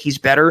Broncos think he's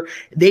better.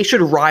 They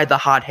should ride the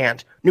hot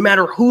hand. No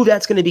matter who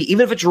that's going to be,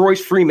 even if it's Royce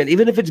Freeman,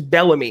 even if it's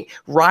Bellamy,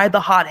 ride the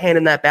hot hand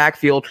in that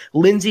backfield.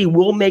 Lindsay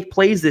will make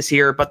plays this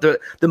year, but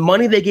the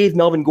money they gave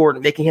Melvin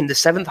Gordon, making him the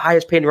 7th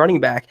highest paid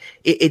running back,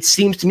 it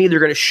seems to me they're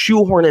going to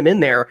shoehorn him in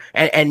there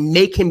and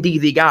make him be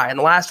the guy. And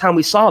the last time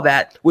we saw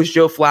that was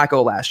Joe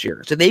Flacco last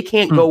year. So they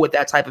can't go with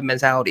that type of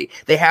mentality.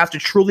 They have to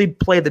truly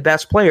play the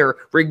best player,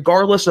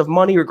 regardless of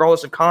money,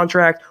 regardless of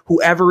contract,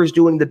 whoever is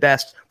doing the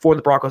best for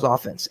the Broncos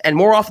offense. And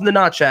more often than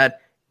not, Chad,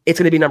 it's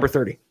going to be number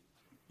 30.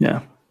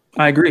 Yeah.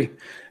 I agree.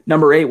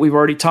 Number 8, we've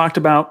already talked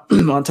about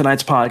on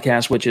tonight's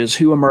podcast, which is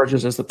who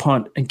emerges as the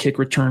punt and kick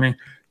returning.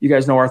 You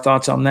guys know our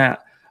thoughts on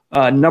that.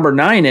 Number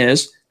 9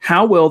 is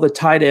how will the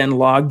tight end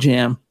log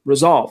jam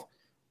resolve?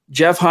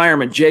 Jeff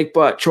Hireman, Jake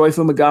Butt, Troy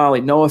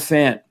Fumagalli, Noah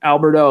Fant,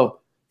 Albert O.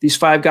 These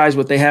 5 guys,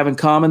 what they have in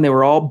common, they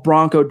were all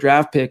Bronco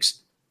draft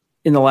picks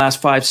in the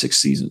last 5-6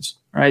 seasons.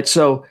 Right?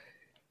 So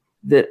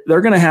they're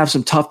going to have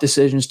some tough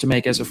decisions to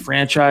make as a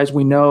franchise.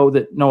 We know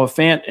that Noah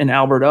Fant and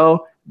Albert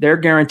O, they're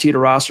guaranteed a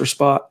roster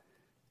spot.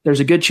 There's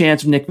a good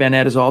chance Nick Van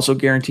Ed is also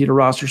guaranteed a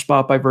roster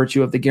spot by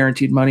virtue of the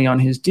guaranteed money on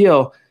his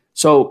deal.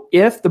 So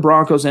if the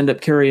Broncos end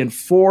up carrying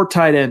 4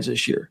 tight ends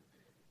this year,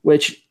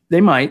 which they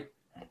might,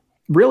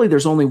 really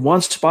there's only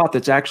one spot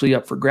that's actually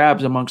up for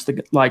grabs amongst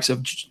the likes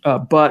of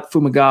Butt,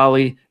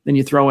 Fumagalli. Then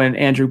you throw in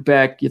Andrew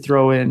Beck. You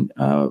throw in,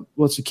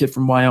 what's the kid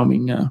from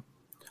Wyoming?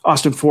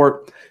 Austin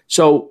Fort.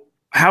 So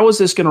how is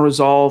this going to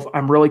resolve?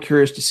 I'm really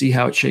curious to see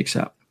how it shakes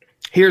out.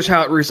 Here's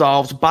how it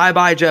resolves.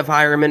 Bye-bye, Jeff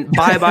Hireman.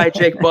 Bye-bye,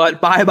 Jake Butt.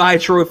 Bye-bye,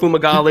 Troy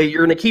Fumagalli.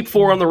 You're going to keep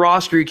 4 on the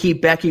roster. You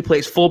keep Beck. He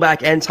plays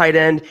fullback and tight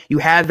end. You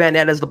have Van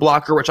Ed as the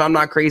blocker, which I'm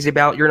not crazy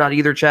about. You're not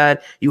either, Chad.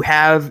 You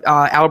have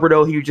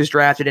Alberto, who you just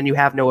drafted, and you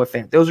have Noah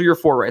Fant. Those are your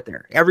 4 right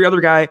there. Every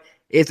other guy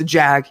is a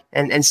jag,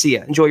 and see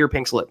ya. Enjoy your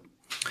pink slip.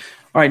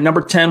 All right,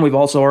 number 10, we've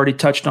also already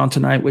touched on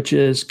tonight, which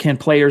is can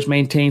players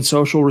maintain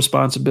social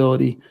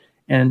responsibility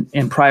and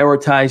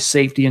prioritize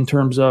safety in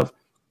terms of,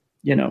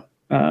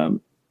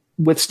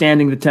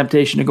 withstanding the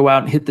temptation to go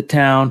out and hit the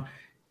town.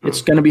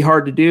 It's going to be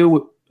hard to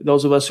do.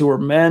 Those of us who are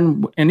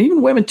men and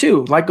even women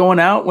too, like going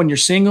out when you're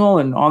single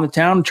and on the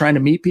town and trying to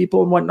meet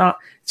people and whatnot.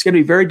 It's going to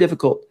be very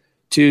difficult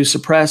to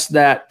suppress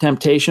that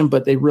temptation,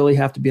 but they really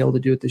have to be able to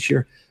do it this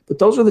year. But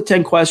those are the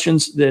 10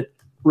 questions that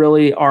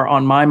really are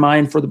on my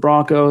mind for the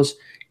Broncos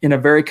in a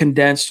very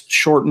condensed,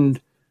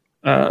 shortened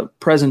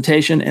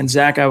presentation. And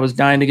Zach, I was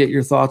dying to get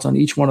your thoughts on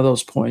each one of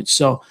those points.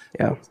 So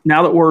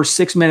now that we're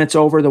 6 minutes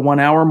over the 1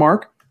 hour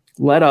mark,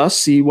 let us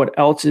see what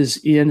else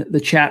is in the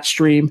chat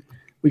stream.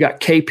 We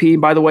got KP.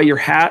 By the way, your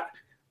hat,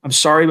 I'm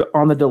sorry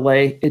on the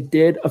delay.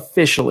 It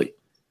officially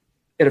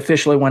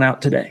went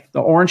out today. The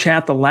orange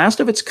hat, the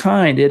last of its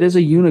kind. It is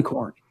a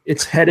unicorn.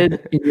 It's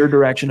headed in your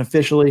direction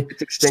officially.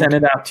 Send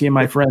it out to you,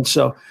 my friend.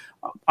 So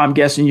I'm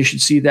guessing you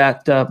should see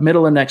that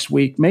middle of next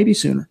week, maybe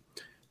sooner.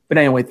 But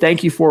anyway,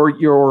 thank you for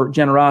your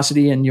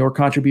generosity and your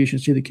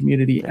contributions to the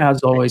community.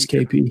 As always,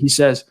 KP. He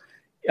says,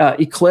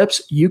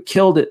 Eclipse, you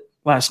killed it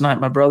last night,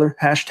 my brother.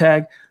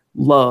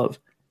 #love.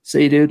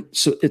 Say, dude,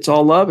 so it's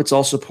all love. It's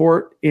all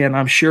support. And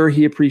I'm sure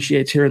he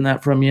appreciates hearing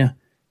that from you.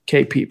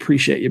 KP,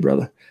 appreciate you,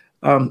 brother.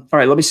 All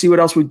right, let me see what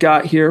else we've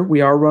got here.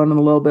 We are running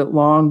a little bit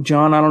long.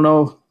 John, I don't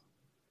know.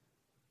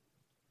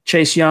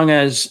 Chase Young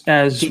as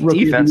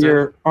rookie of the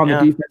year on the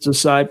defensive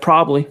side.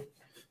 Probably.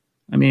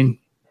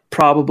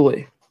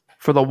 Probably.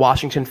 For the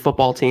Washington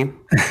football team.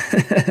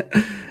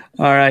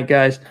 All right,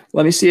 guys.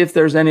 Let me see if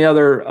there's any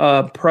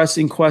other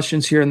pressing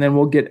questions here, and then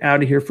we'll get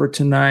out of here for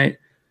tonight.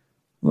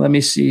 Let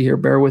me see here.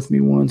 Bear with me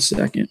 1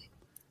 second.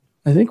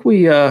 I know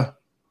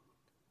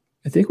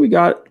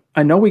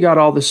we got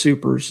all the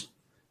supers.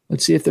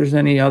 Let's see if there's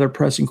any other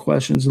pressing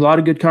questions. A lot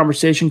of good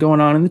conversation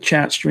going on in the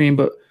chat stream,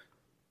 but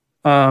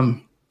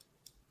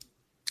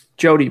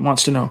Jody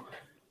wants to know,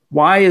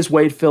 why is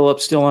Wade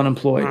Phillips still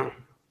unemployed?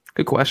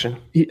 Good question.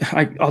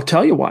 I'll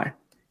tell you why.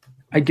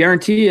 I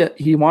guarantee you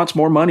he wants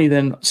more money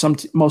than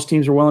most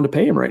teams are willing to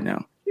pay him right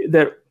now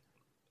that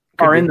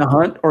are in the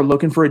hunt or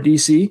looking for a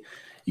DC.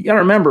 You got to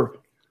remember,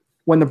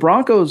 when the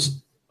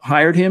Broncos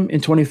hired him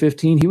in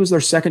 2015, he was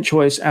their second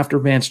choice after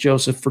Vance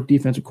Joseph for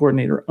defensive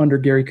coordinator under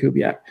Gary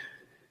Kubiak.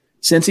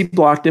 Since he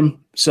blocked him,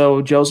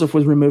 so Joseph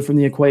was removed from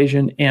the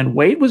equation, and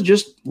Wade was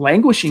just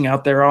languishing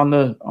out there on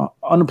the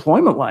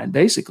unemployment line,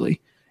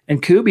 basically.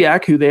 And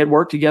Kubiak, who they had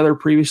worked together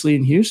previously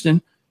in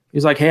Houston,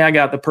 he's like, hey, I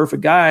got the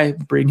perfect guy.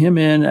 Bring him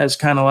in as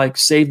kind of like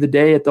save the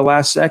day at the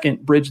last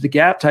second, bridge the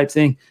gap type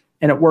thing.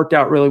 And it worked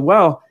out really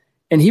well.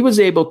 And he was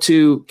able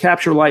to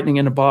capture lightning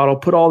in a bottle,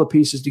 put all the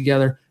pieces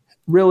together,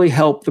 really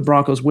help the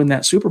Broncos win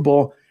that Super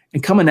Bowl.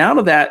 And coming out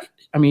of that,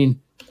 I mean,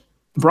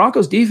 the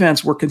Broncos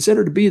defense were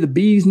considered to be the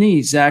bee's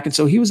knees, Zach. And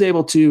so he was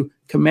able to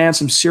command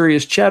some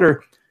serious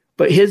cheddar.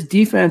 But his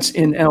defense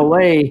in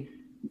LA,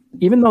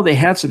 even though they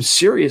had some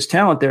serious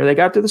talent there, they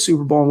got to the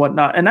Super Bowl and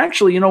whatnot. And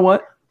actually, you know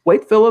what?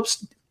 Wade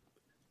Phillips,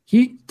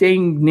 he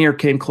dang near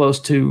came close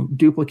to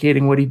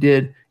duplicating what he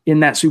did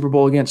in that Super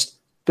Bowl against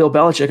Bill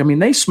Belichick. I mean,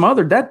 they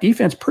smothered that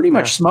defense, pretty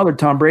much smothered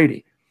Tom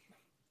Brady.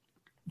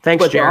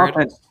 Thanks,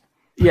 Jared.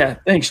 Yeah,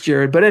 thanks,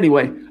 Jared. But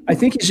anyway, I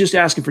think he's just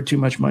asking for too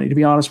much money, to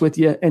be honest with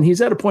you. And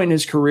he's at a point in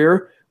his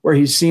career where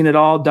he's seen it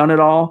all, done it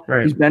all.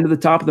 Right. He's been to the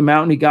top of the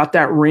mountain. He got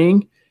that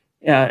ring.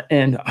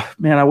 And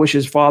man, I wish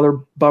his father,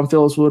 Bum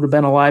Phillips, would have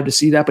been alive to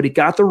see that. But he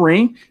got the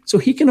ring, so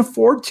he can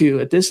afford to.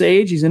 At this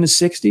age, he's in his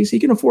 60s. He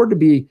can afford to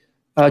be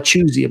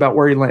choosy about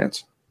where he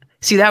lands.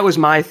 See, that was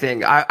my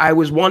thing. I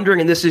was wondering,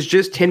 and this is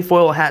just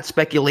tinfoil hat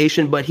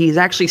speculation, but he's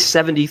actually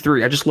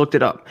 73. I just looked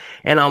it up.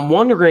 And I'm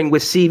wondering,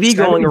 with CV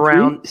going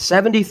around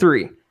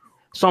 73.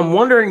 So I'm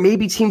wondering,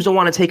 maybe teams don't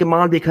want to take him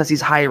on because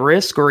he's high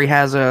risk or he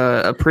has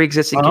a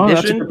pre-existing condition.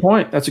 That's a good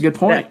point. That's a good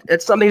point.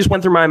 It's something that just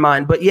went through my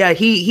mind. But yeah,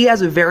 he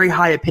has a very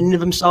high opinion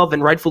of himself,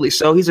 and rightfully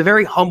so. He's a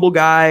very humble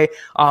guy,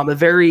 a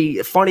very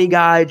funny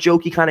guy,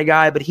 jokey kind of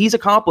guy, but he's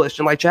accomplished.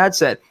 And like Chad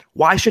said,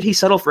 why should he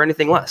settle for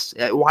anything less?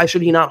 Why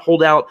should he not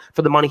hold out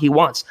for the money he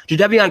wants?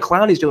 Jadeveon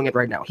Clowney's doing it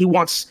right now. He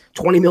wants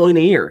 $20 million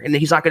a year, and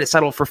he's not going to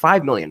settle for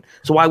 $5 million.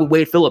 So why would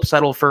Wade Phillips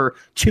settle for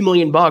 $2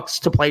 million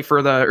to play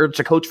for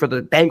to coach for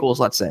the Bengals?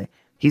 Let's say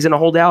he's going to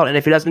hold out, and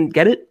if he doesn't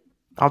get it,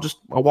 I'll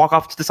walk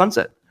off to the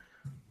sunset.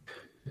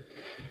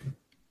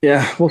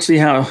 Yeah, we'll see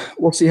how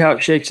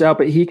it shakes out.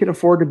 But he can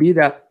afford to be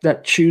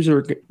that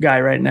chooser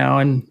guy right now,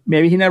 and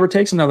maybe he never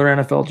takes another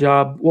NFL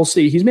job. We'll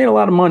see. He's made a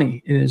lot of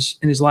money in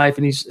his life,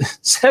 and he's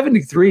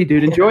 73,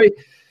 dude. Enjoy.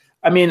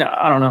 I mean,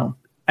 I don't know.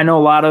 I know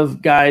a lot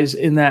of guys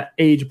in that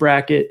age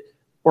bracket,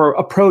 or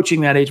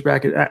approaching that age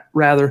bracket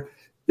rather,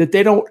 that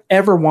they don't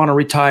ever want to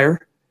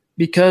retire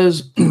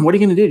because what are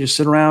you going to do? Just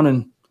sit around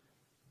and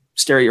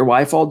stare at your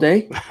wife all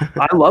day?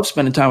 I love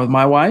spending time with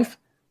my wife.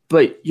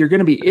 But you're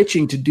going to be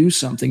itching to do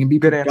something and be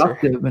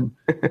productive. And,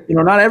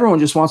 not everyone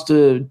just wants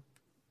to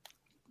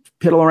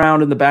piddle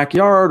around in the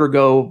backyard or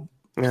go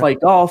play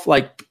golf.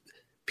 Like,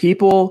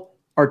 people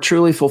are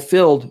truly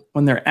fulfilled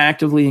when they're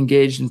actively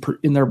engaged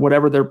in their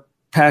whatever their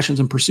passions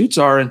and pursuits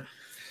are. And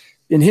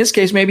in his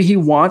case, maybe he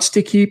wants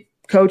to keep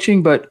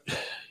coaching, but,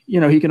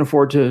 he can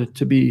afford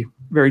to be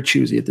very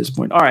choosy at this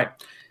point. All right.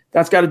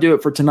 That's got to do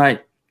it for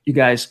tonight, you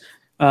guys.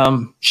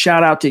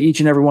 Shout out to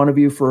each and every one of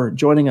you for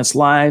joining us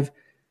live.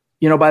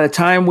 By the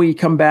time we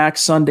come back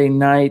Sunday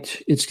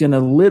night, it's going to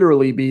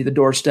literally be the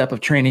doorstep of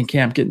training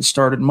camp getting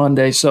started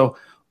Monday. So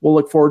we'll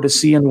look forward to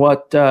seeing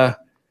what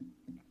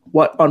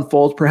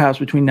unfolds perhaps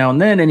between now and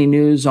then. Any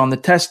news on the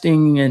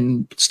testing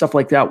and stuff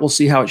like that, we'll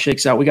see how it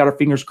shakes out. We got our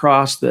fingers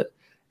crossed that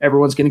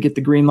everyone's going to get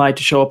the green light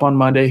to show up on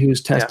Monday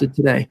who's tested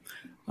today.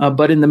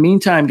 But in the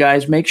meantime,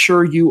 guys, make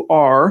sure you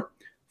are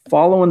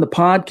following the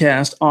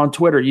podcast on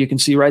Twitter. You can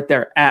see right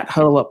there at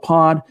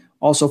HuddleUpPod.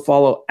 Also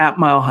follow at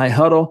Mile High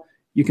Huddle.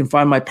 You can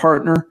find my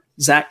partner,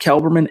 Zach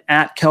Kelberman,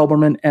 at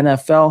Kelberman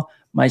NFL,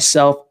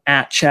 myself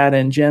at Chad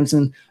and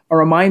Jensen. A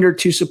reminder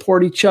to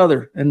support each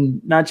other,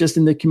 and not just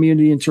in the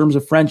community in terms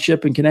of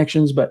friendship and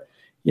connections, but,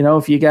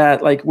 if you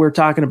got, like we're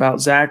talking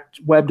about, Zach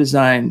Web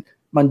Design,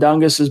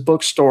 Mundungus'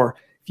 bookstore.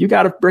 If you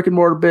got a brick and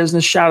mortar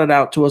business, shout it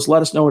out to us.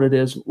 Let us know what it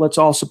is. Let's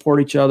all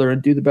support each other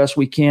and do the best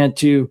we can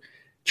to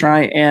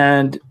try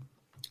and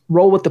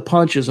roll with the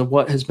punches of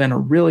what has been a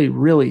really,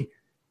 really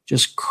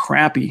just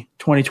crappy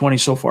 2020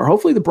 so far.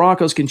 Hopefully the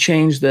Broncos can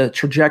change the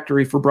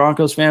trajectory for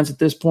Broncos fans at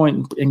this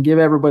point and give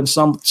everyone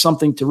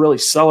something to really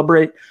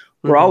celebrate.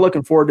 We're all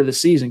looking forward to the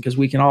season because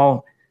we can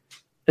all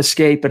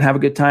escape and have a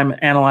good time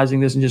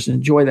analyzing this and just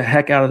enjoy the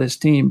heck out of this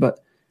team.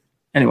 But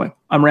anyway,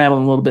 I'm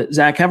rambling a little bit.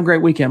 Zach, have a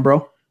great weekend,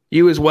 bro.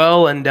 You as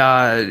well, and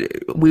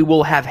we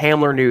will have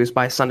Hamler news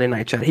by Sunday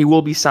night, Chad. He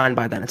will be signed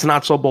by then. It's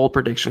not so bold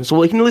prediction. So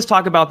we can at least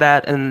talk about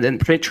that, and then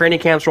training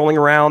camp's rolling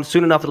around.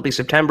 Soon enough, it'll be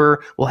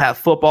September. We'll have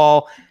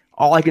football.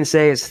 All I can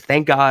say is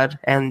thank God,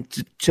 and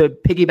to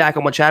piggyback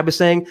on what Chad was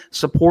saying,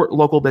 support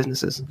local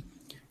businesses.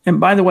 And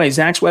by the way,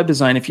 Zach's Web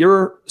Design, if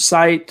your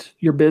site,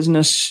 your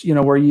business,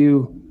 where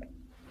you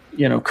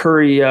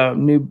curry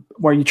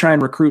where you try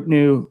and recruit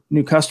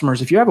new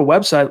customers, if you have a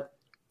website,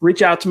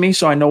 reach out to me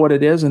so I know what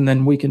it is, and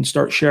then we can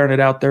start sharing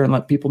it out there and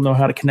let people know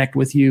how to connect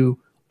with you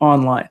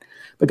online.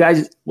 But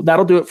guys,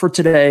 that'll do it for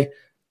today.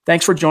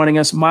 Thanks for joining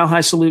us. Mile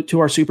high salute to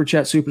our Super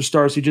Chat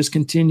superstars who just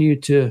continue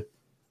to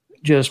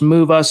just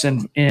move us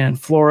and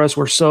floor us.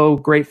 We're so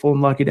grateful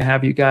and lucky to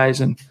have you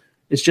guys. And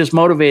it's just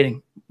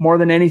motivating. More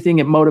than anything,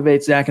 it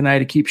motivates Zach and I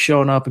to keep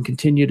showing up and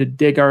continue to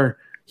dig our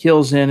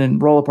heels in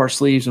and roll up our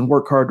sleeves and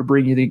work hard to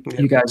bring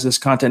you guys this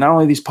content, not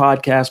only these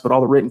podcasts, but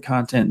all the written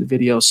content and the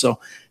videos. So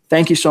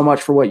thank you so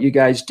much for what you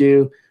guys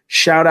do.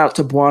 Shout out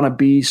to Buona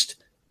Beast.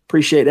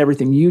 Appreciate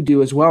everything you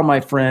do as well, my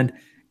friend.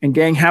 And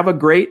gang, have a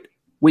great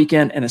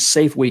weekend and a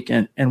safe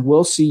weekend. And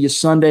we'll see you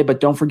Sunday. But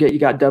don't forget, you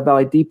got Dove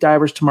Valley Deep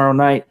Divers tomorrow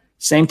night,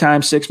 same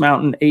time, 6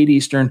 Mountain, 8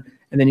 Eastern.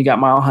 And then you got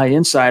Mile High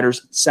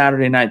Insiders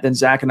Saturday night. Then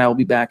Zach and I will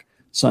be back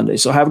Sunday.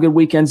 So have a good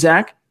weekend,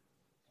 Zach.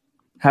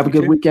 Have a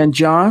good weekend,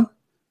 John.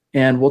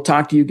 And we'll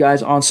talk to you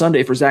guys on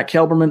Sunday. For Zach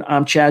Kelberman,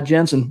 I'm Chad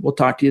Jensen. We'll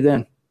talk to you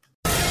then.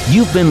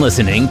 You've been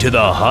listening to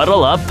the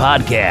Huddle Up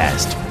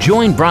Podcast.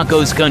 Join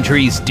Broncos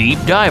Country's deep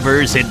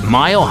divers at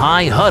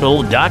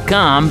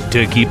milehighhuddle.com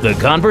to keep the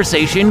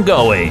conversation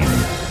going.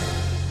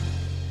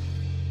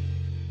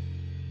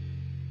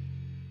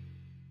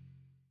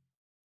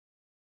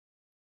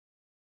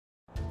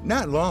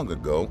 Not long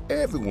ago,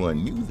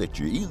 everyone knew that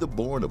you're either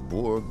born a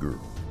boy or a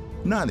girl.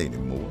 Not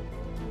anymore.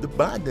 The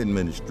Biden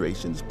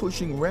administration is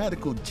pushing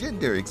radical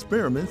gender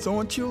experiments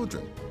on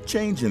children,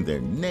 changing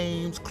their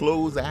names,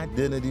 clothes,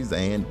 identities,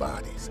 and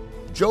bodies.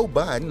 Joe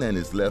Biden and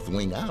his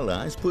left-wing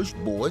allies push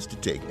boys to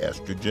take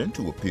estrogen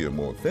to appear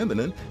more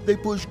feminine. They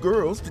push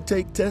girls to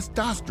take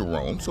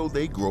testosterone so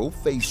they grow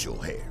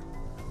facial hair.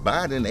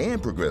 Biden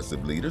and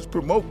progressive leaders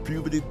promote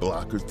puberty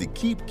blockers to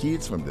keep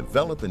kids from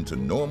developing to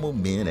normal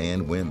men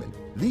and women.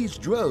 These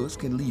drugs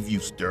can leave you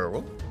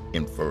sterile,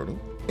 infertile,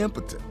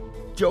 impotent.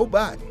 Joe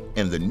Biden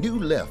and the New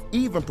Left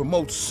even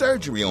promote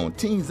surgery on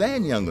teens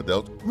and young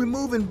adults,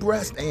 removing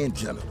breasts and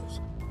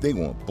genitals. They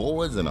want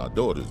boys in our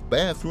daughters'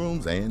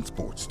 bathrooms and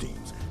sports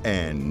teams.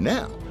 And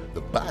now,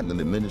 the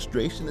Biden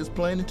administration is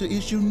planning to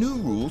issue new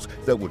rules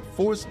that would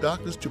force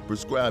doctors to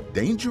prescribe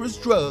dangerous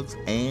drugs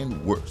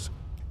and worse.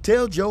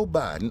 Tell Joe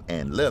Biden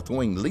and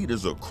left-wing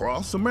leaders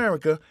across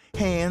America,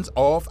 hands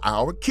off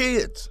our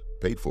kids.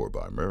 Paid for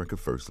by America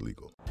First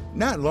Legal.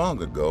 Not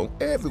long ago,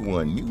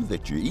 everyone knew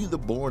that you're either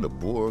born a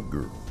boy or a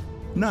girl.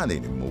 Not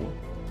anymore.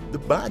 The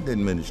Biden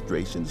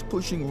administration is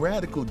pushing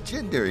radical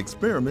gender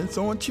experiments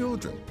on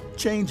children,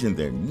 changing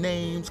their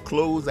names,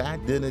 clothes,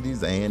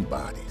 identities, and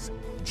bodies.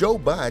 Joe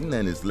Biden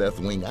and his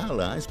left-wing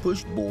allies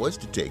push boys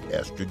to take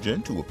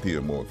estrogen to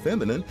appear more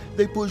feminine.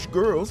 They push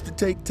girls to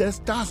take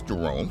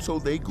testosterone so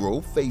they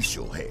grow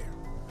facial hair.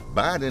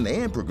 Biden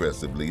and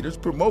progressive leaders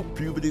promote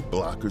puberty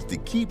blockers to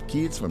keep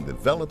kids from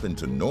developing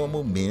to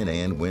normal men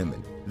and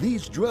women.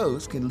 These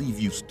drugs can leave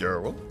you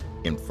sterile,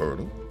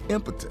 infertile,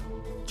 impotent.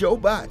 Joe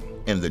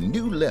Biden and the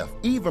New Left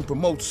even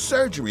promote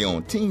surgery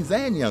on teens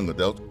and young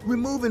adults,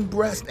 removing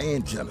breasts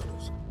and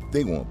genitals.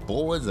 They want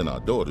boys in our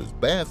daughters'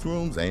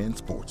 bathrooms and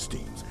sports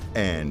teams.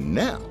 And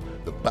now,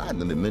 the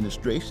Biden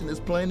administration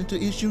is planning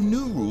to issue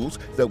new rules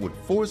that would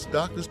force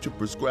doctors to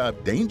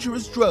prescribe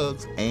dangerous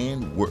drugs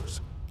and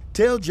worse.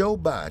 Tell Joe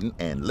Biden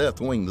and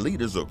left-wing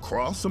leaders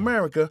across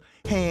America,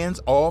 hands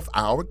off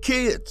our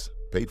kids.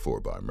 Paid for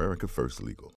by America First Legal.